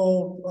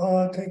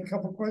 we'll take a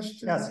couple of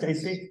questions. Yeah,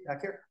 Stacy,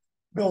 back here.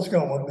 Bill's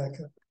got one back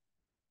here.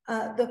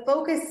 The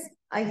focus,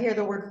 I hear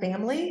the word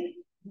family.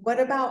 What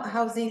about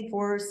housing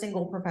for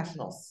single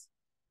professionals?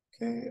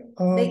 Okay.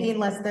 Making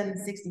less than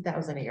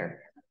 60,000 a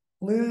year.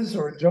 Liz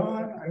or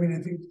John, I mean,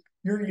 I think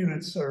your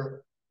units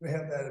are, we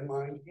have that in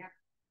mind. Yeah.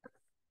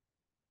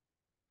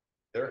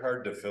 They're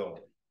hard to fill.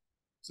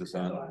 Is this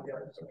on?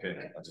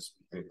 Okay, I'll just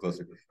get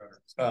closer.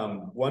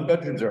 1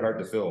 bedrooms are hard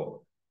to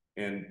fill,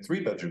 and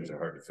 3 bedrooms are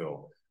hard to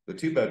fill. The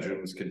 2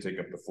 bedrooms can take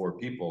up to 4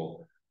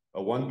 people.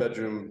 A 1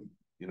 bedroom,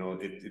 you know,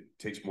 it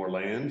takes more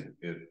land.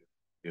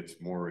 It's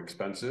more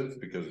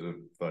expensive because of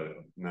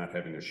not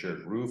having a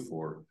shared roof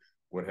or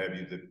what have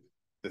you.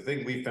 The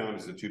thing we found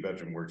is the 2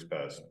 bedroom works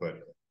best, but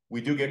we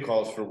do get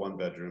calls for 1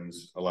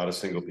 bedrooms, a lot of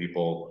single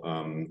people,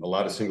 a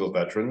lot of single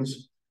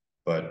veterans,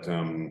 but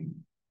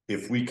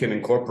if we can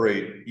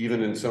incorporate,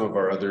 even in some of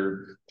our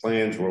other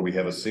plans where we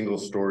have a single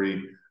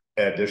story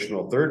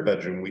additional 3rd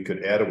bedroom, we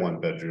could add a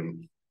 1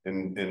 bedroom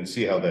and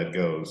see how that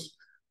goes.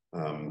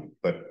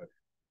 But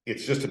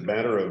it's just a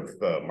matter of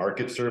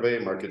market survey,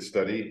 market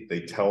study.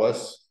 They tell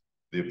us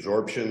the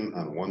absorption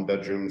on 1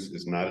 bedrooms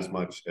is not as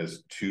much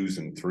as 2s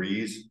and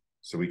 3s.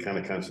 So we kind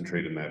of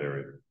concentrate in that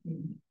area.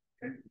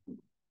 Okay.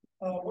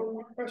 One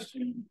more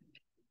question.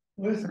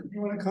 Liz,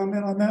 you want to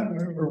comment on that?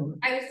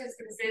 I was just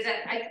gonna say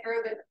that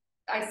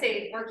I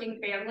say working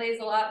families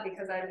a lot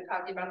because I'm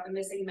talking about the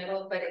missing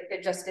middle, but it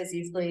could just as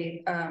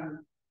easily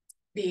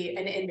be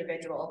an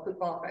individual who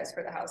qualifies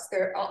for the house.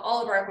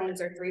 All of our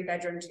homes are 3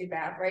 bedroom, 2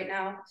 bath right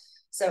now.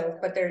 So,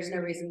 but there's no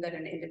reason that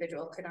an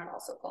individual could not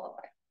also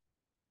qualify.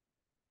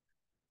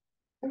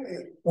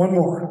 One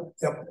more.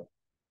 Yep.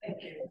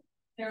 Thank you.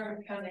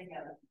 Karen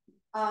Cunningham.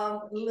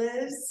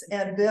 Liz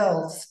and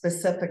Bill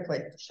specifically,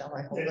 shall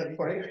I hold it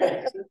for you?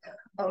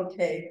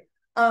 Okay.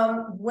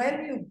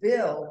 When you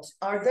build,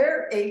 are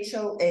there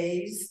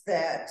HOAs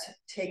that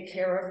take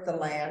care of the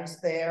lands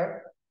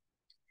there?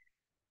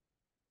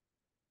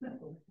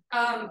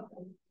 I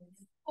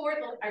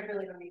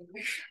really don't need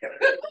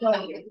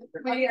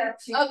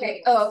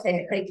okay. Oh,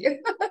 okay. Thank you.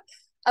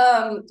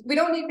 We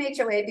don't need an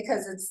HOA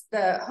because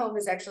the home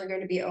is actually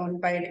going to be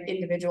owned by an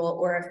individual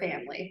or a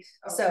family.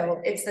 Okay.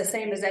 So it's the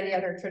same as any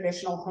other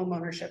traditional home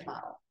ownership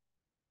model.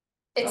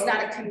 It's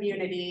not a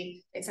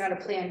community. It's not a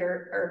planned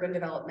or urban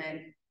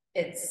development.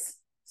 It's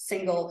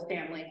single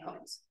family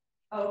homes.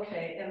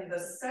 Okay. And the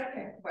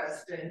second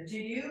question, do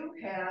you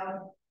have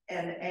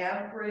an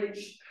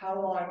average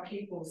how long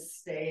people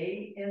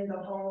stay in the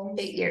homes?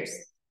 8 years.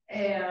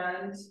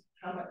 And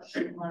how much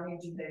money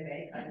do they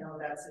make? I know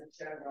that's a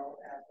general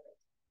average.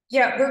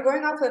 Yeah, we're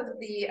going off of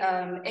the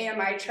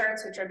AMI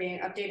charts, which are being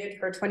updated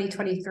for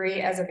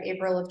 2023 as of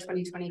April of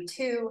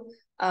 2022.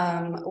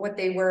 What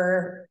they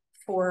were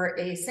for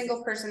a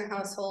single person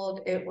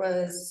household, it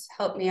was,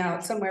 help me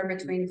out, somewhere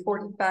between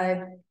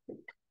 45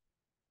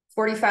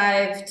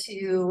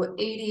 to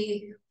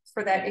 80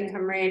 for that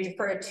income range.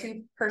 For a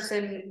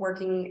 2-person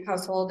working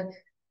household,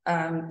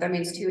 that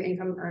means 2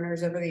 income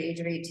earners over the age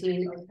of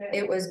 18. Okay.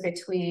 It was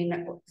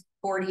between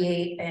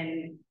 48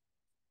 and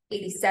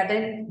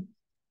 87.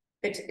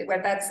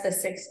 But that's the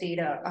 60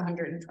 to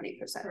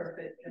 120%.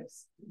 Perfect.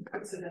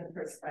 Puts it in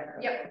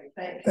perspective. Yep.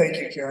 Thank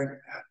you, Karen.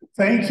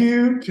 Thank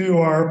you to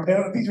our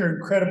panel. These are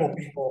incredible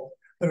people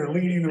that are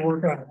leading the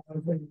work on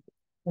housing.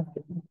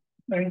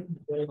 Thank you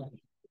very much.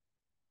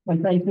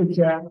 And thank you,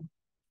 Jack.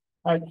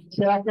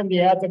 Jack and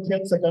the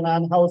advocates have been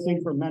on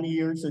housing for many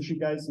years, as you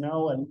guys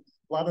know, and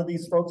a lot of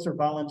these folks are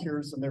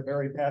volunteers and they're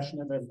very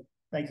passionate, and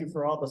thank you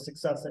for all the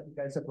success that you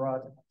guys have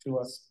brought to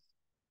us.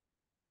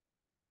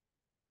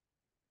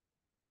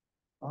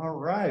 All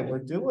right, we're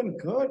doing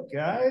good,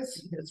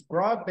 guys. It's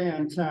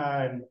broadband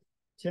time.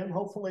 Tim,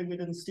 hopefully we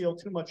didn't steal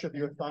too much of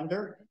your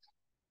thunder,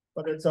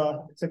 but it's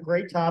a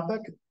great topic.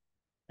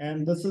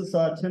 And this is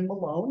Tim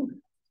Malone,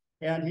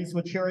 and he's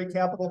with Cherry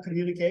Capital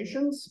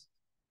Communications.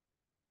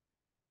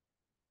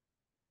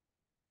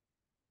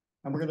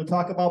 and we're gonna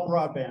talk about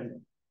broadband.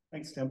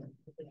 Thanks, Tim.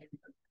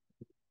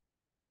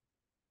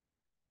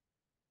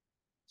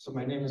 So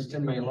my name is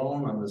Tim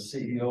Malone. I'm the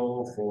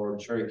CEO for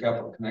Cherry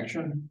Capital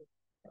Connection.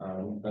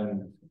 We've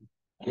been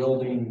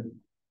building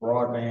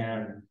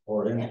broadband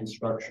or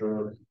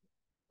infrastructure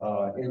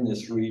in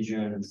this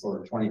region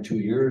for 22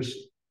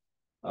 years.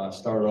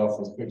 Started off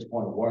with fixed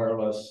point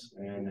wireless,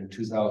 and in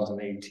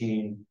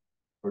 2018,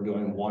 we're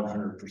doing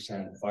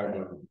 100%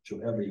 fiber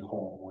to every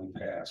home we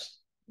pass.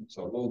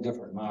 So a little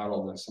different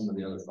model than some of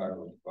the other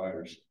fiber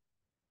providers.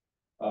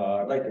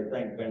 I'd like to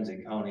thank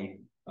Benzie County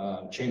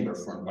Chamber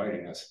for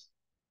inviting us,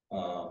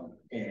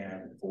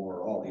 and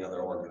for all the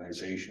other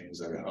organizations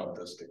that have helped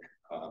us,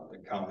 the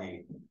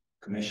county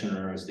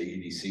commissioners, the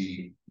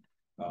EDC.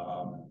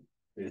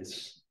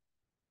 It's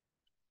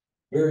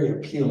very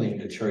appealing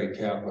to Cherry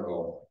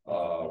Capital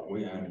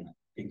when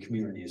a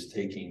community is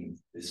taking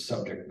this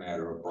subject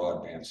matter of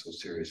broadband so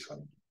seriously.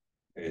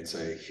 It's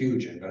a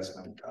huge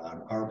investment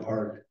on our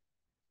part.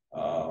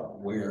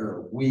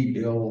 Where we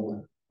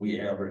build,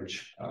 we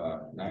average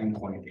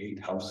 9.8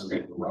 houses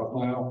per route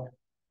mile.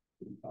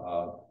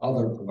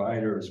 Other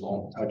providers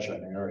won't touch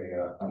an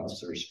area unless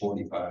there's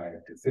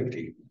 45 to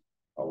 50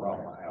 a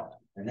route mile.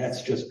 And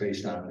that's just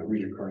based on the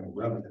recurring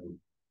revenue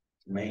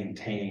to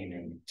maintain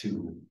and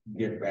to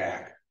get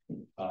back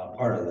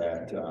part of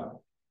that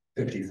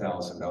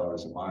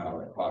 $50,000 a mile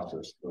that costs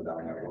us to go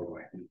down that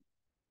roadway.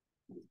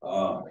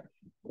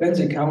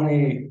 Benzie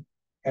County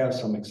has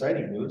some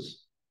exciting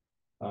news.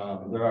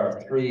 There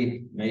are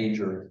 3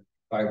 major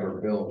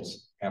fiber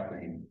builds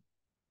happening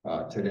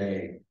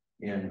today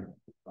in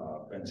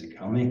Benzie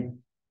County.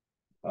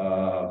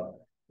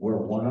 We're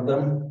one of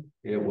them.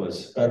 It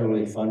was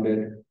federally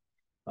funded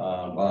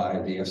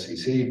by the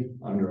FCC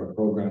under a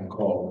program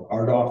called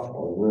RDOF,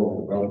 or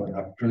Rural Development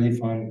Opportunity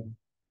Fund.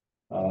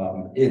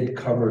 It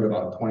covered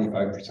about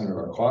 25% of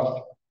our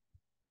cost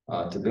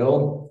to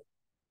build,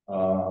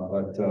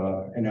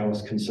 and that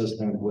was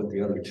consistent with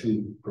the other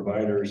 2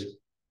 providers.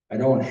 I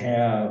don't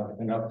have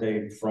an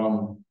update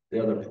from the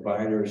other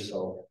providers,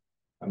 so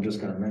I'm just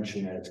going to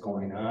mention that it's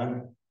going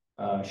on.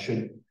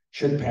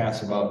 Should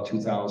pass about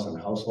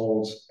 2,000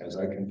 households, as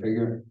I can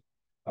figure.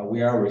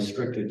 We are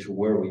restricted to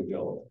where we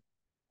build.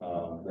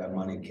 That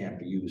money can't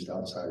be used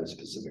outside a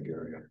specific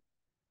area.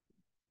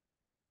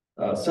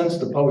 Since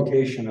the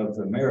publication of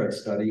the merit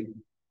study,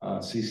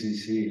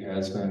 CCC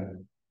has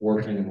been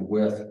working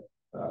with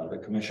the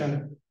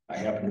commission. I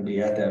happen to be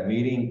at that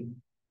meeting.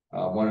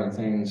 One of the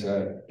things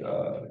that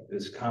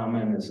is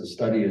common is a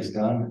study is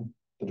done,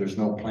 but there's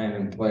no plan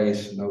in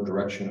place, no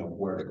direction of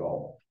where to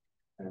go.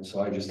 And so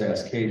I just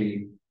asked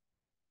Katie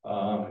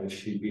if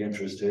she'd be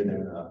interested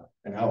in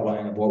an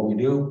outline of what we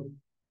do.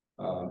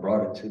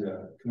 Brought it to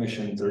the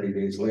commission 30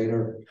 days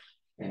later.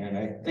 And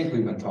I think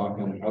we've been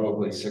talking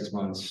probably 6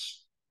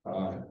 months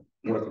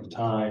worth of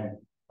time,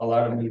 a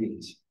lot of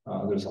meetings.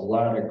 There's a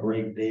lot of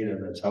great data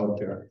that's out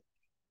there.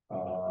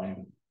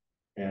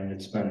 And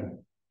it's been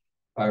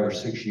 5 or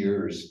 6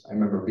 years. I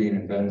remember being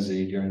in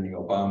Benzie during the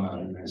Obama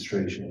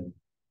administration,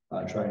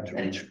 trying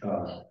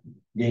to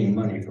gain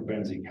money for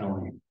Benzie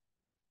County.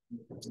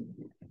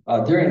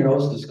 During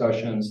those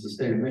discussions, the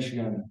state of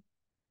Michigan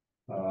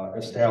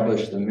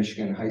established the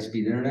Michigan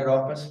High-Speed Internet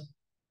Office.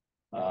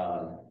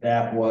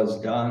 That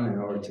was done in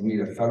order to meet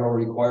a federal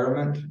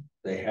requirement.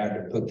 They had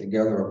to put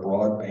together a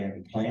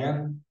broadband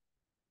plan.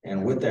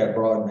 And with that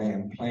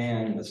broadband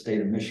plan, the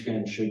state of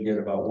Michigan should get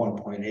about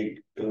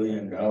 $1.8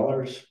 billion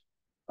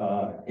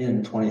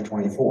in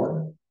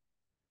 2024.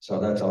 So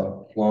that's a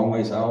long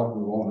ways out.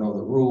 We won't know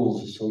the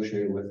rules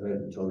associated with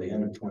it until the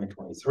end of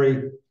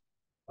 2023.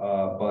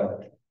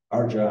 But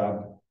our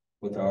job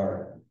with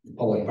our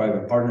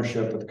public-private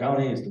partnership with the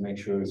county is to make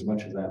sure as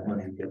much of that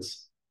money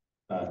gets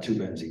to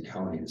Benzie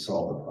County to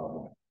solve the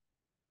problem.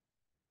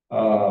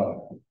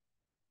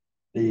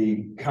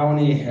 The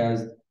county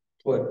has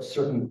put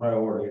certain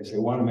priorities. They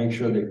want to make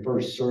sure they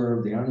first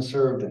serve the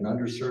unserved and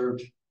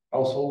underserved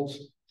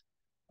households.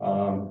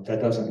 That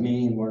doesn't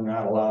mean we're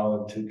not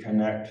allowed to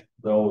connect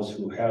those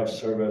who have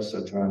service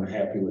that are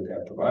unhappy with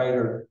that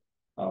provider,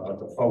 but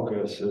the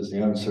focus is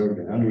the unserved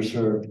and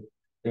underserved.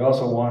 They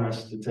also want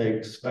us to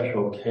take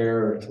special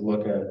care to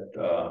look at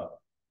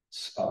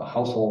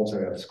households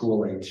that have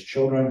school-aged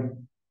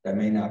children that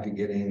may not be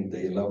getting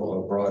the level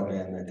of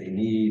broadband that they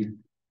need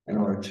in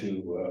order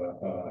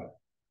to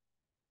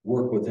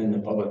work within the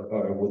public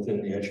or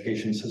within the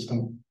education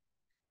system.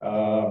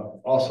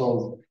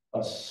 Also,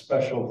 a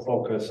special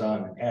focus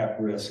on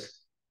at-risk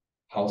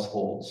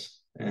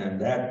households, and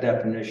that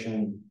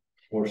definition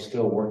we're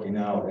still working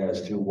out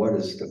as to what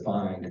is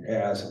defined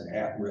as an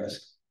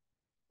at-risk.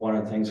 One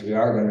of the things we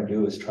are going to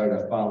do is try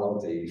to follow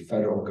the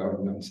federal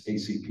government's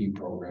ACP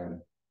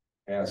program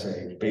as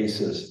a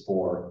basis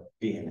for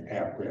being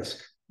at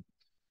risk.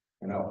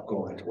 And I'll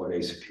go into what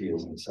ACP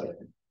is in a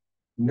second.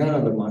 None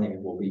of the money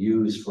will be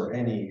used for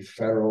any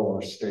federal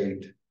or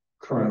state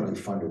currently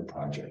funded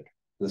project.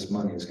 This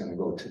money is going to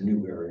go to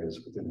new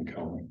areas within the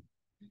county.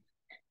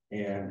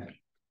 And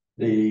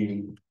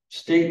the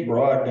state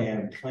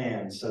broadband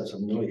plan sets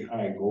some really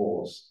high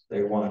goals.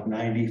 They want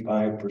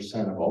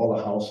 95% of all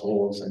the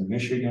households in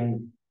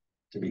Michigan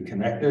to be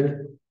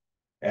connected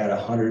at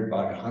 100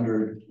 by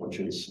 100, which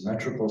is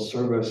symmetrical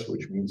service,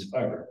 which means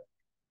fiber.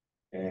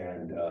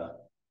 And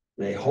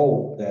they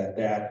hope that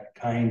that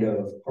kind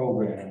of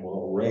program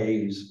will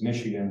raise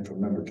Michigan from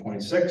number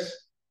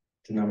 26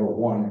 to number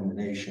 1 in the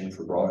nation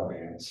for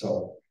broadband.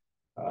 So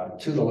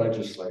to the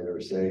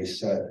legislators, they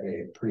set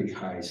a pretty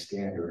high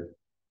standard.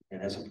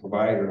 And as a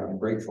provider, I'm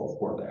grateful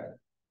for that.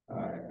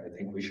 I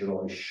think we should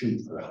always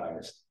shoot for the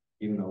highest.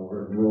 Even though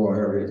we're in rural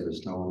areas,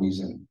 there's no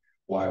reason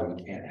why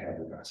we can't have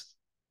the best.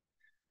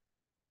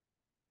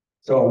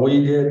 So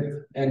we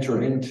did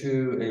enter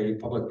into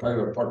a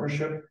public-private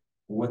partnership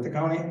with the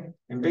county.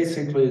 And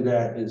basically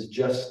that is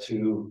just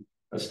to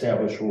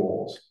establish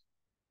roles.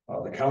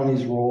 The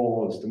county's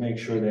role is to make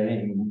sure that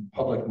any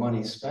public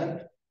money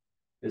spent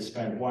is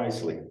spent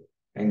wisely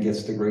and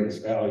gets the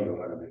greatest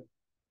value out of it.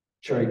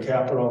 Cherry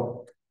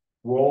Capital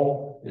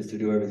role is to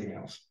do everything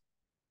else.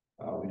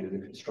 We do the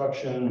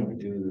construction, we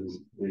do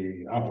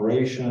the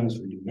operations,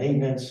 we do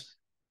maintenance,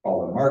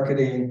 all the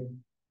marketing,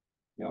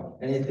 you know,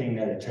 anything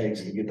that it takes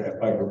to get that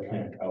fiber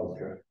plant out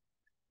there.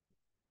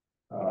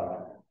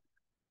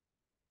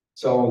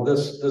 So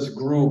this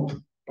group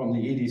from the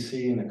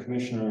EDC and the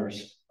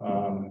commissioners,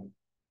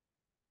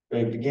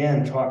 they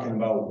began talking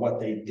about what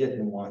they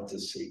didn't want to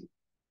see.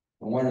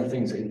 And one of the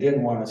things they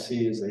didn't want to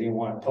see is they didn't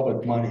want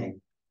public money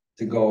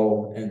to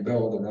go and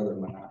build another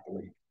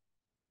monopoly.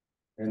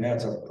 And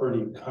that's a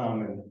pretty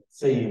common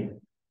theme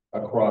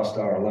across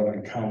our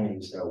 11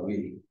 counties that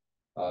we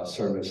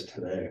service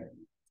today.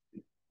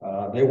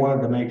 They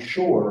wanted to make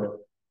sure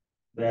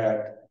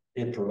that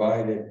it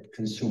provided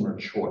consumer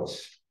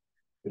choice.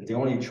 If the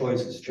only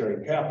choice is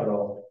Cherry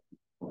Capital,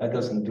 that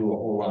doesn't do a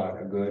whole lot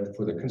of good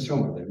for the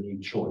consumer. They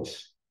need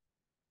choice.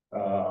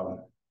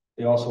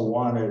 They also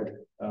wanted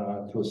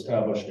to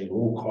establish a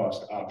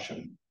low-cost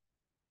option,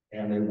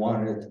 and they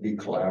wanted it to be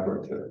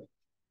collaborative.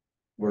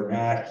 We're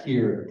not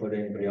here to put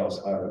anybody else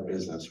out of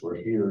business.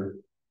 We're here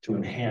to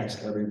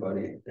enhance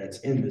everybody that's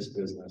in this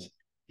business,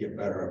 get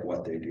better at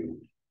what they do.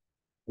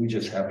 We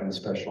just happen to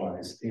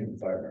specialize in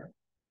fiber.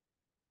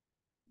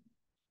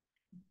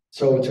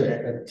 So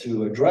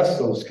to address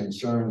those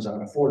concerns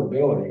on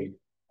affordability,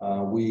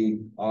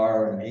 we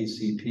are an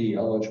ACP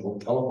eligible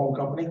telephone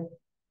company,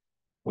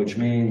 which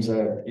means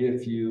that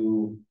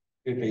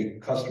if a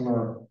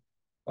customer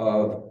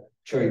of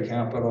Cherry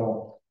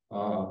Capital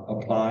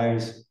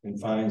applies and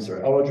finds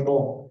they're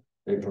eligible,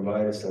 they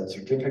provide us that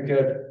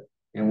certificate,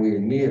 and we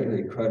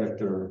immediately credit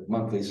their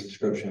monthly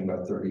subscription by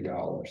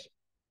 $30.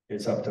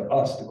 It's up to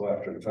us to go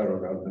after the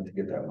federal government to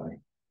get that money.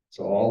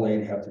 So all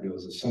they have to do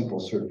is a simple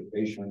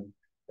certification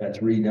that's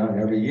redone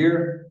every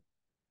year,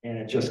 and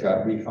it just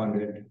got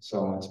refunded.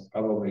 So it's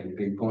probably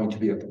going to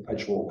be a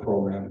perpetual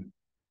program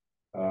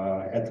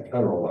at the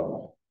federal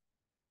level.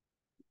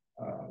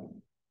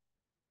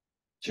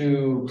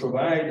 To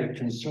provide a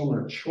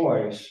consumer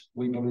choice,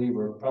 we believe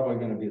we're probably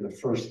going to be the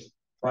first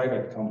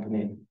private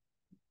company,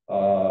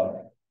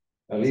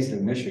 at least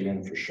in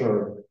Michigan for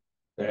sure,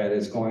 that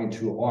is going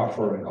to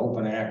offer an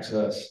open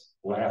access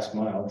last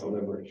mile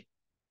delivery.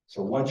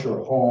 So once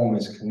your home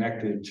is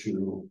connected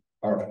to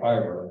our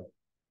fiber,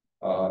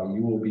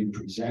 you will be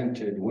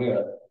presented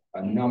with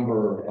a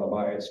number of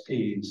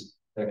ISPs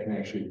that can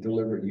actually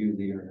deliver you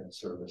the internet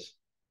service.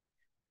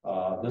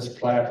 This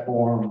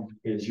platform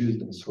is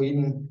used in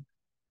Sweden.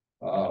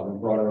 We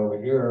brought it over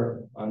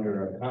here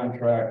under a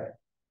contract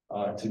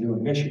to do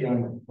in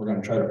Michigan. We're going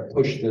to try to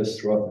push this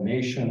throughout the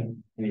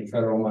nation. Any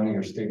federal money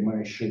or state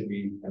money should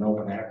be an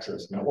open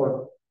access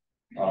network.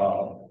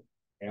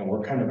 And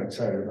we're kind of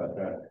excited about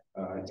that.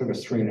 It took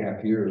us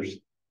 3.5 years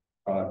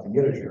to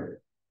get it here.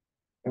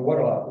 And what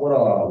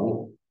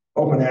a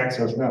open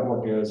access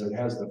network is, it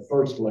has the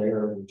first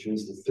layer, which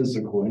is the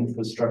physical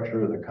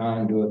infrastructure, the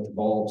conduit, the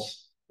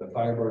bulbs, the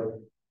fiber.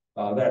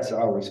 That's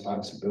our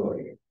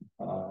responsibility.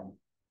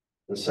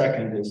 The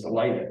second is to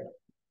light it,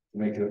 to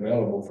make it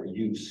available for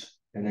use.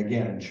 And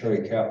again,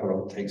 Cherry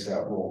Capital takes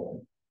that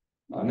role.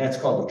 And that's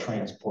called the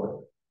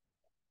transport.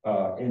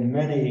 In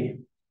many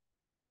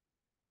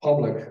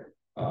public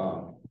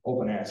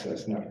open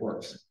access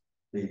networks,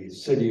 the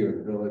city or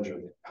the village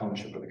or the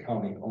township or the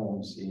county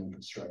owns the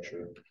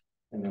infrastructure,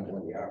 and then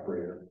we're the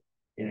operator.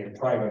 In a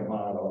private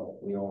model,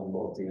 we own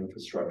both the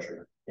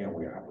infrastructure and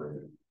we operate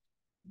it.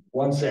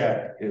 Once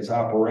that is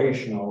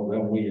operational,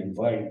 then we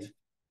invite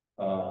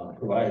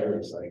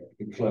providers like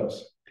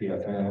Eclipse,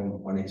 PFM,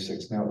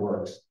 186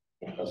 Networks,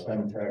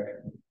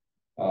 Femtech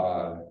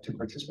to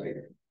participate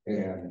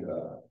and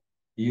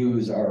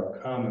use our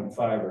common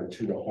fiber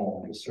to the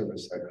home to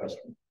service that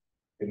customer.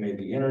 It may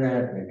be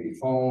internet, maybe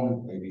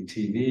phone, maybe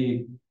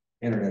TV,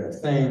 Internet of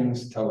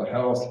Things,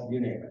 telehealth, you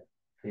name it.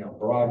 You know,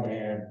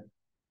 broadband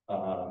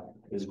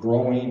is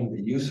growing.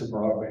 The use of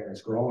broadband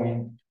is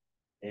growing,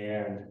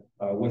 and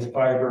with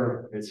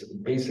fiber, it's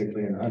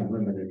basically an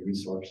unlimited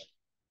resource.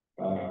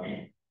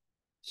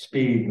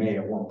 Speed may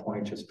at one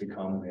point just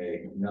become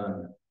a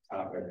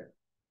non-topic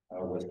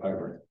with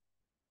fiber.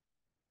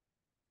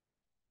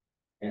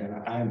 And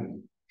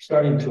I'm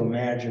starting to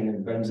imagine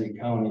in Benzie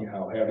County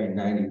how having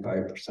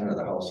 95% of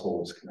the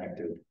households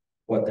connected,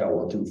 what that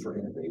will do for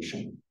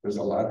innovation. There's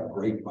a lot of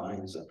great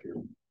minds up here.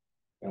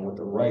 And with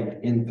the right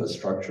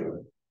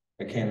infrastructure,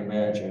 I can't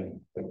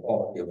imagine the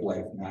quality of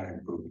life not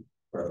improving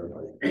for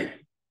everybody.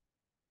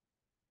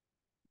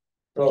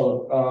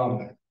 So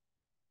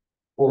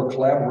for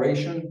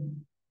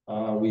collaboration,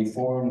 we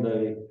formed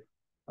a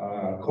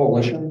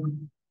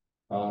coalition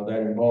that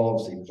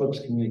involves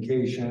Eclipse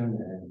Communication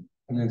and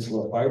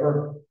Peninsula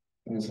Fiber.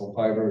 Peninsula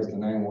Fiber is the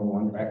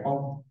 911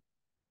 backbone.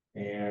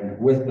 And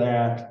with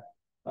that,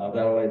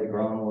 that'll lay the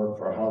groundwork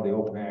for how the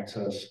open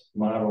access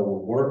model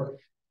will work.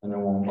 And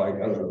then we'll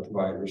invite other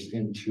providers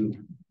into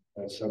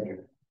that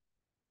subject.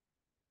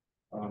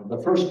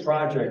 The first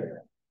project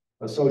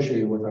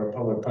associated with our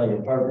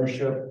public-private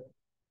partnership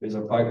is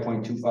a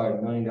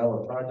 $5.25 million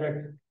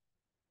project.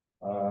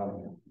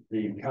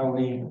 The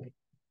county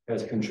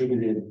has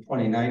contributed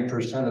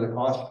 29% of the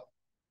cost.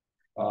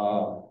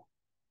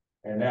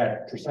 And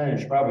that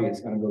percentage probably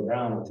is going to go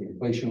down with the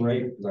inflation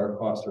rate because our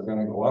costs are going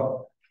to go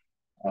up.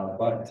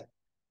 But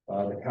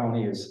the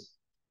county is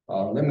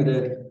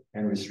limited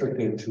and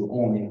restricted to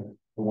only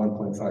the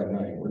 1.5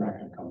 million. We're not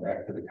going to come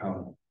back to the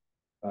county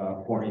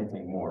for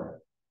anything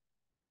more.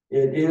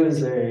 It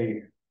is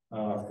a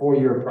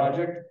 4-year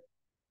project.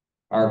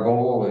 Our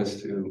goal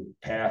is to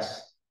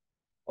pass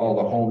all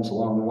the homes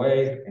along the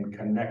way and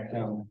connect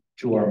them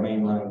to our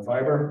mainline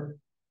fiber.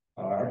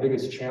 Our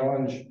biggest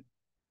challenge,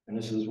 and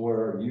this is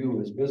where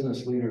you as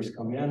business leaders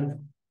come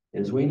in,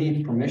 is we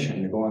need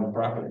permission to go on the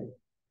property.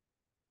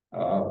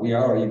 We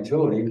are a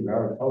utility, we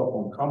are a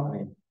telephone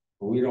company,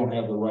 but we don't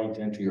have the right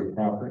to enter your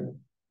property.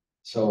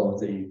 So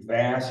the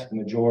vast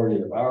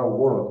majority of our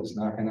work is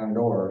knocking on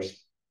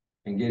doors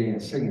and getting a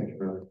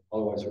signature,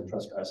 otherwise we're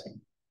trespassing.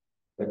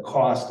 The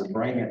cost to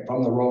bring it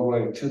from the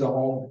roadway to the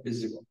home is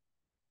zero.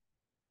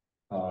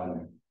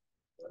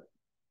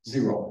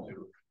 Zero.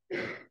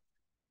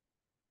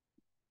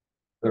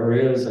 There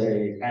is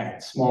a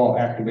small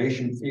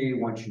activation fee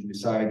once you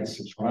decide to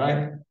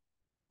subscribe.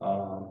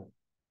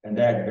 And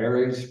that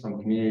varies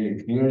from community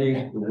to community.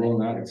 It will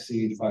not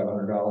exceed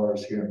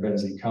 $500 here in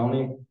Benzie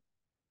County.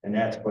 And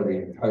that's for the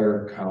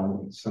entire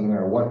county. So no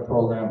matter what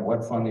program,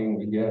 what funding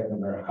we get, no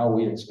matter how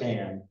we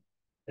expand,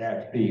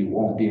 that fee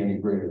won't be any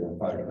greater than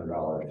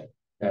 $500.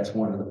 That's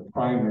one of the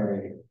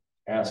primary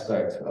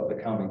aspects of the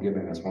county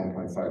giving us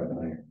 1.5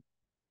 million.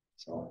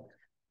 So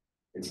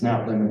it's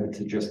not limited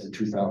to just the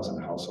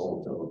 2,000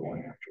 households that we're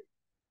going after.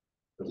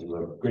 There's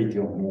a great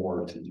deal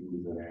more to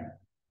do than that.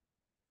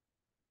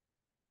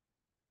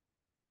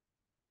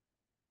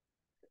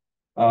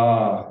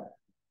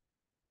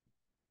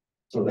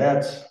 So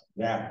that's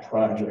that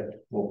project.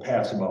 We'll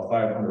pass about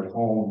 500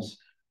 homes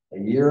a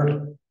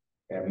year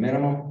at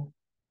minimum.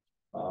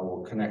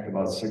 We'll connect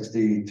about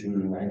 60 to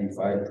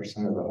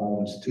 95% of the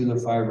homes to the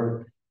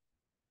fiber.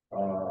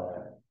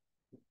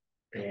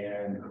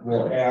 And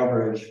we'll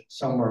average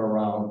somewhere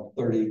around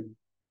 30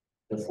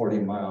 to 40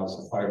 miles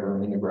of fiber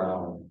in the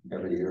ground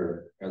every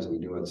year as we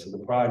do it. So the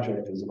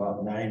project is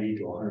about 90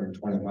 to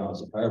 120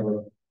 miles of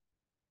fiber.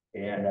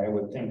 And I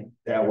would think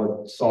that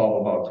would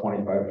solve about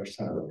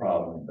 25% of the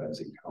problem in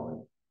Benzie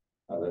County.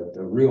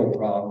 The real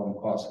problem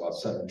costs about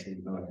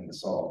 $17 million to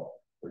solve.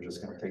 We're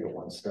just going to take it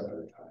one step at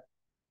a time.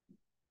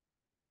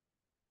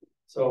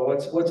 So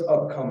what's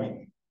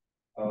upcoming?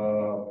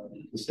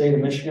 The state of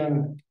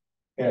Michigan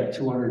had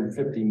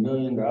 $250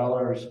 million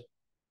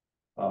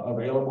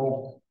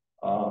available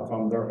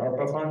from their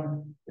ARPA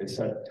fund. They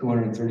set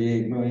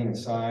 $238 million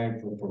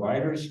aside for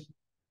providers.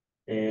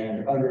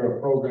 And under a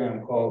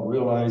program called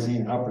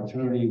Realizing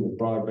Opportunity with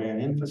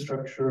Broadband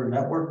Infrastructure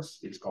Networks,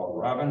 it's called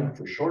ROBIN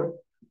for short,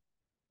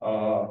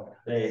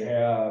 they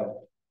have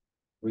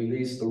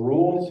released the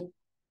rules,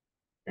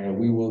 and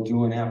we will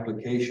do an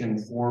application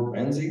for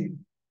Benzie.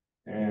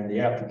 And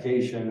the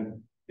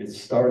application, it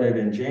started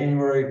in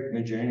January,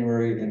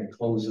 mid-January, and it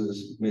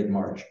closes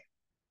mid-March.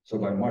 So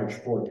by March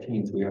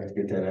 14th, we have to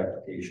get that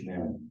application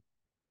in.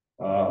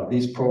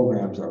 These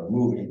programs are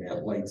moving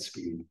at light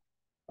speed.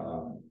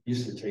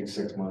 Used to take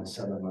 6 months,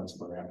 7 months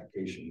for an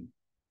application.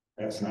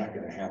 That's not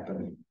going to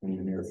happen in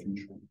the near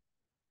future.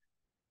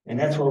 And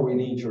that's where we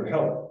need your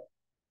help.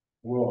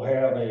 We'll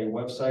have a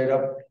website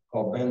up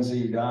called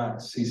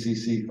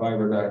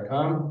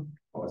benzie.cccfiber.com.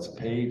 Oh, it's a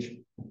page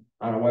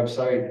on a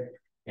website.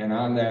 And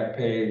on that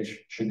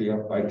page, should be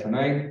up by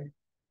tonight,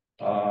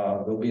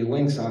 there'll be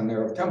links on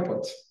there of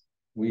templates.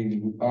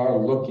 We are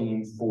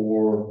looking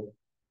for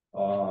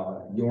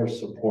your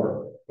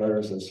support,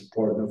 letters of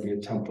support. There'll be a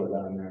template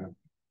on there.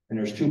 And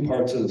there's two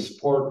parts of the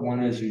support.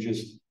 One is you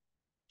just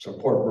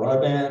support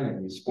broadband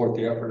and you support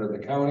the effort of the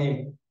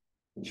county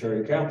and share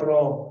your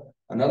capital.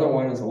 Another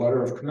one is a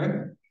letter of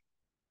commitment.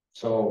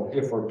 So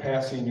if we're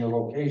passing your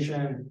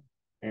location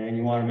and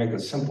you want to make a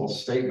simple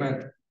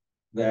statement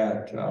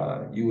that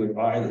you would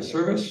buy the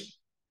service,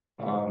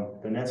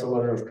 then that's a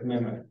letter of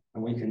commitment.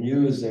 And we can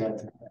use that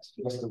to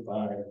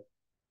justify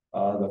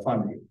the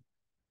funding.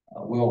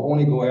 We'll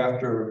only go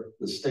after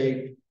the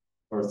state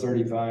for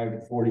 35 to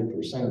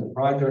 40% of the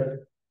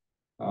project.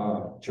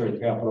 Cherry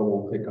Capital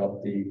will pick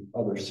up the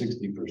other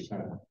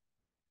 60%.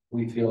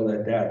 We feel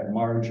that that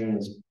margin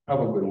is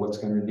probably what's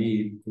going to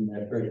need in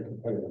that very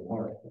competitive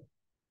market.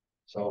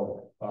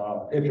 So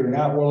if you're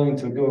not willing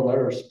to do a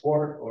letter of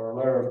support or a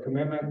letter of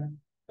commitment,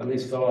 at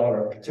least fill out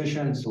a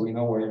petition so we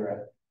know where you're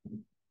at.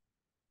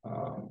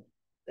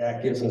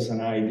 That gives us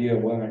an idea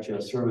of whether or not you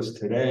have service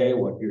today,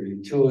 what your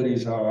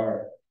utilities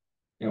are,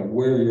 you know,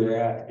 where you're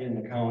at in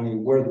the county,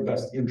 where the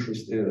best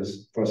interest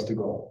is for us to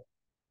go.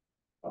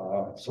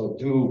 So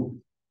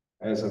do,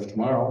 as of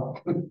tomorrow,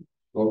 go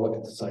look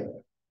at the site.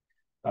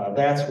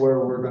 That's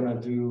where we're going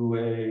to do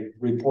a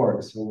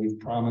report. So we've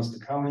promised the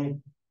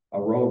county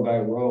a road by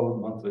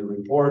road monthly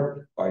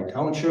report by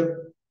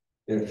township.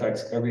 It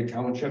affects every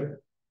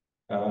township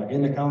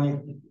in the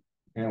county,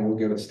 and we'll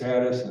give a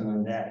status, and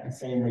then that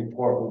same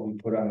report will be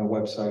put on the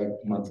website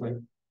monthly.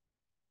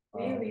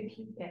 Will you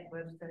repeat that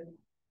website?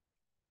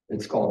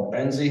 It's called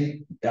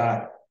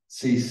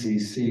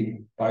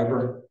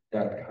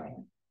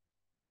benzie.cccfiber.com.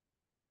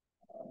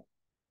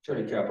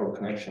 Cherry Capital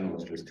Connection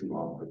was just too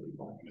long for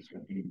people.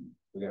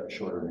 We got a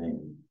shorter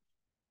name.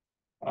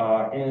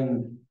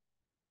 In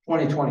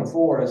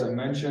 2024, as I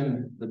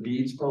mentioned, the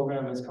BEADS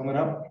program is coming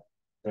up.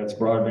 That's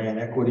broadband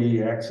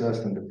equity, access,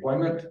 and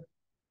deployment.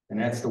 And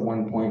that's the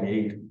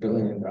 $1.8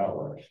 billion.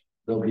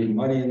 There'll be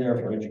money in there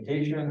for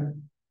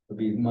education. There'll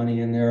be money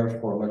in there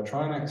for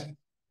electronics. And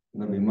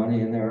there'll be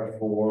money in there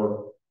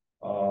for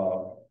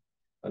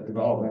a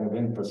development of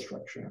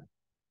infrastructure.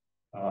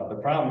 The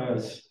problem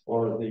is,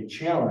 or the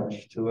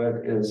challenge to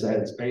it, is that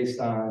it's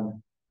based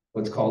on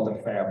what's called the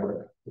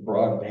fabric, the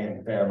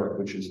broadband fabric,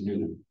 which is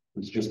new. It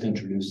was just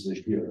introduced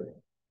this year.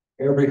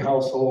 Every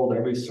household,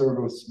 every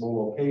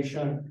serviceable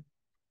location,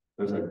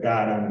 there's a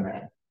dot on the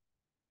map.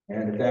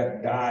 And if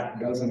that dot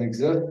doesn't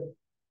exist,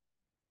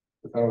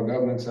 the federal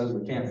government says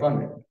we can't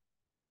fund it.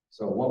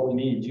 So what we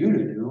need you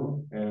to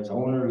do as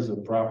owners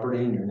of property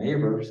and your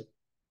neighbors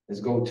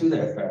is go to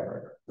that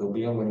fabric. They'll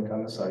be able to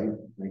come to site,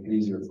 make it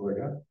easier for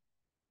you.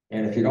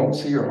 And if you don't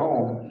see your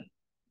home,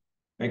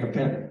 make a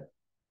pin.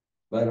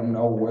 Let them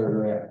know where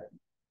you're at.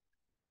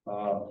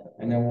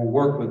 And then we'll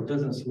work with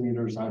business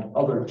leaders on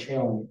other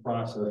challenge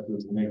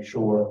processes to make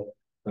sure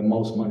the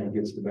most money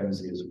gets to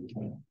Benzie as we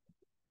can.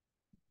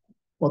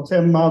 Well,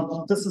 Tim,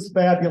 this is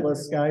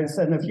fabulous, guys.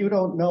 And if you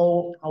don't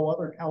know how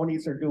other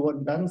counties are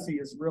doing,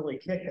 Benzie is really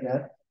kicking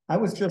it. I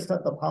was just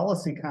at the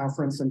policy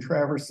conference in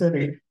Traverse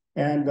City,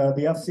 and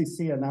the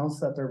FCC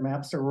announced that their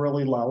maps are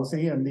really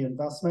lousy, and the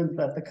investment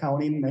that the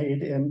county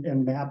made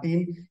in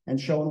mapping and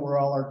showing where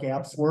all our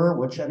gaps were,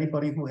 which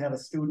anybody who had a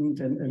student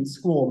in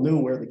school knew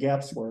where the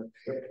gaps were.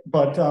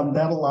 But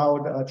that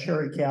allowed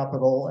Cherry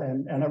Capital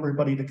and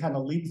everybody to kind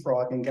of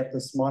leapfrog and get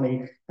this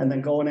money, and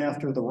then going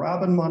after the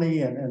Robin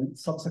money and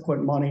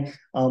subsequent money.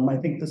 I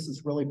think this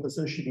is really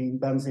positioning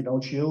Benzie,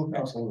 don't you?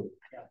 Absolutely.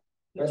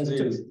 Yeah.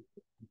 Benzie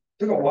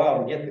took a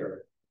while to get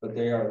there, but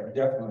they are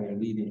definitely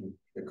leading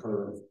the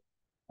curve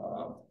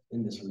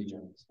in this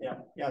region.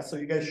 Yeah. So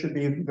you guys should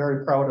be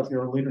very proud of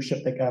your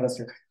leadership that got us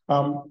here.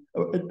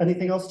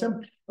 Anything else,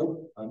 Tim?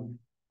 Nope. I'm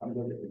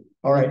good.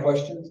 All right. Any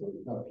questions?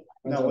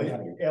 No,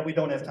 we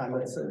don't have time.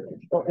 Let's,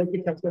 well, thank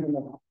you, Captain.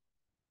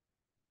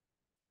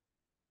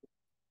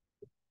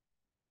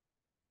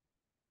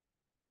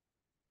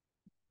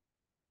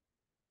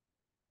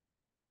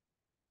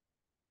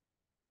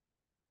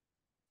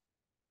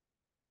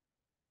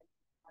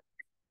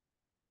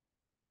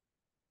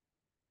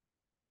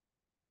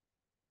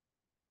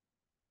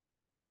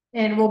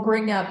 And we'll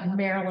bring up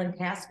Marilyn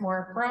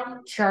Passmore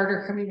from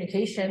Charter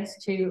Communications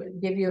to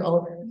give you a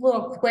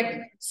little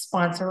quick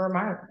sponsor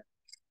remark.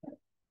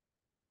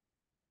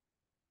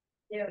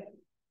 Yeah.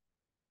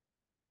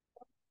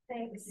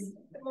 Thanks.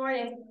 Good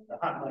morning.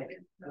 Hot mic.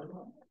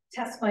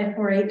 Test my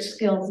 4-H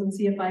skills and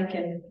see if I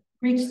can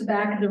reach the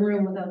back of the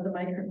room without the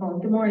microphone.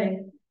 Good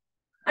morning.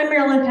 I'm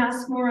Marilyn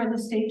Passmore. I'm the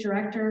State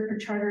Director for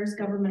Charter's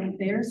Government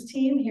Affairs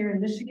team here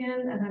in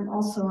Michigan, and I'm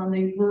also on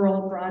the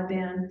Rural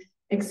Broadband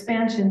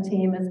Expansion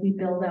team as we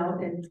build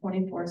out in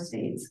 24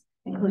 states,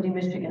 including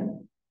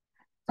Michigan.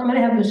 I'm going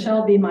to have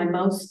Michelle be my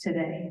mouse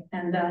today,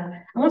 and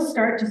I want to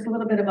start just a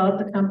little bit about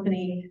the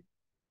company.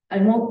 I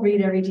won't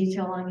read every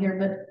detail on here,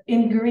 but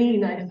in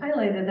green, I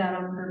highlighted that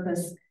on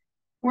purpose.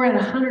 We're at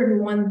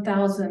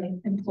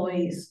 101,000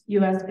 employees,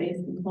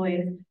 US-based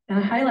employees. And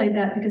I highlight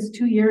that because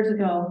 2 years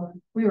ago,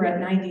 we were at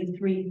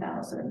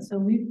 93,000. So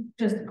we've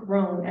just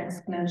grown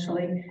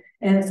exponentially,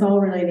 and it's all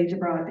related to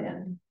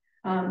broadband.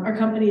 Our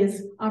company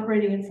is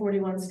operating in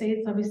 41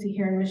 states, obviously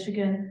here in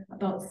Michigan,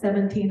 about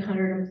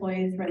 1,700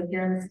 employees right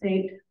here in the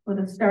state with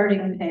a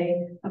starting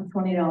pay of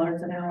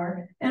 $20 an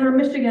hour. And our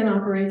Michigan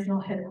operational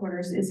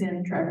headquarters is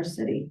in Traverse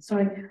City. So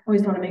I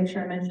always want to make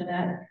sure I mention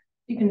that.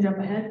 You can jump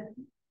ahead.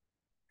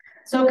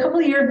 So a couple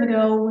of years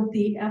ago with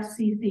the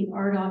FCC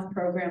RDOF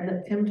program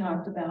that Tim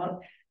talked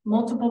about,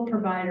 multiple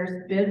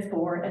providers bid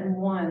for and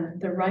won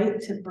the right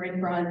to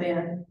bring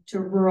broadband to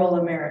rural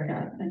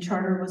America. And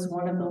Charter was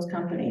one of those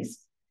companies.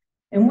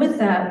 And with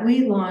that,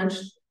 we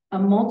launched a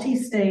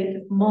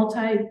multi-state,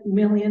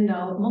 multi-billion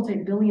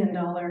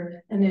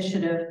dollar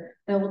initiative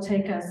that will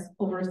take us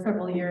over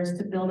several years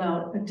to build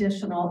out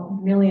additional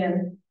 1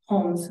 million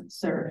homes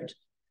served.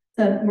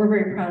 So we're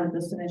very proud of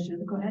this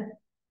initiative. Go ahead.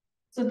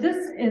 So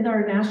this is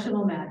our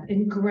national map.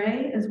 In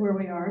gray is where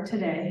we are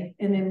today,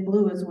 and in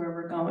blue is where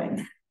we're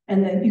going.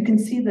 And then you can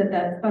see that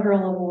that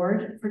federal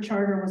award for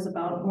charter was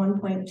about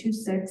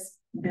 1.26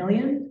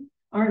 billion.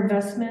 Our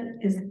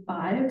investment is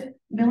 5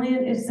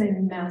 billion. It's a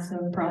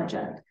massive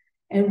project.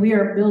 And we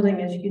are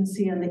building, as you can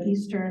see, on the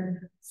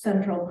eastern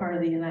central part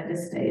of the United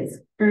States.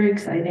 Very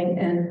exciting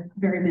and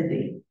very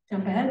busy.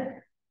 Jump ahead.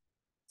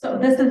 So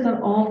this is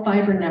an all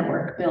fiber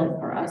network built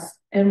for us.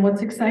 And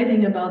what's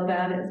exciting about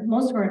that is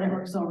most of our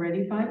network is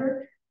already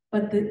fiber,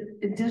 but the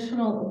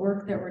additional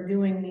work that we're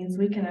doing means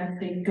we can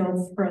actually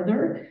go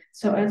further.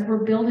 So as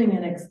we're building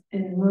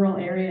in rural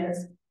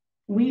areas,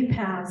 we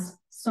pass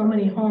so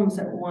many homes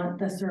that want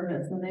the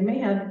service, and they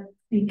may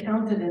be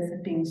counted as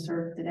being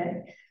served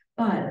today,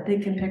 but they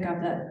can pick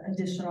up that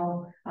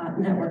additional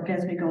network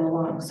as we go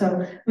along.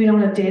 So we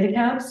don't have data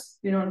caps,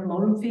 we don't have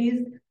modem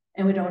fees,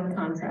 and we don't have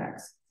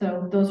contracts.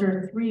 So those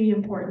are 3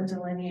 important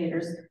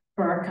delineators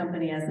for our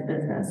company as a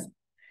business.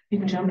 You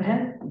can jump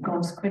ahead. I'm going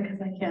as quick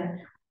as I can.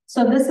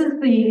 So this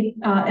is the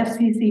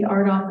FCC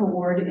RDOF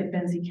award in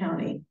Benzie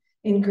County.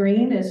 In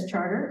green is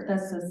Charter.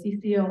 That's the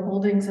CCO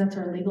Holdings. That's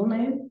our legal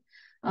name.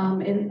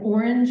 In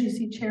orange, you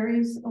see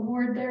Cherry's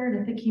award there.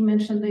 And I think he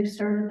mentioned they've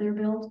started their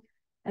build.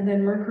 And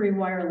then Mercury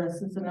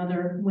Wireless is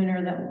another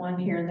winner that won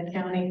here in the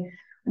county.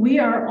 We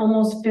are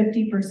almost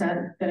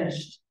 50%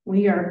 finished.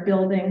 We are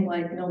building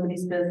like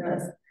nobody's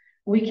business.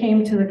 We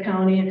came to the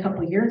county a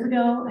couple of years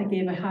ago. I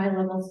gave a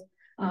high-level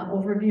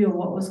overview of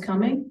what was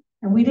coming,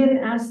 and we didn't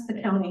ask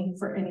the county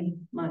for any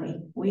money.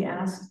 We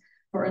asked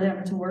for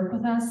them to work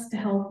with us to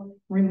help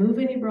remove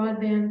any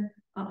broadband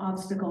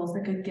obstacles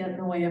that could get in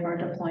the way of our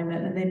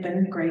deployment, and they've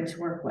been great to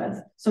work with.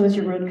 So is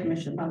your road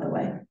commission, by the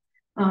way.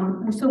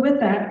 So with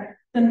that,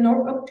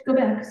 go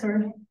back,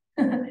 sorry.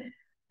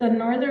 The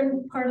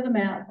northern part of the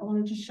map, I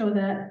want to just show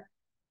that,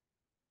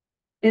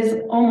 is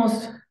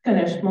almost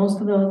finished. Most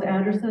of those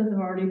addresses have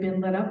already been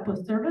lit up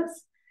with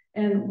service,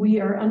 and we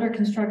are under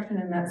construction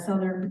in that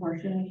southern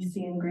portion you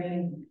see in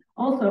green.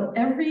 Also,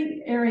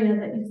 every area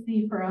that you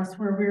see for us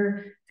where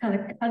we're kind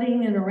of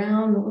cutting it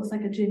around, it looks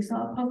like a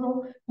jigsaw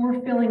puzzle,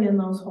 we're filling in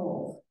those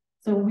holes.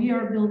 So we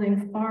are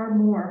building far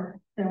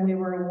more than we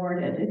were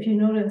awarded. If you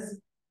notice,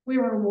 we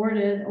were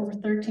awarded over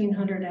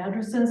 1,300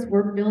 addresses.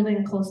 We're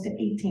building close to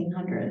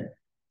 1,800.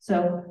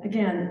 So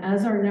again,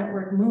 as our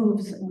network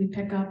moves, we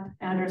pick up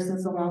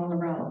addresses along the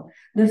route.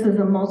 This is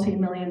a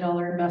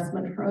multi-million-dollar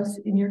investment for us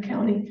in your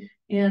county,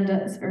 and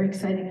it's very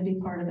exciting to be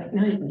part of it.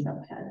 Now you can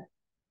jump ahead.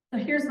 So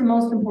here's the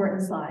most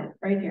important slide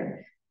right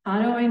here.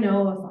 How do I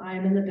know if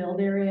I'm in the build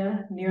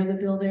area, near the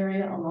build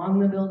area, along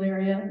the build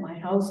area, my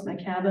house, my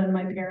cabin,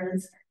 my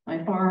parents,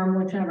 my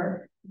farm,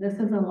 whichever? This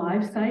is a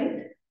live site,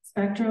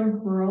 Spectrum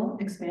Rural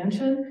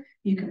Expansion.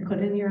 You can put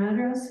in your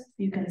address,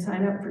 you can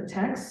sign up for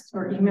text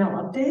or email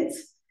updates.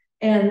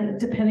 And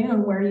depending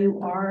on where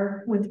you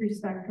are with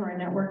respect to our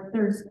network,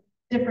 there's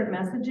different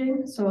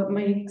messaging. So it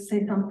may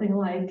say something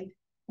like,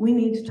 we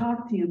need to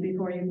talk to you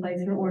before you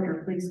place your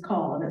order, please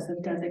call. And it's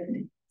a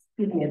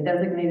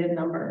designated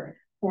number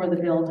for the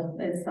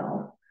build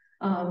itself.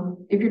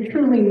 If you're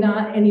truly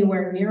not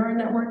anywhere near our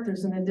network,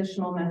 there's an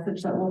additional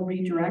message that will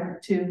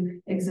redirect to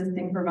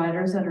existing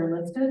providers that are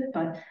listed.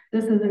 But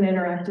this is an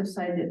interactive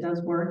site that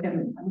does work,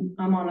 and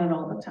I'm on it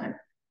all the time.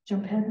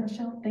 Jump ahead,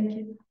 Michelle. Thank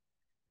you.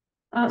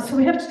 So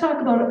we have to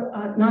talk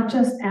about not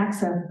just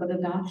access, but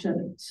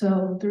adoption.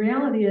 So the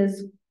reality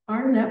is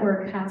our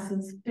network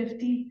passes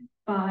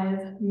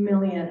 55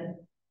 million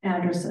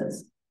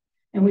addresses,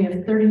 and we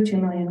have 32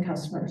 million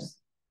customers.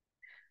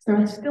 So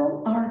there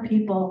still are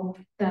people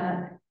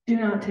that do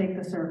not take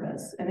the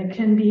service, and it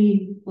can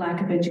be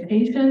lack of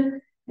education,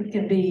 it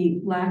can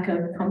be lack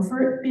of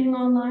comfort being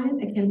online,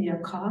 it can be a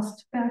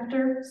cost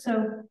factor.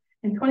 So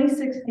in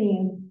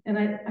 2016, and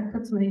I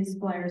put some of these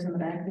flyers in the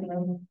back of the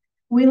room,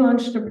 we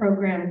launched a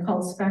program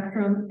called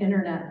Spectrum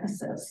Internet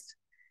Assist,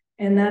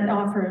 and that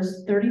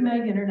offers 30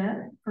 meg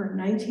internet for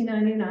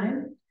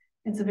 $19.99.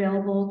 It's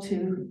available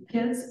to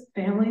kids,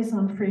 families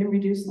on free and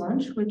reduced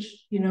lunch,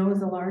 which you know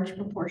is a large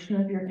proportion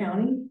of your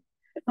county.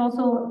 It's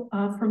also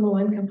for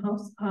low-income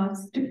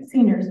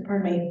seniors,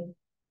 pardon me,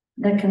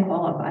 that can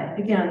qualify.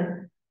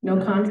 Again, no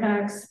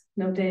contracts,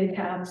 no data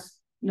caps,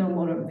 no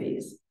modem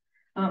fees.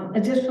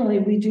 Additionally,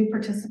 we do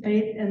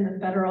participate in the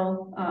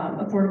federal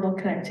Affordable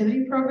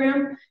Connectivity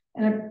Program,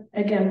 and I,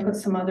 again, put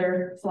some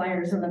other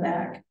flyers in the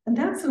back. And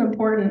that's an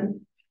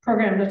important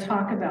program to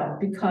talk about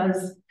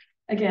because,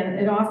 again,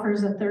 it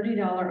offers a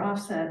 $30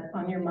 offset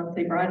on your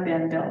monthly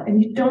broadband bill,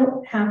 and you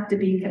don't have to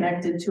be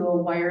connected to a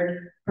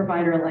wired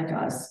provider like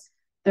us.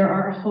 There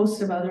are a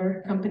host of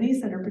other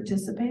companies that are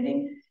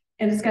participating,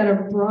 and it's got a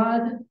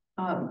broad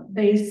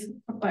base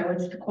by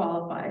which to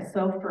qualify.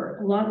 So for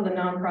a lot of the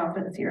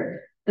nonprofits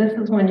here, this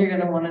is one you're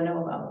going to want to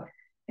know about.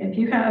 If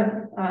you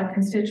have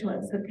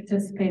constituents that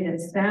participate in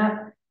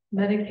SNAP,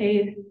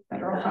 Medicaid,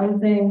 federal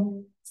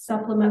housing,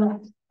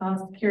 supplemental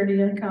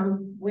security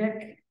income,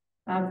 WIC,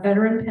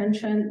 veteran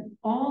pension,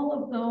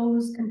 all of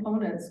those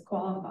components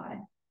qualify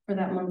for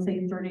that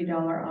monthly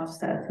 $30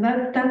 offset.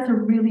 So that's a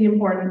really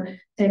important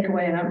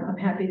takeaway, and I'm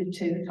happy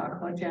to talk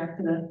about you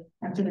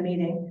after the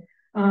meeting.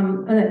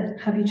 And then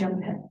have you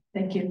jump ahead.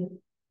 Thank you.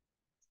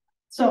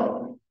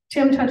 So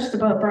Tim touched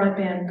about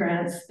broadband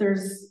grants.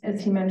 There's,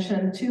 as he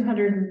mentioned,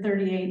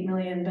 238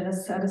 million been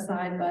set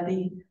aside by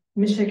the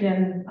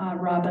Michigan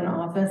Robin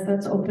office.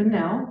 That's open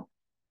now.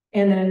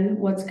 And then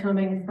what's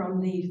coming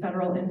from the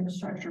federal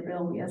infrastructure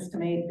bill, we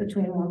estimate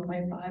between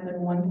 1.5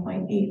 and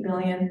 1.8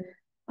 billion.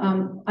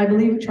 I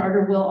believe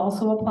charter will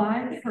also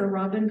apply for a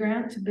Robin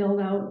grant to build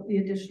out the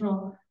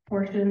additional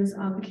portions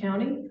of the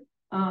county.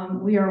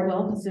 We are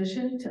well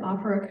positioned to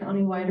offer a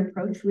county-wide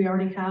approach. We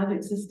already have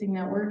existing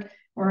network.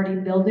 We're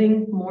already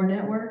building more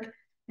network.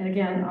 And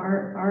again,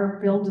 our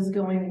build is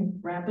going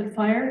rapid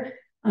fire.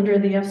 Under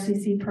the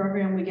FCC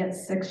program, we get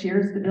 6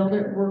 years to build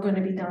it. We're going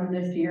to be done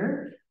this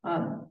year,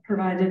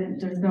 provided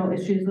there's no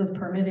issues with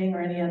permitting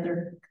or any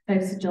other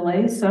types of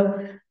delays.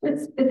 So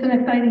it's an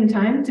exciting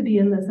time to be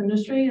in this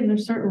industry, and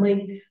there's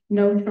certainly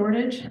no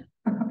shortage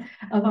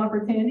of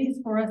opportunities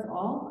for us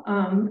all.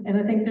 And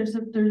I think there's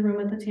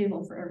room at the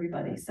table for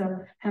everybody.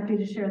 So happy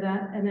to share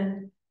that. And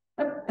then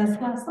that's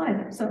the last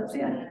slide. So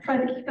yeah, try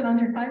to keep it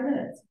under 5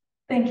 minutes.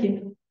 Thank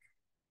you.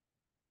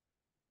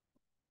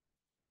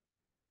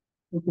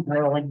 Thank you,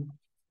 Carolyn.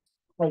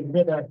 Well, you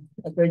did a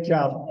great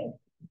job.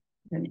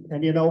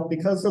 And you know,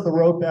 because of the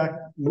road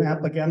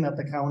map again that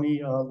the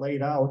county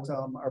laid out,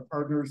 our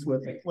partners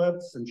with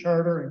Eclipse and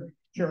Charter and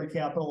Cherry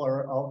Capital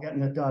are all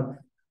getting it done.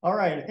 All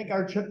right, I think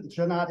our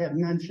Janat had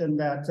mentioned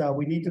that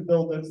we need to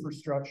build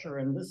infrastructure,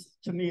 and this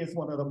to me is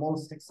one of the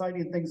most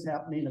exciting things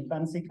happening in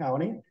Benzie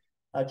County.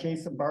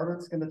 Jason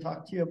Barnard's going to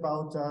talk to you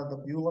about the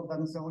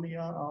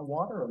Beulah-Benzonia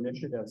water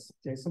initiatives.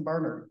 Jason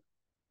Barnard.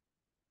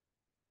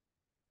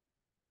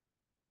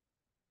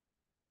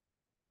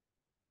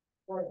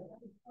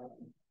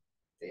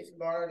 Jason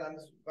Barnard, I'm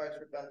the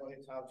supervisor of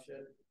Benzonia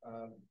Township.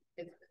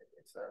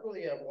 It's not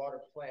really a water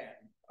plan.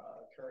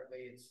 Currently,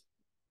 it's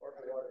more of a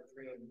water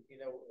dream. You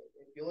know,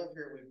 if you live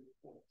here,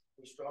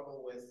 we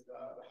struggle with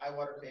the high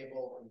water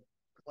table and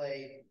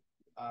clay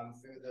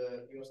through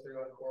the US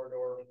 31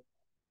 corridor.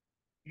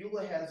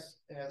 Beulah has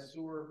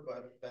sewer,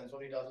 but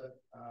Benzonia doesn't.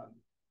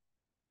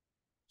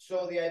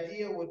 So the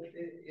idea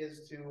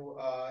is to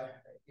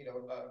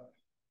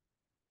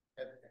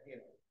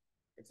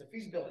it's a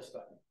feasibility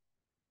study,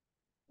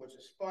 which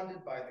is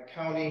funded by the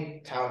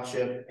county,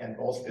 township, and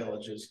both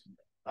villages.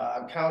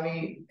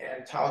 County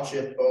and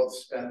township both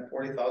spent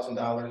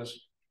 $40,000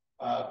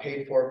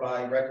 paid for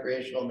by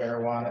recreational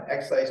marijuana,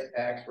 excise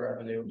tax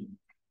revenue,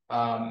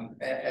 and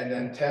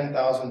then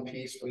 10,000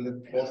 piece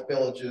from both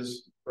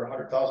villages for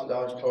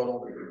 $100,000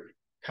 total.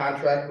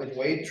 Contract with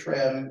Wade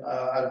Trim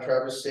out of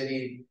Traverse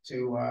City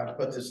to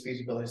put this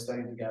feasibility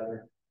study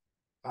together.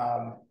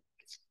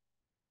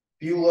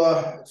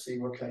 Beulah, let's see,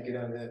 what can I get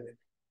out of it?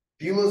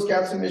 Beulah's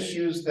got some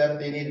issues that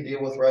they need to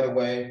deal with right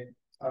away.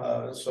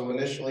 So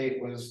initially it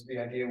was the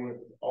idea with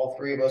all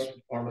three of us to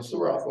form a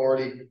sewer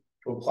authority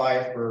to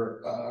apply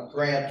for a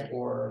grant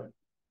or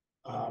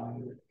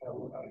low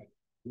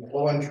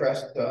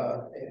interest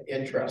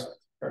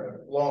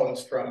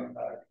loans from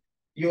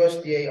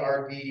USDA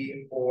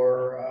RD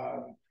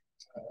or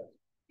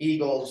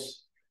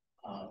Eagles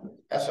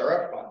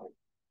SRF funding.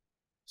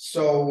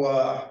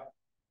 So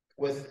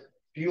with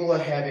Beulah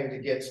having to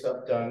get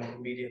stuff done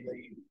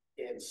immediately,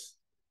 it's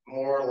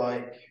more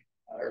like,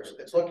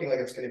 it's looking like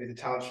it's going to be the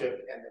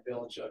township and the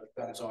village of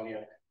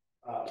Benzonia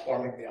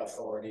forming the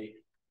authority.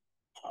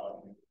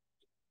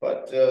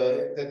 But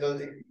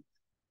that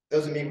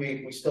doesn't mean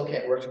we still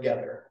can't work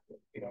together.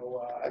 You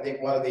know, I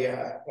think one of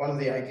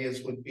the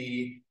ideas would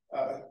be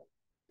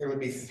there would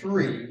be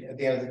three at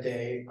the end of the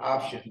day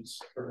options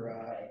for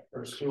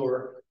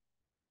sewer.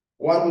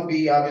 One would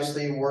be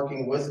obviously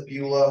working with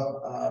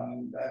Beulah,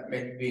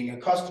 maybe being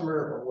a customer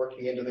or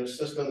working into their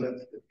system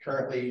that's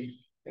currently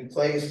in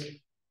place.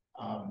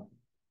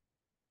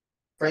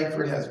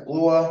 Frankfurt has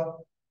BLUA,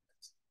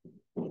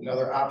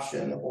 another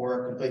option,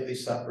 or a completely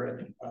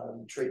separate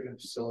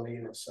treatment facility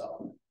in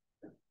itself.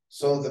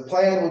 So the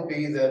plan would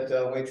be that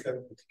we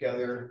put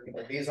together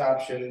these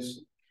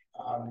options,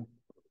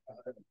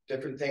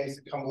 different things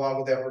that come along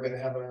with that. We're going to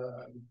have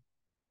a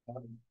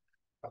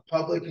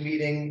public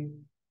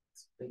meeting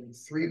in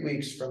 3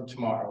 weeks from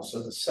tomorrow,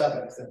 so the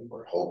 7th, and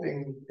we're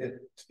hoping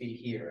it to be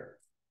here.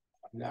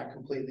 I'm not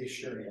completely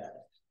sure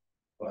yet,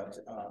 but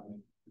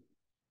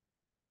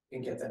you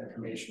can get that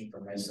information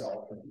from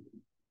myself and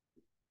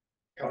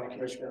County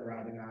Commissioner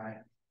Ron and I,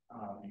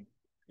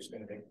 who's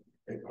been a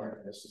big part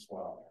of this as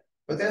well.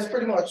 But that's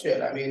pretty much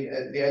it. I mean,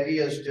 the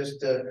idea is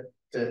just to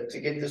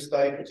get this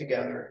study put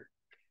together,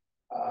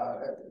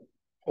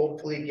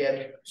 hopefully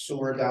get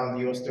sewer down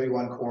the US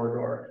 31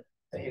 corridor.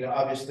 You know,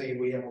 obviously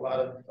we have a lot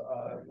of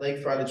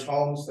lake frontage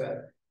homes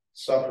that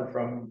suffer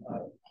from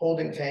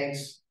holding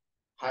tanks,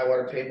 high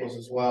water tables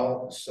as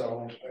well.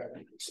 So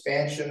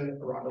expansion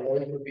around the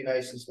lake would be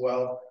nice as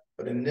well.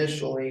 But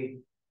initially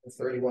the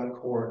 31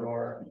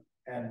 corridor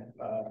and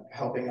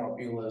helping out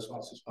Beulah as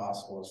much as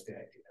possible is the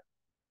idea.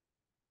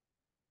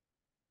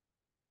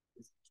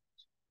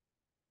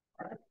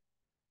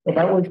 So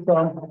that was,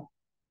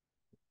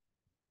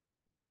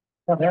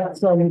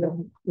 that's,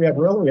 yeah,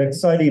 really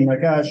exciting. My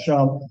gosh,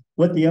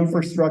 with the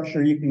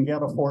infrastructure, you can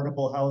get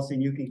affordable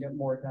housing, you can get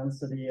more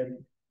density. And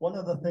one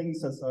of the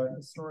things as a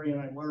historian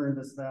I learned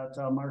is that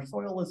our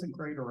soil isn't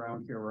great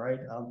around here, right?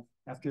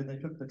 After they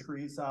took the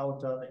trees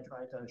out, they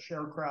tried to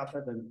sharecrop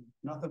it and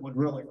nothing would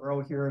really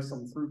grow here.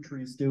 Some fruit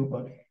trees do,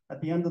 but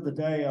at the end of the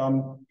day,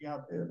 yeah,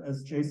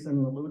 as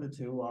Jason alluded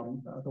to,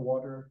 the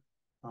water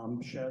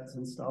sheds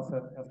and stuff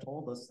have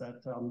told us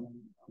that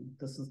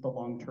this is the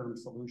long-term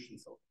solution.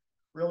 So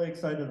really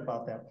excited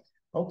about that.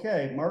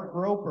 Okay, Mark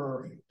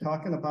Roper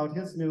talking about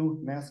his new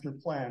master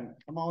plan.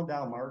 Come on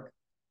down, Mark.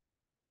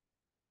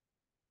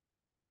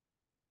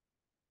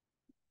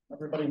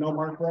 Everybody know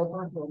Mark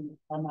Roper from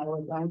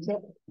Iowa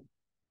Township?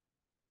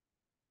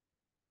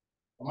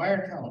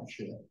 Meyer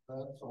Township,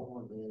 that's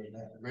over there,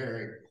 that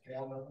very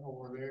corner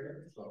over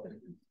there. So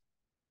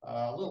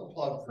a little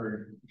plug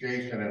for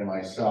Jason and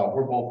myself.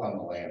 We're both on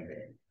the land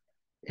bank.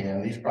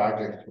 And these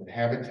projects with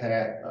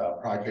Habitat,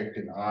 Project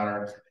in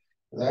Honor,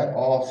 that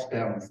all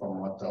stemmed from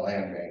what the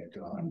land bank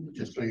done,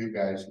 just so you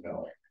guys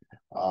know.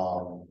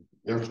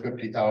 There's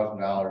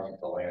 $50,000 at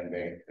the land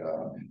bank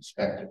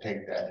spent to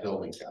take that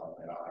building down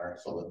in Honor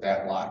so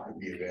that lot could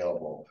be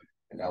available.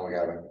 And now we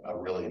have a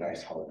really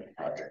nice housing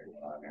project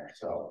going on there.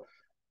 So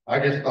I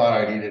just thought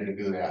I needed to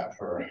do that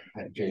for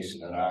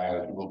Jason and I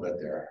a little bit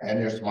there. And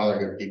there's some other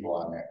good people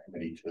on that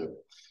committee too.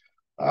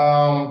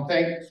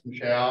 Thanks,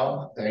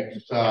 Michelle.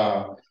 Thanks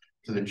to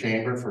the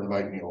chamber for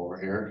inviting me over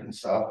here and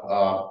stuff.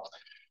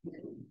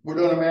 We're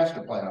doing a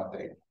master plan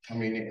update. I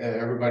mean,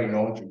 everybody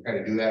knows you got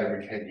to do that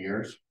every 10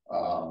 years.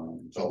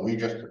 So we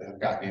just have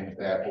gotten into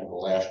that over the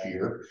last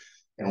year,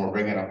 and we're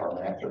bringing up our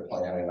master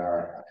plan in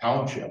our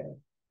township.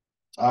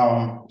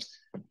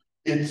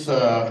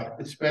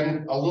 It's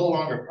been a little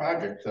longer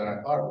project than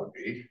I thought it would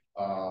be.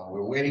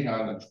 We're waiting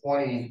on the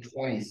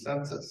 2020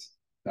 census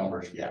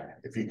numbers yet,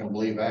 if you can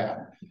believe that.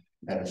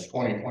 And it's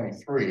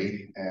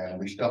 2023, and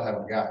we still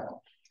haven't gotten them.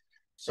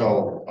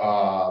 So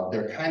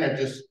they're kind of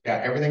just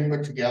got everything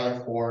put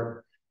together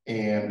for it,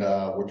 and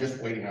we're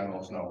just waiting on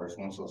those numbers.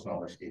 Once those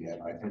numbers get in,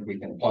 I think we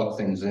can plug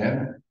things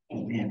in.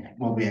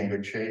 We'll be in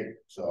good shape.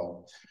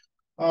 So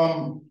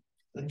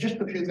just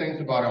a few things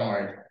about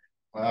Elmira.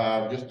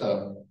 I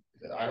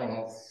don't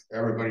know if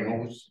everybody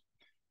knows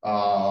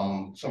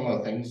some of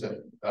the things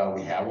that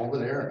we have over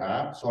there or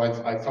not. So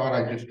I thought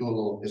I'd just do a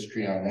little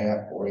history on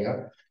that for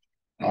you.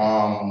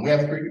 We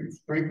have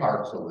three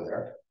parks over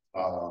there.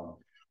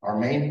 Our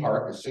main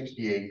park is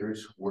 60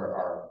 acres where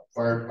our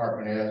fire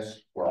department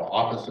is, where our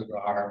offices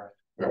are.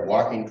 We have a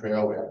walking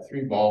trail. We have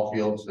 3 ball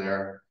fields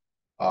there.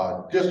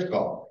 Disc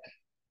golf.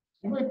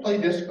 Anybody play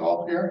disc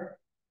golf here?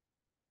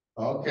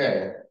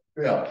 Okay,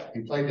 Bill,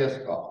 you play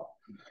disc golf.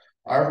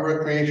 Our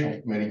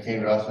recreational committee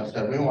came to us and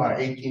said, we want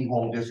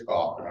 18-hole disc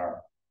golf in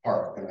our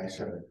park. And I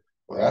said,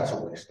 well, that's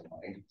a waste of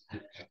money.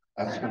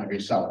 That's going to be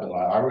something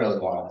I really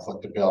want to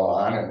put the bill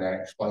on and then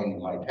explain to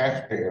my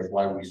taxpayers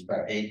why we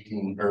spent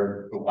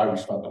why we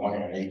spent the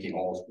money on 18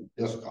 holes with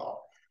disc golf.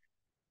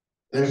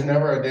 There's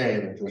never a day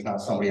that there's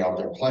not somebody out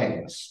there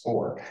playing this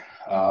sport.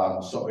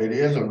 So it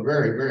is a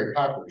very, very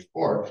popular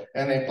sport,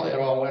 and they play it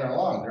all winter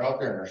long. They're out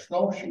there in their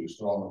snowshoes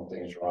throwing them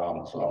things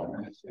around. So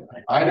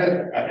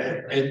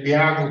it's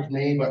beyond with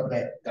me, but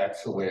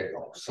that's the way it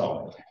goes.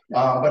 So,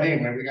 but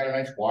anyway, we got a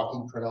nice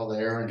walking trail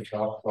there and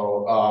stuff.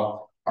 So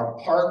our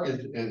park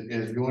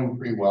is doing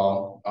pretty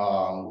well.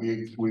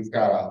 We've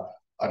got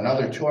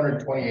another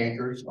 220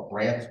 acres of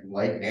Ransom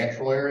Lake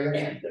natural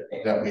area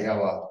that we have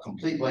a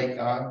complete lake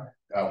on.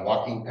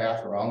 Walking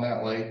path around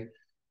that lake.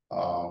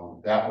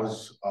 That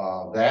was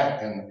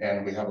that,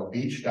 and we have a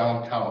beach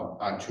downtown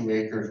on 2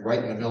 acres right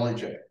in the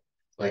village at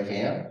Lake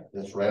Ann.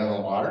 That's right on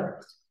the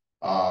water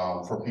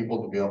for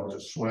people to be able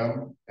to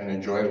swim and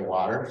enjoy the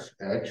water's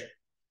edge.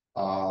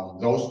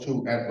 Those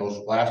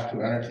last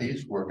 2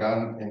 entities were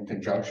done in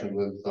conjunction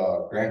with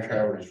Grand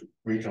Traverse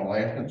Regional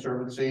Land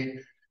Conservancy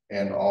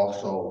and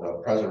also the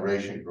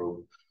preservation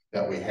group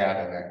that we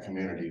had in that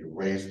community to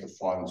raise the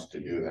funds to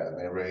do that. And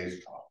they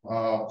raised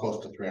close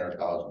to $300,000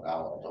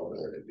 over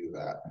there to do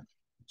that.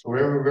 So we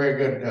have a very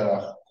good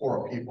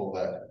core of people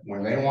that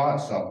when they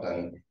want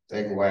something,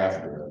 they go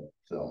after it.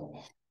 So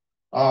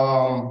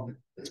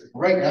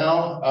right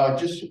now,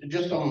 just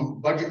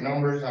some budget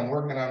numbers. I'm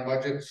working on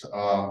budgets.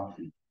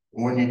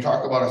 When you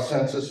talk about a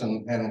census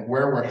and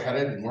where we're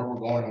headed and where we're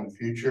going in the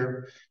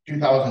future,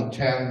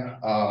 2010,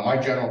 my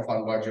general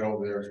fund budget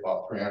over there is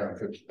about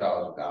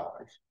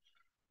 $350,000.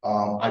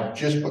 I've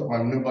just put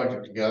my new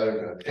budget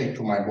together to take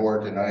to my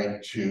board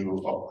tonight to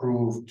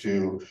approve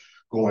to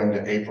go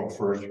into April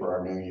 1st for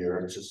our new year.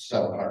 It's just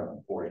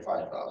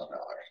 $745,000.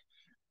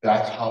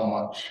 That's how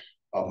much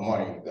of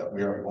money that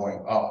we are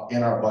going up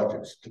in our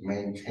budgets to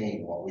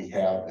maintain what we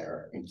have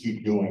there and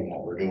keep doing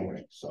what we're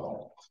doing.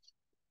 So,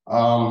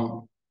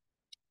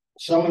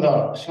 some of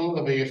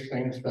the biggest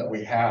things that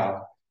we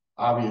have,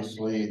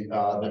 obviously,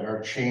 that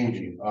are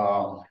changing.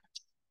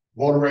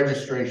 Voter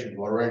registration,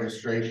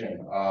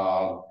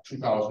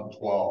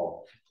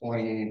 2012,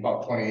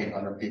 about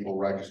 2,800 people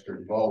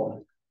registered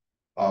vote.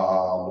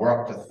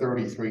 We're up to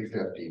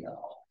 3,350 now,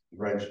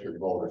 registered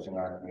voters in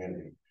our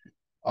community.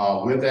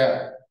 With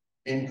that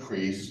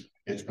increase,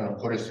 it's going to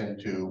put us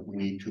into, we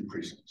need 2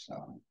 precincts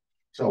now.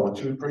 So with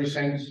 2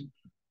 precincts,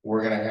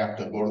 we're going to have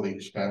to go to the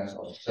expense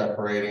of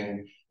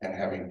separating and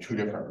having 2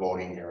 different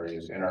voting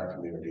areas in our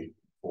community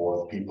for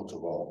the people to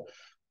vote.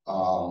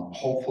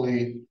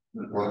 Hopefully,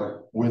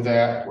 we're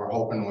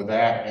hoping with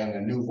that and the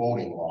new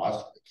voting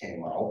laws that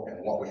came out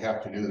and what we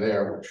have to do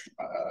there, which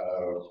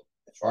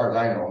as far as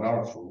I know, none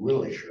of us are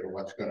really sure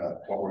what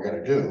we're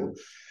gonna do.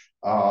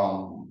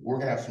 We're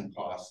gonna have some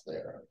costs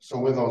there. So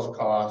with those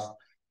costs,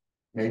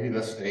 maybe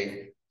the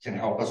state can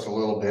help us a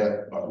little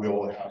bit, but we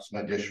will have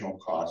some additional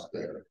costs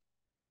there.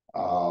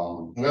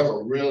 We have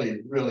a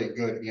really, really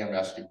good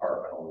EMS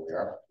department over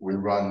there. We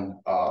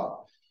run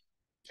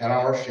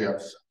 10-hour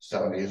shifts,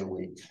 7 days a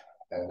week.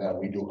 And then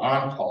we do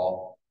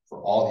on-call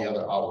for all the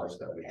other hours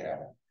that we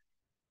have.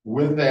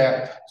 With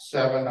that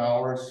 7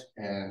 hours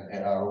and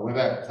with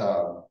that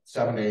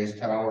 7 days,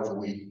 10 hours a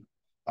week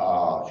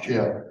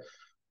shift,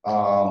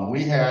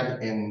 we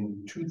had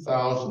in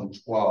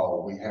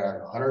 2012, we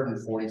had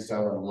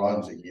 147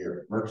 runs a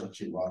year,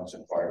 emergency runs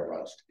and fire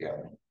runs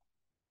together.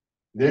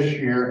 This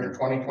year in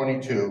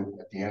 2022,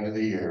 at the end of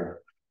the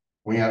year,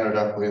 we ended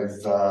up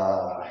with,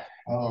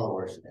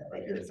 where's that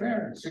right here,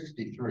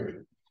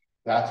 363.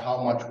 That's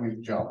how much we've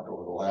jumped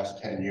over the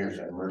last 10 years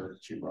in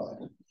emergency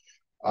runs.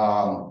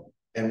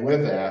 And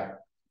with that,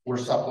 we're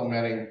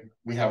supplementing,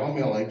 we have a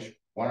millage,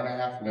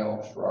 1.5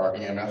 mils for our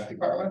EMS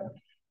department.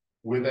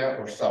 With that,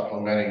 we're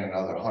supplementing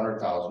another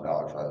 $100,000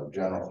 out of the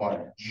general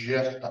fund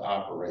just to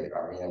operate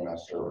our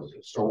EMS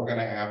services. So we're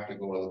gonna have to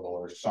go to the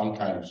voters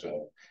sometime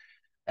soon,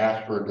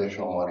 ask for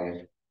additional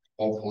money.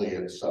 Hopefully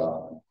it's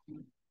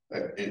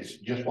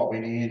just what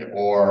we need,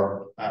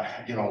 or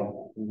you know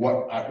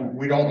what,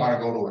 we don't want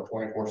to go to a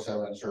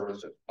 24/7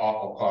 service. It's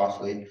awful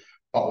costly,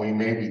 but we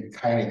may be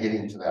kind of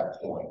getting to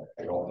that point.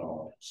 I don't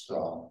know.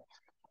 So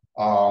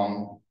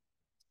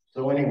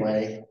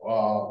anyway,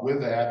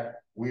 with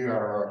that, we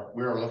are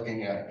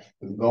looking at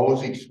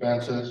those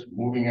expenses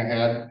moving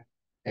ahead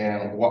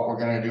and what we're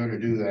going to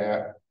do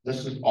that.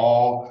 This is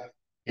all,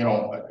 you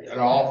know, it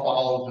all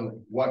follows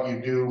of what you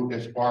do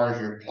as far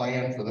as your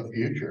plan for the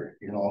future,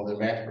 you know, the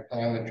master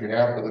plan that you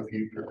have for the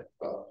future.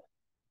 So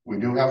we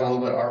do have a little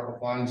bit of ARPA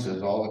funds,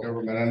 as all the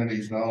government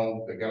entities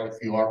know. They got a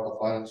few ARPA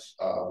funds.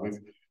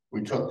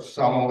 We took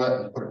some of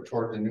it and put it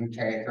towards a new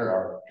tanker.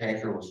 Our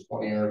tanker was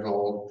 20 years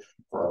old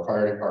for our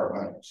fire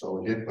department. So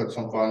we did put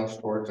some funds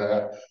towards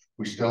that.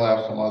 We still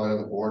have some other,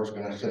 the board's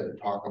going to sit and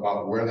talk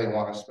about where they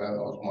want to spend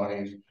those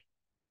monies,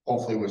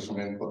 hopefully with some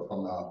input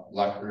from the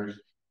electors,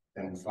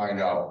 and find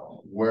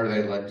out where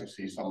they'd like to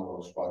see some of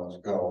those funds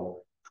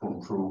go to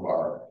improve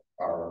our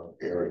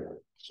area.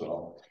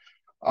 So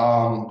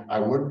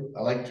I'd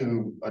like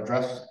to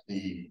address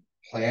the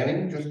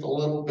planning just a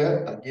little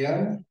bit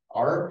again.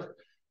 Art,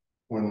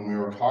 when we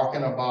were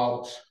talking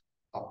about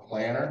a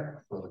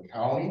planner for the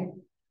county,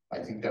 I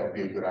think that would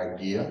be a good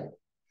idea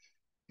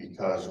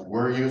because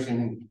we're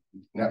using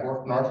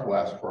Network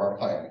Northwest for our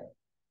planning.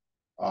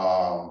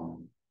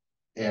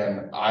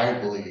 And I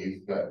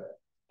believe that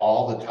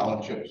all the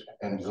townships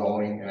and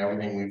zoning and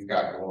everything we've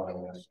got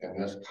going in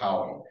this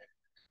county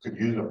could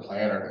use a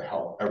planner to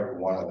help every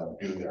one of them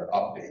do their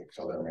updates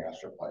of their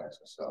master plans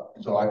and stuff.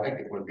 So I think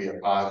it would be a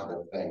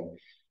positive thing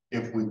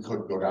if we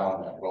could go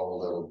down that road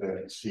a little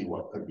bit and see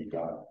what could be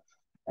done.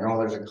 I know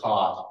there's a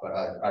cost, but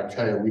I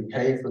tell you, we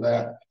pay for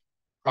that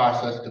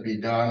process to be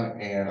done,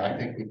 and I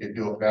think we could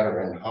do it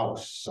better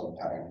in-house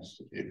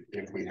sometimes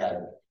if we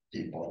had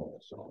people in the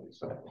facility.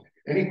 So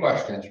any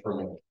questions for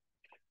me?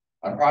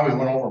 I probably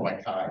went over my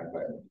time,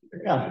 but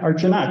yeah,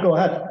 Arjuna, go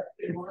ahead.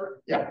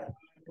 Yeah.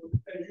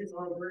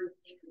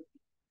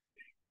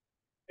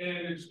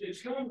 And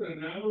it's kind of an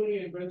anomaly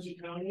in Benzie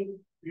County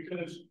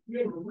because we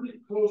have a really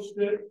close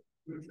fit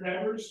with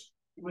Traverse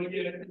when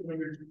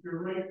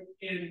you're right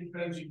in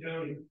Benzie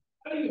County.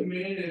 How do you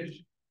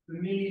manage the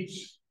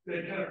needs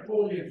that kind of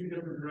pull you in 2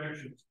 different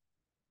directions?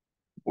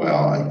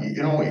 Well,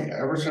 you know,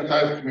 ever since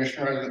I was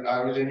commissioner,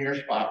 I was in your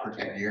spot for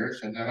 10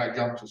 years, and then I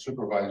jumped to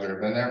supervisor.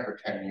 I've been there for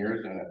 10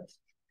 years, and it's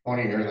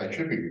 20 years. I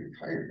should be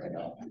retired by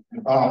now.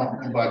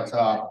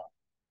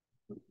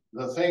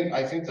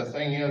 I think the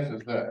thing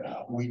is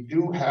that we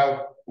do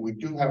have a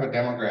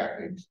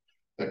demographic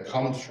that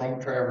comes from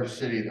Traverse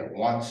City that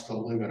wants to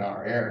live in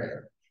our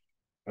area.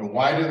 And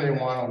why do they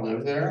want to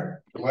live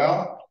there?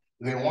 Well,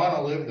 they want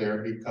to live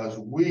there because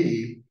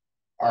we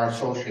are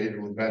associated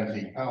with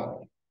Benzie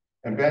County.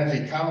 And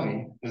Benzie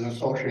County is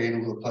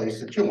associated with a place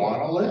that you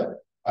want to live.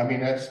 I mean,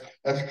 that's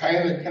kind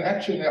of the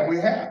connection that we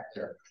have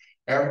there.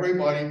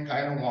 Everybody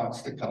kind of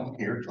wants to come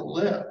here to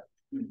live.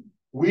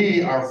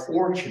 We are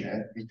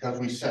fortunate because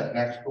we sit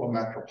next to a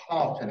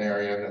metropolitan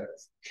area that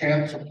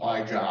can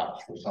supply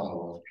jobs for some of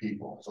those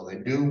people. So they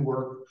do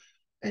work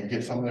and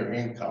get some of their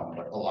income,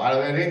 but a lot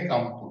of that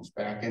income comes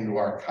back into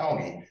our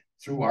county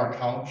through our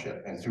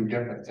township and through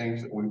different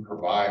things that we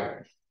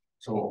provide.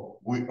 So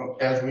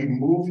as we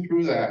move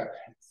through that,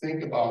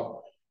 think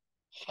about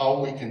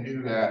how we can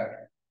do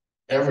that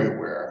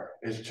everywhere,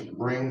 is to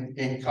bring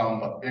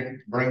income,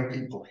 bring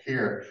people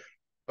here,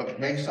 but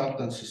make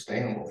something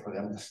sustainable for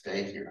them to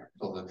stay here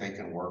so that they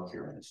can work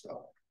here and stuff.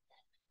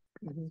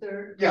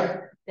 Sir?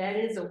 Yeah. That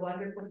is a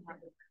wonderful park.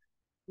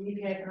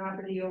 We've had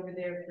property over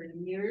there for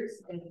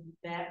years, and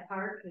that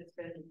park has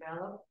been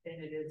developed,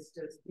 and it is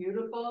just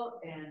beautiful,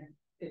 and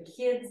the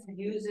kids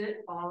use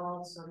it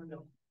all summer.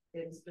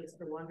 It's just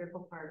a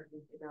wonderful park.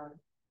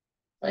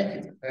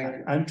 Thank you. Thank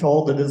you. I'm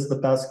told it is the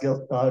best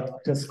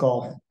disc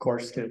golf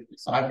course too.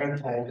 I've been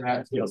told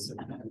that. Yes.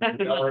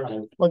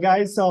 Well,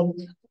 guys,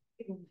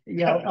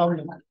 yeah,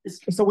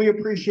 so we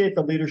appreciate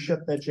the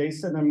leadership that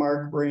Jason and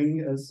Mark bring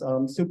as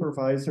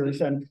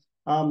supervisors. And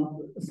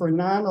for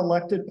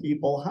non-elected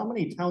people, how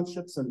many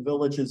townships and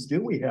villages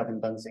do we have in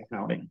Benzie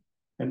County?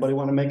 Anybody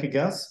want to make a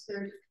guess?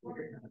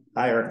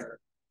 Higher.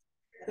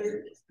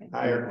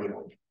 Higher.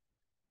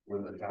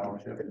 With the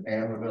township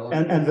and the village.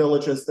 And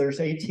villages, there's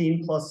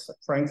 18 plus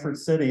Frankfurt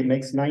City,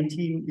 makes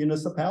 19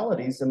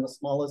 municipalities in the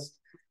smallest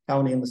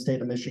county in the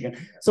state of Michigan.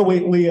 So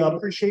we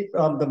appreciate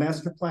the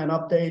master plan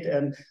update,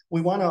 and we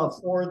want to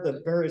afford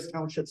the various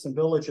townships and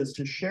villages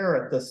to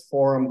share at this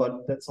forum,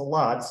 but that's a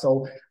lot.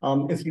 So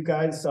if you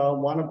guys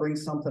want to bring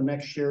something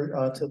next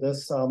year to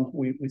this,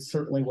 we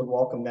certainly would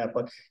welcome that.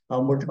 But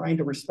we're trying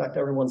to respect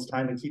everyone's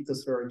time and keep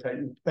this very tight.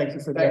 And thank you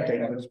for the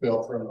update. Thanks,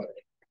 Bill, for inviting.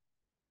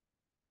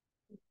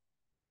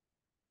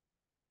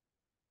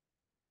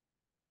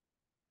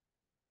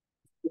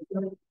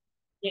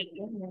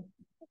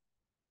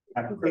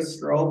 I'm Chris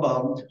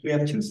Strobe. We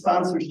have two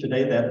sponsors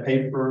today that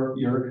pay for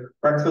your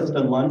breakfast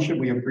and lunch,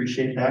 and we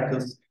appreciate that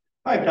because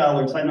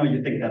 $5, I know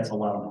you think that's a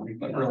lot of money,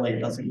 but really it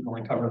doesn't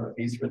really cover the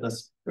fees for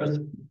this. Chris?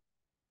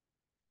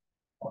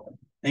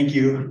 Thank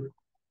you.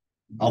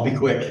 I'll be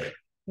quick.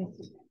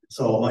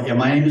 So yeah,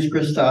 my name is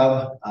Chris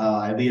Staub.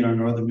 I lead our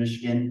Northern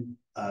Michigan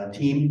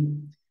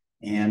team.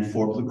 And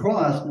for Blue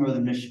Cross,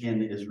 Northern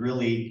Michigan is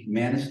really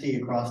Manistee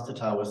across to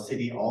Tawas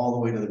City all the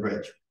way to the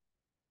bridge.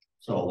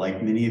 So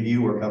like many of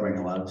you, we're covering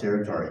a lot of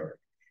territory.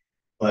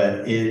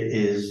 But it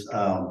is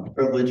a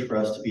privilege for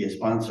us to be a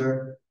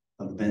sponsor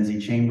of the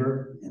Benzie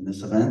Chamber in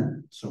this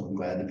event. So I'm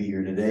glad to be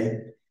here today.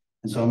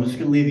 And so I'm just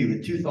going to leave you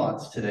with two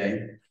thoughts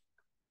today.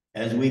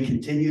 As we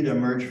continue to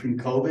emerge from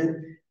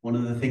COVID, one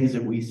of the things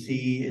that we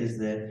see is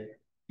that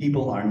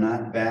people are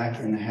not back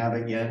in the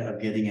habit yet of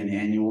getting an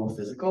annual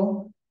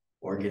physical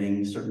or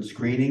getting certain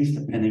screenings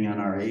depending on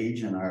our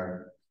age and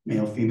our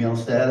male-female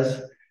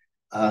status.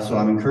 So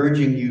I'm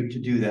encouraging you to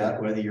do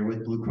that, whether you're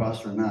with Blue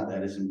Cross or not.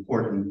 That is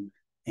important.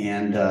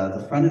 And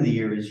the front of the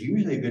year is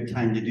usually a good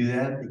time to do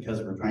that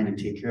because we're trying to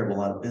take care of a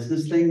lot of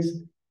business things.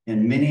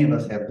 And many of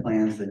us have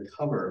plans that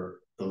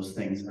cover those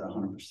things at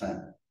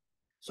 100%.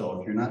 So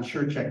if you're not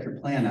sure, check your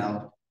plan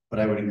out. But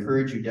I would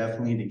encourage you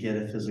definitely to get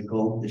a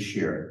physical this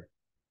year.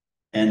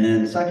 And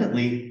then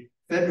secondly,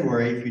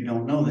 February, if you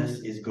don't know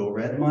this, is Go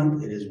Red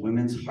Month. It is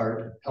Women's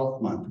Heart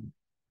Health Month.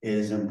 It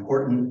is an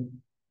important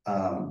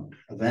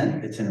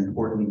event. It's an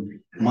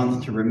important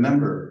month to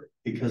remember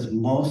because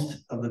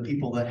most of the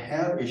people that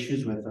have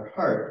issues with their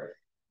heart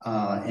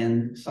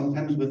and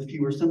sometimes with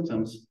fewer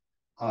symptoms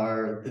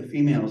are the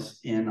females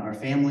in our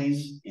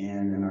families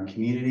and in our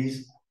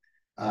communities.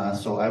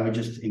 So I would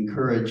just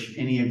encourage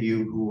any of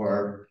you who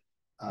are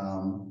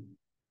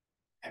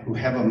who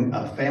have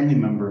a family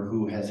member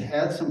who has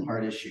had some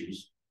heart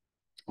issues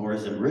or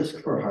is at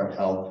risk for heart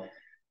health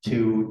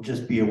to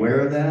just be aware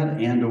of that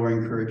and or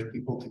encourage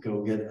people to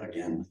go get,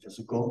 again,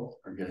 physical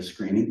or get a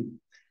screening.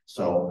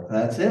 So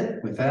that's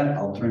it. With that,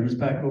 I'll turn this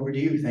back over to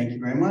you. Thank you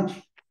very much.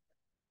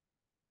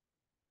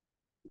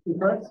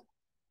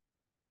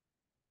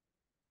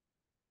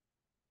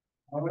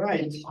 All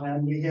right,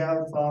 and we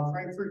have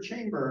Frankfurt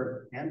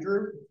Chamber.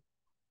 Andrew,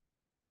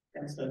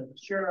 that's to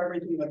share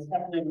everything that's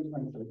happening in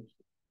Frankfurt.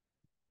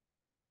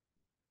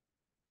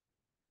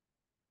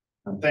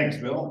 Thanks,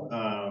 Bill.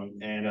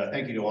 And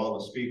thank you to all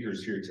the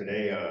speakers here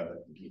today.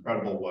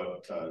 Incredible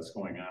what is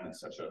going on in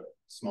such a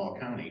small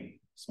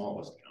county,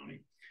 smallest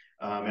county.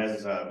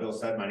 As Bill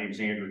said, my name is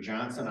Andrew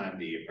Johnson. I'm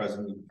the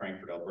president of the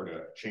Frankfurt,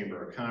 Alberta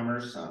Chamber of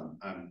Commerce.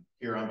 I'm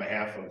here on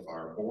behalf of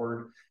our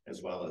board,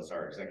 as well as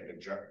our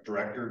executive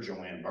director,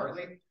 Joanne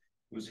Bartley,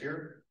 who's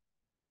here.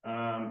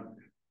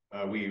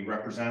 We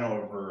represent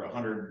over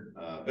 100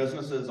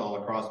 businesses all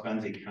across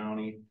Benzie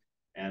County.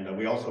 And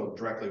we also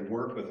directly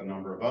work with a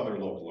number of other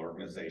local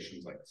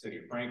organizations like the City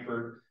of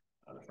Frankfurt,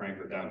 the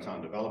Frankfurt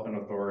Downtown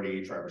Development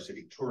Authority, Traverse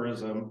City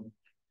Tourism,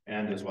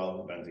 and as well as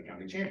the Benzie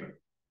County Chamber.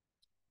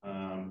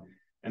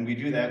 And we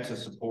do that to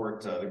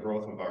support the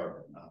growth of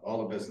our all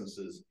the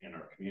businesses in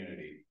our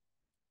community.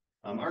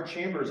 Our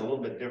chamber is a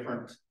little bit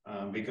different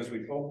because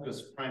we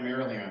focus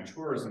primarily on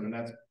tourism, and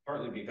that's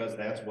partly because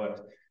that's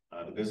what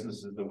the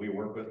businesses that we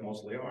work with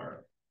mostly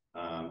are.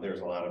 There's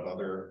a lot of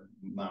other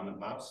mom and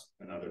pops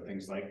and other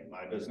things like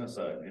my business,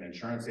 an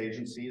insurance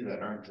agency that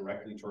aren't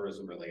directly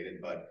tourism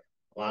related, but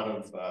a lot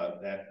of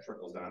that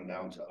trickles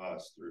down to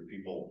us through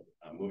people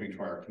moving to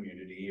our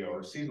community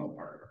or seasonal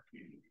part of our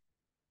community.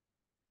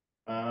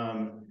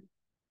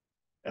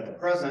 At the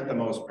present, the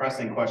most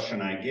pressing question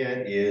I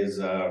get is,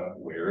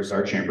 where is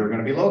our chamber going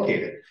to be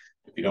located?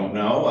 If you don't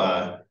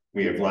know,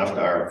 we have left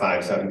our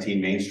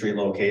 517 Main Street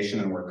location,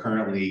 and we're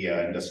currently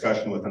in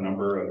discussion with a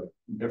number of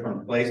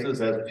different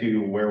places as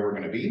to where we're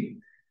going to be.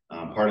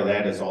 Part of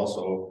that is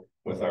also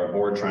with our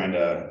board trying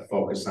to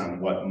focus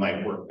on what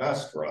might work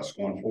best for us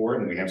going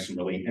forward. And we have some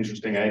really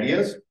interesting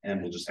ideas,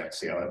 and we'll just have to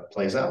see how it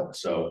plays out.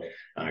 So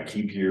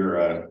keep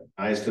your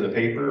eyes to the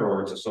paper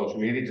or to social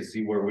media to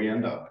see where we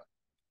end up.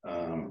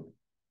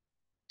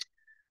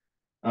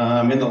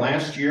 In the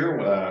last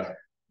year,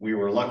 we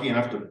were lucky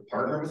enough to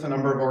partner with a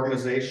number of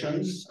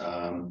organizations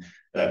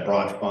that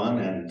brought fun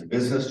and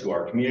business to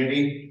our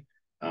community.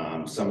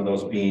 Some of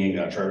those being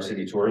Traverse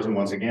City Tourism,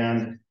 once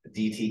again,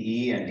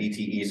 DTE and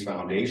DTE's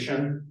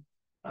Foundation,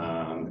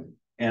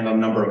 and a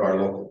number of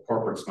our local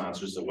corporate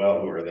sponsors as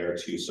well, who are there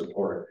to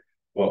support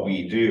what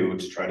we do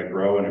to try to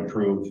grow and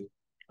improve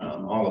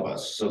all of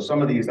us. So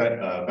some of these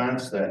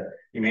events that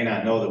you may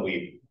not know that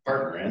we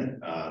partner in,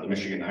 the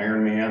Michigan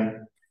Ironman,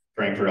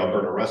 Frankfurt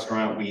Alberta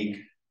Restaurant Week,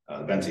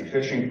 the Benzie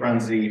Fishing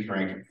Frenzy,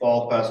 Frankfurt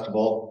Fall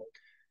Festival,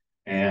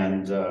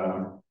 and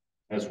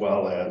as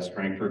well as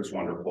Frankfurt's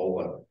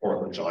wonderful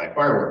 4th of July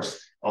fireworks,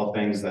 all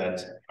things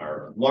that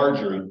are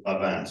larger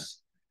events.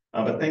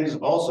 But things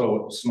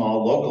also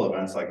small local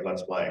events like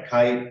Let's Fly a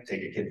Kite,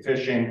 Take a Kid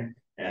Fishing,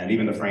 and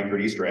even the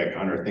Frankfurt Easter egg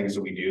hunt are things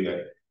that we do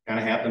that kind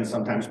of happen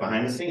sometimes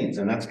behind the scenes.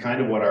 And that's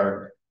kind of what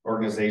our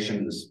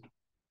organization is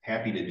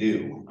happy to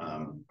do.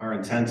 Our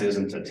intent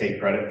isn't to take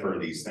credit for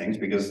these things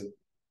because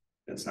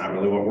it's not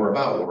really what we're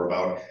about. We're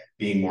about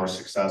being more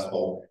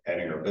successful,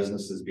 having our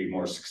businesses be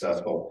more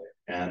successful,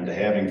 and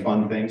having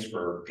fun things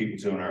for people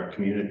to in our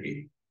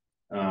community.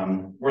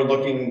 We're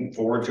looking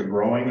forward to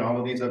growing all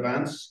of these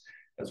events,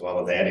 as well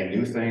as adding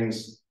new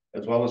things,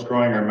 as well as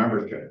growing our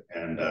membership.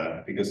 And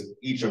because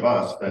each of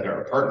us that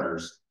are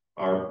partners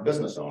are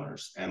business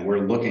owners, and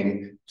we're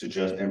looking to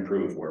just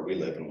improve where we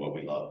live and what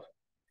we love.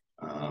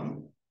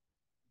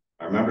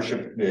 Our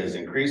membership is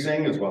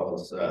increasing, as well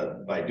as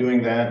by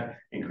doing that,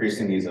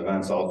 increasing these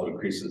events also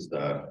increases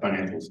the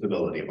financial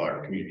stability of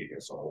our community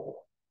as a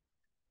whole.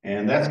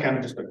 And that's kind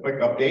of just a quick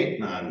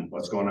update on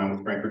what's going on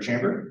with Frankfurt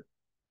Chamber.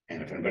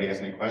 And if anybody has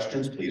any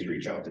questions, please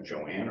reach out to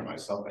Joanne or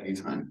myself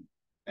anytime.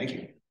 Thank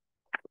you.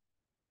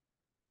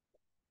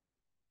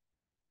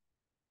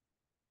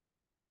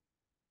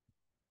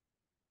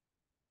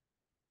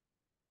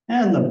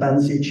 And the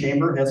Benzie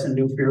Chamber has a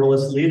new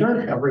fearless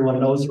leader.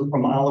 Everyone knows her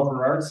from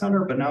Oliver Art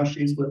Center, but now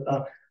she's with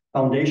the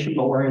foundation,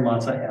 but wearing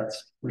lots of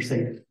hats. We're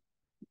safe.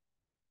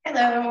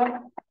 Hello.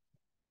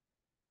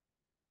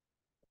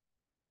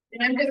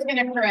 And I'm just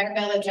going to correct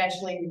Bill, it's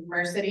actually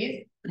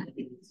Mercedes.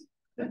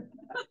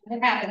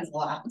 It happens a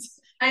lot.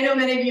 I know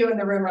many of you in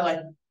the room are like,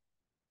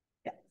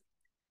 yeah.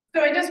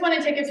 So I just want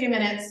to take a few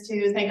minutes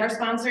to thank our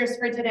sponsors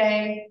for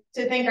today,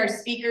 to thank our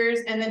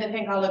speakers, and then to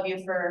thank all of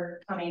you for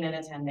coming and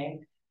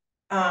attending.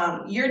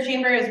 Your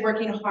chamber is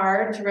working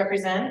hard to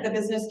represent the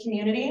business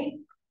community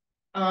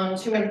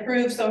to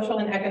improve social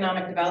and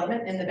economic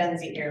development in the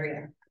Benzie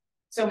area.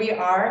 So we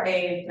are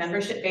a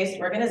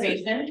membership-based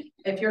organization.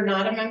 If you're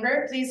not a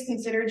member, please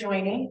consider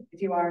joining.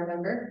 If you are a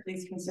member,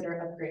 please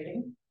consider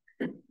upgrading.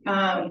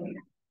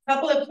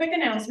 Couple of quick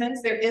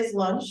announcements. There is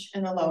lunch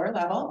in the lower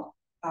level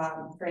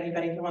for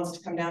anybody who wants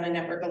to come down and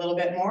network a little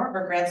bit more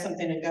or grab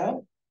something to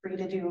go. Free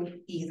to do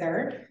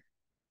either.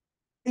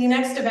 The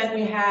next event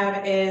we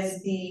have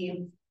is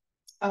the,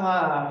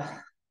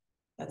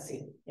 let's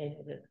see,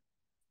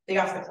 the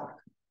Off the Clock.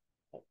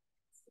 Let's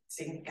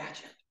see,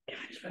 gotcha.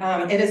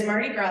 It is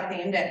Mardi Gras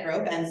themed at Grow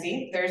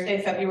Benzie,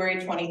 Thursday, February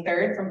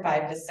 23rd from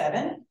 5 to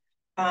 7.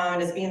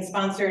 It is being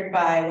sponsored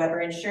by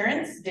Weber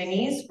Insurance,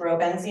 Denny's, Grow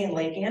Benzie, and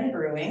Lake Ann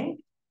Brewing.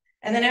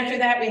 And then after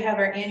that, we have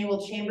our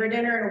annual chamber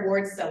dinner and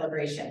awards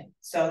celebration.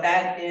 So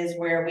that is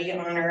where we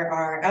honor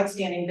our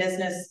outstanding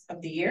business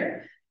of the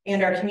year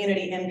and our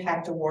community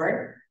impact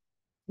award.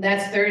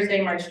 That's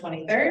Thursday, March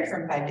 23rd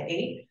from 5 to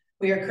 8.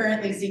 We are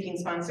currently seeking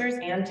sponsors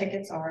and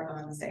tickets are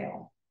on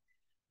sale.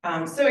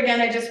 So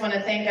again, I just want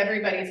to thank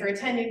everybody for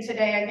attending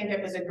today. I think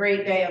it was a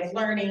great day of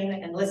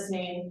learning and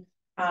listening.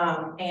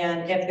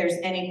 And if there's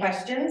any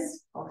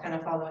questions, I'll kind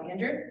of follow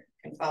Andrew.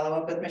 You can follow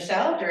up with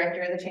Michelle,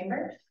 director of the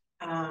chamber.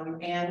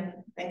 And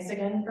thanks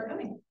again for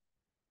coming.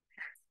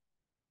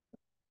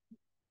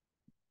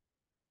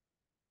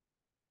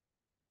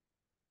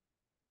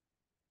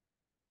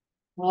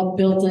 Well,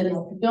 Bill did.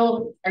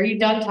 Bill, are you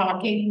done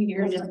talking?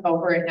 You're just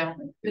over it now.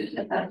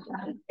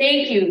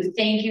 Thank you,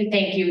 thank you,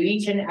 thank you,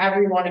 each and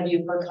every one of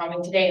you for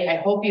coming today. I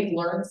hope you've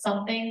learned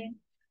something.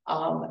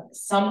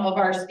 Some of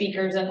our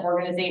speakers and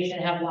organization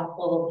have left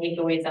little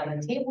takeaways on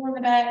the table in the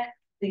back.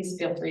 Please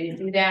feel free to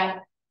do that.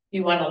 If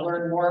you want to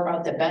learn more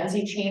about the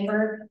Benzie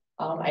Chamber,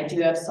 I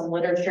do have some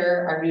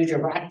literature. Our new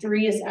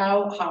directory is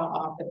out, hot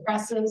off the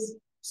presses.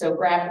 So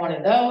grab one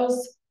of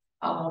those.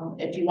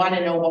 If you want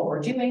to know what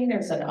we're doing,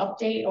 there's an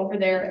update over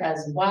there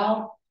as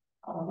well.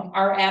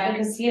 Our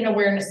Advocacy and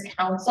Awareness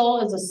Council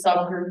is a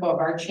subgroup of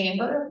our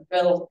chamber.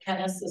 Bill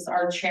Kennis is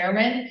our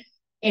chairman.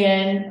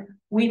 And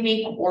we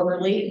meet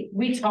quarterly.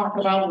 We talk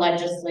about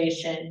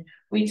legislation.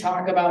 We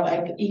talk about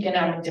like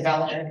economic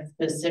development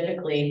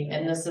specifically.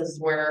 And this is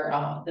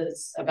where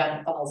this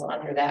event falls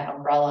under that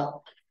umbrella.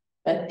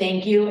 But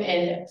thank you.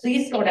 And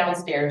please go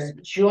downstairs,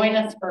 join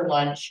us for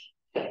lunch.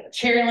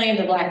 Cherryland,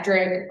 the Black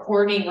Drake,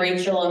 Courtney,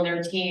 Rachel, and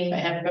their team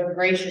have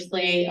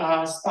graciously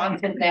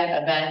sponsored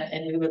that event,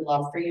 and we would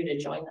love for you to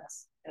join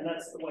us. And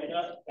that's the way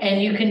up.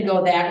 And you can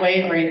go that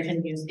way, or you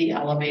can use the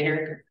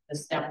elevator.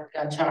 This down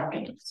got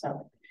talking.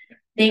 So,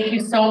 thank you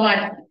so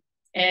much,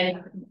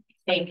 and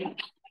thank you.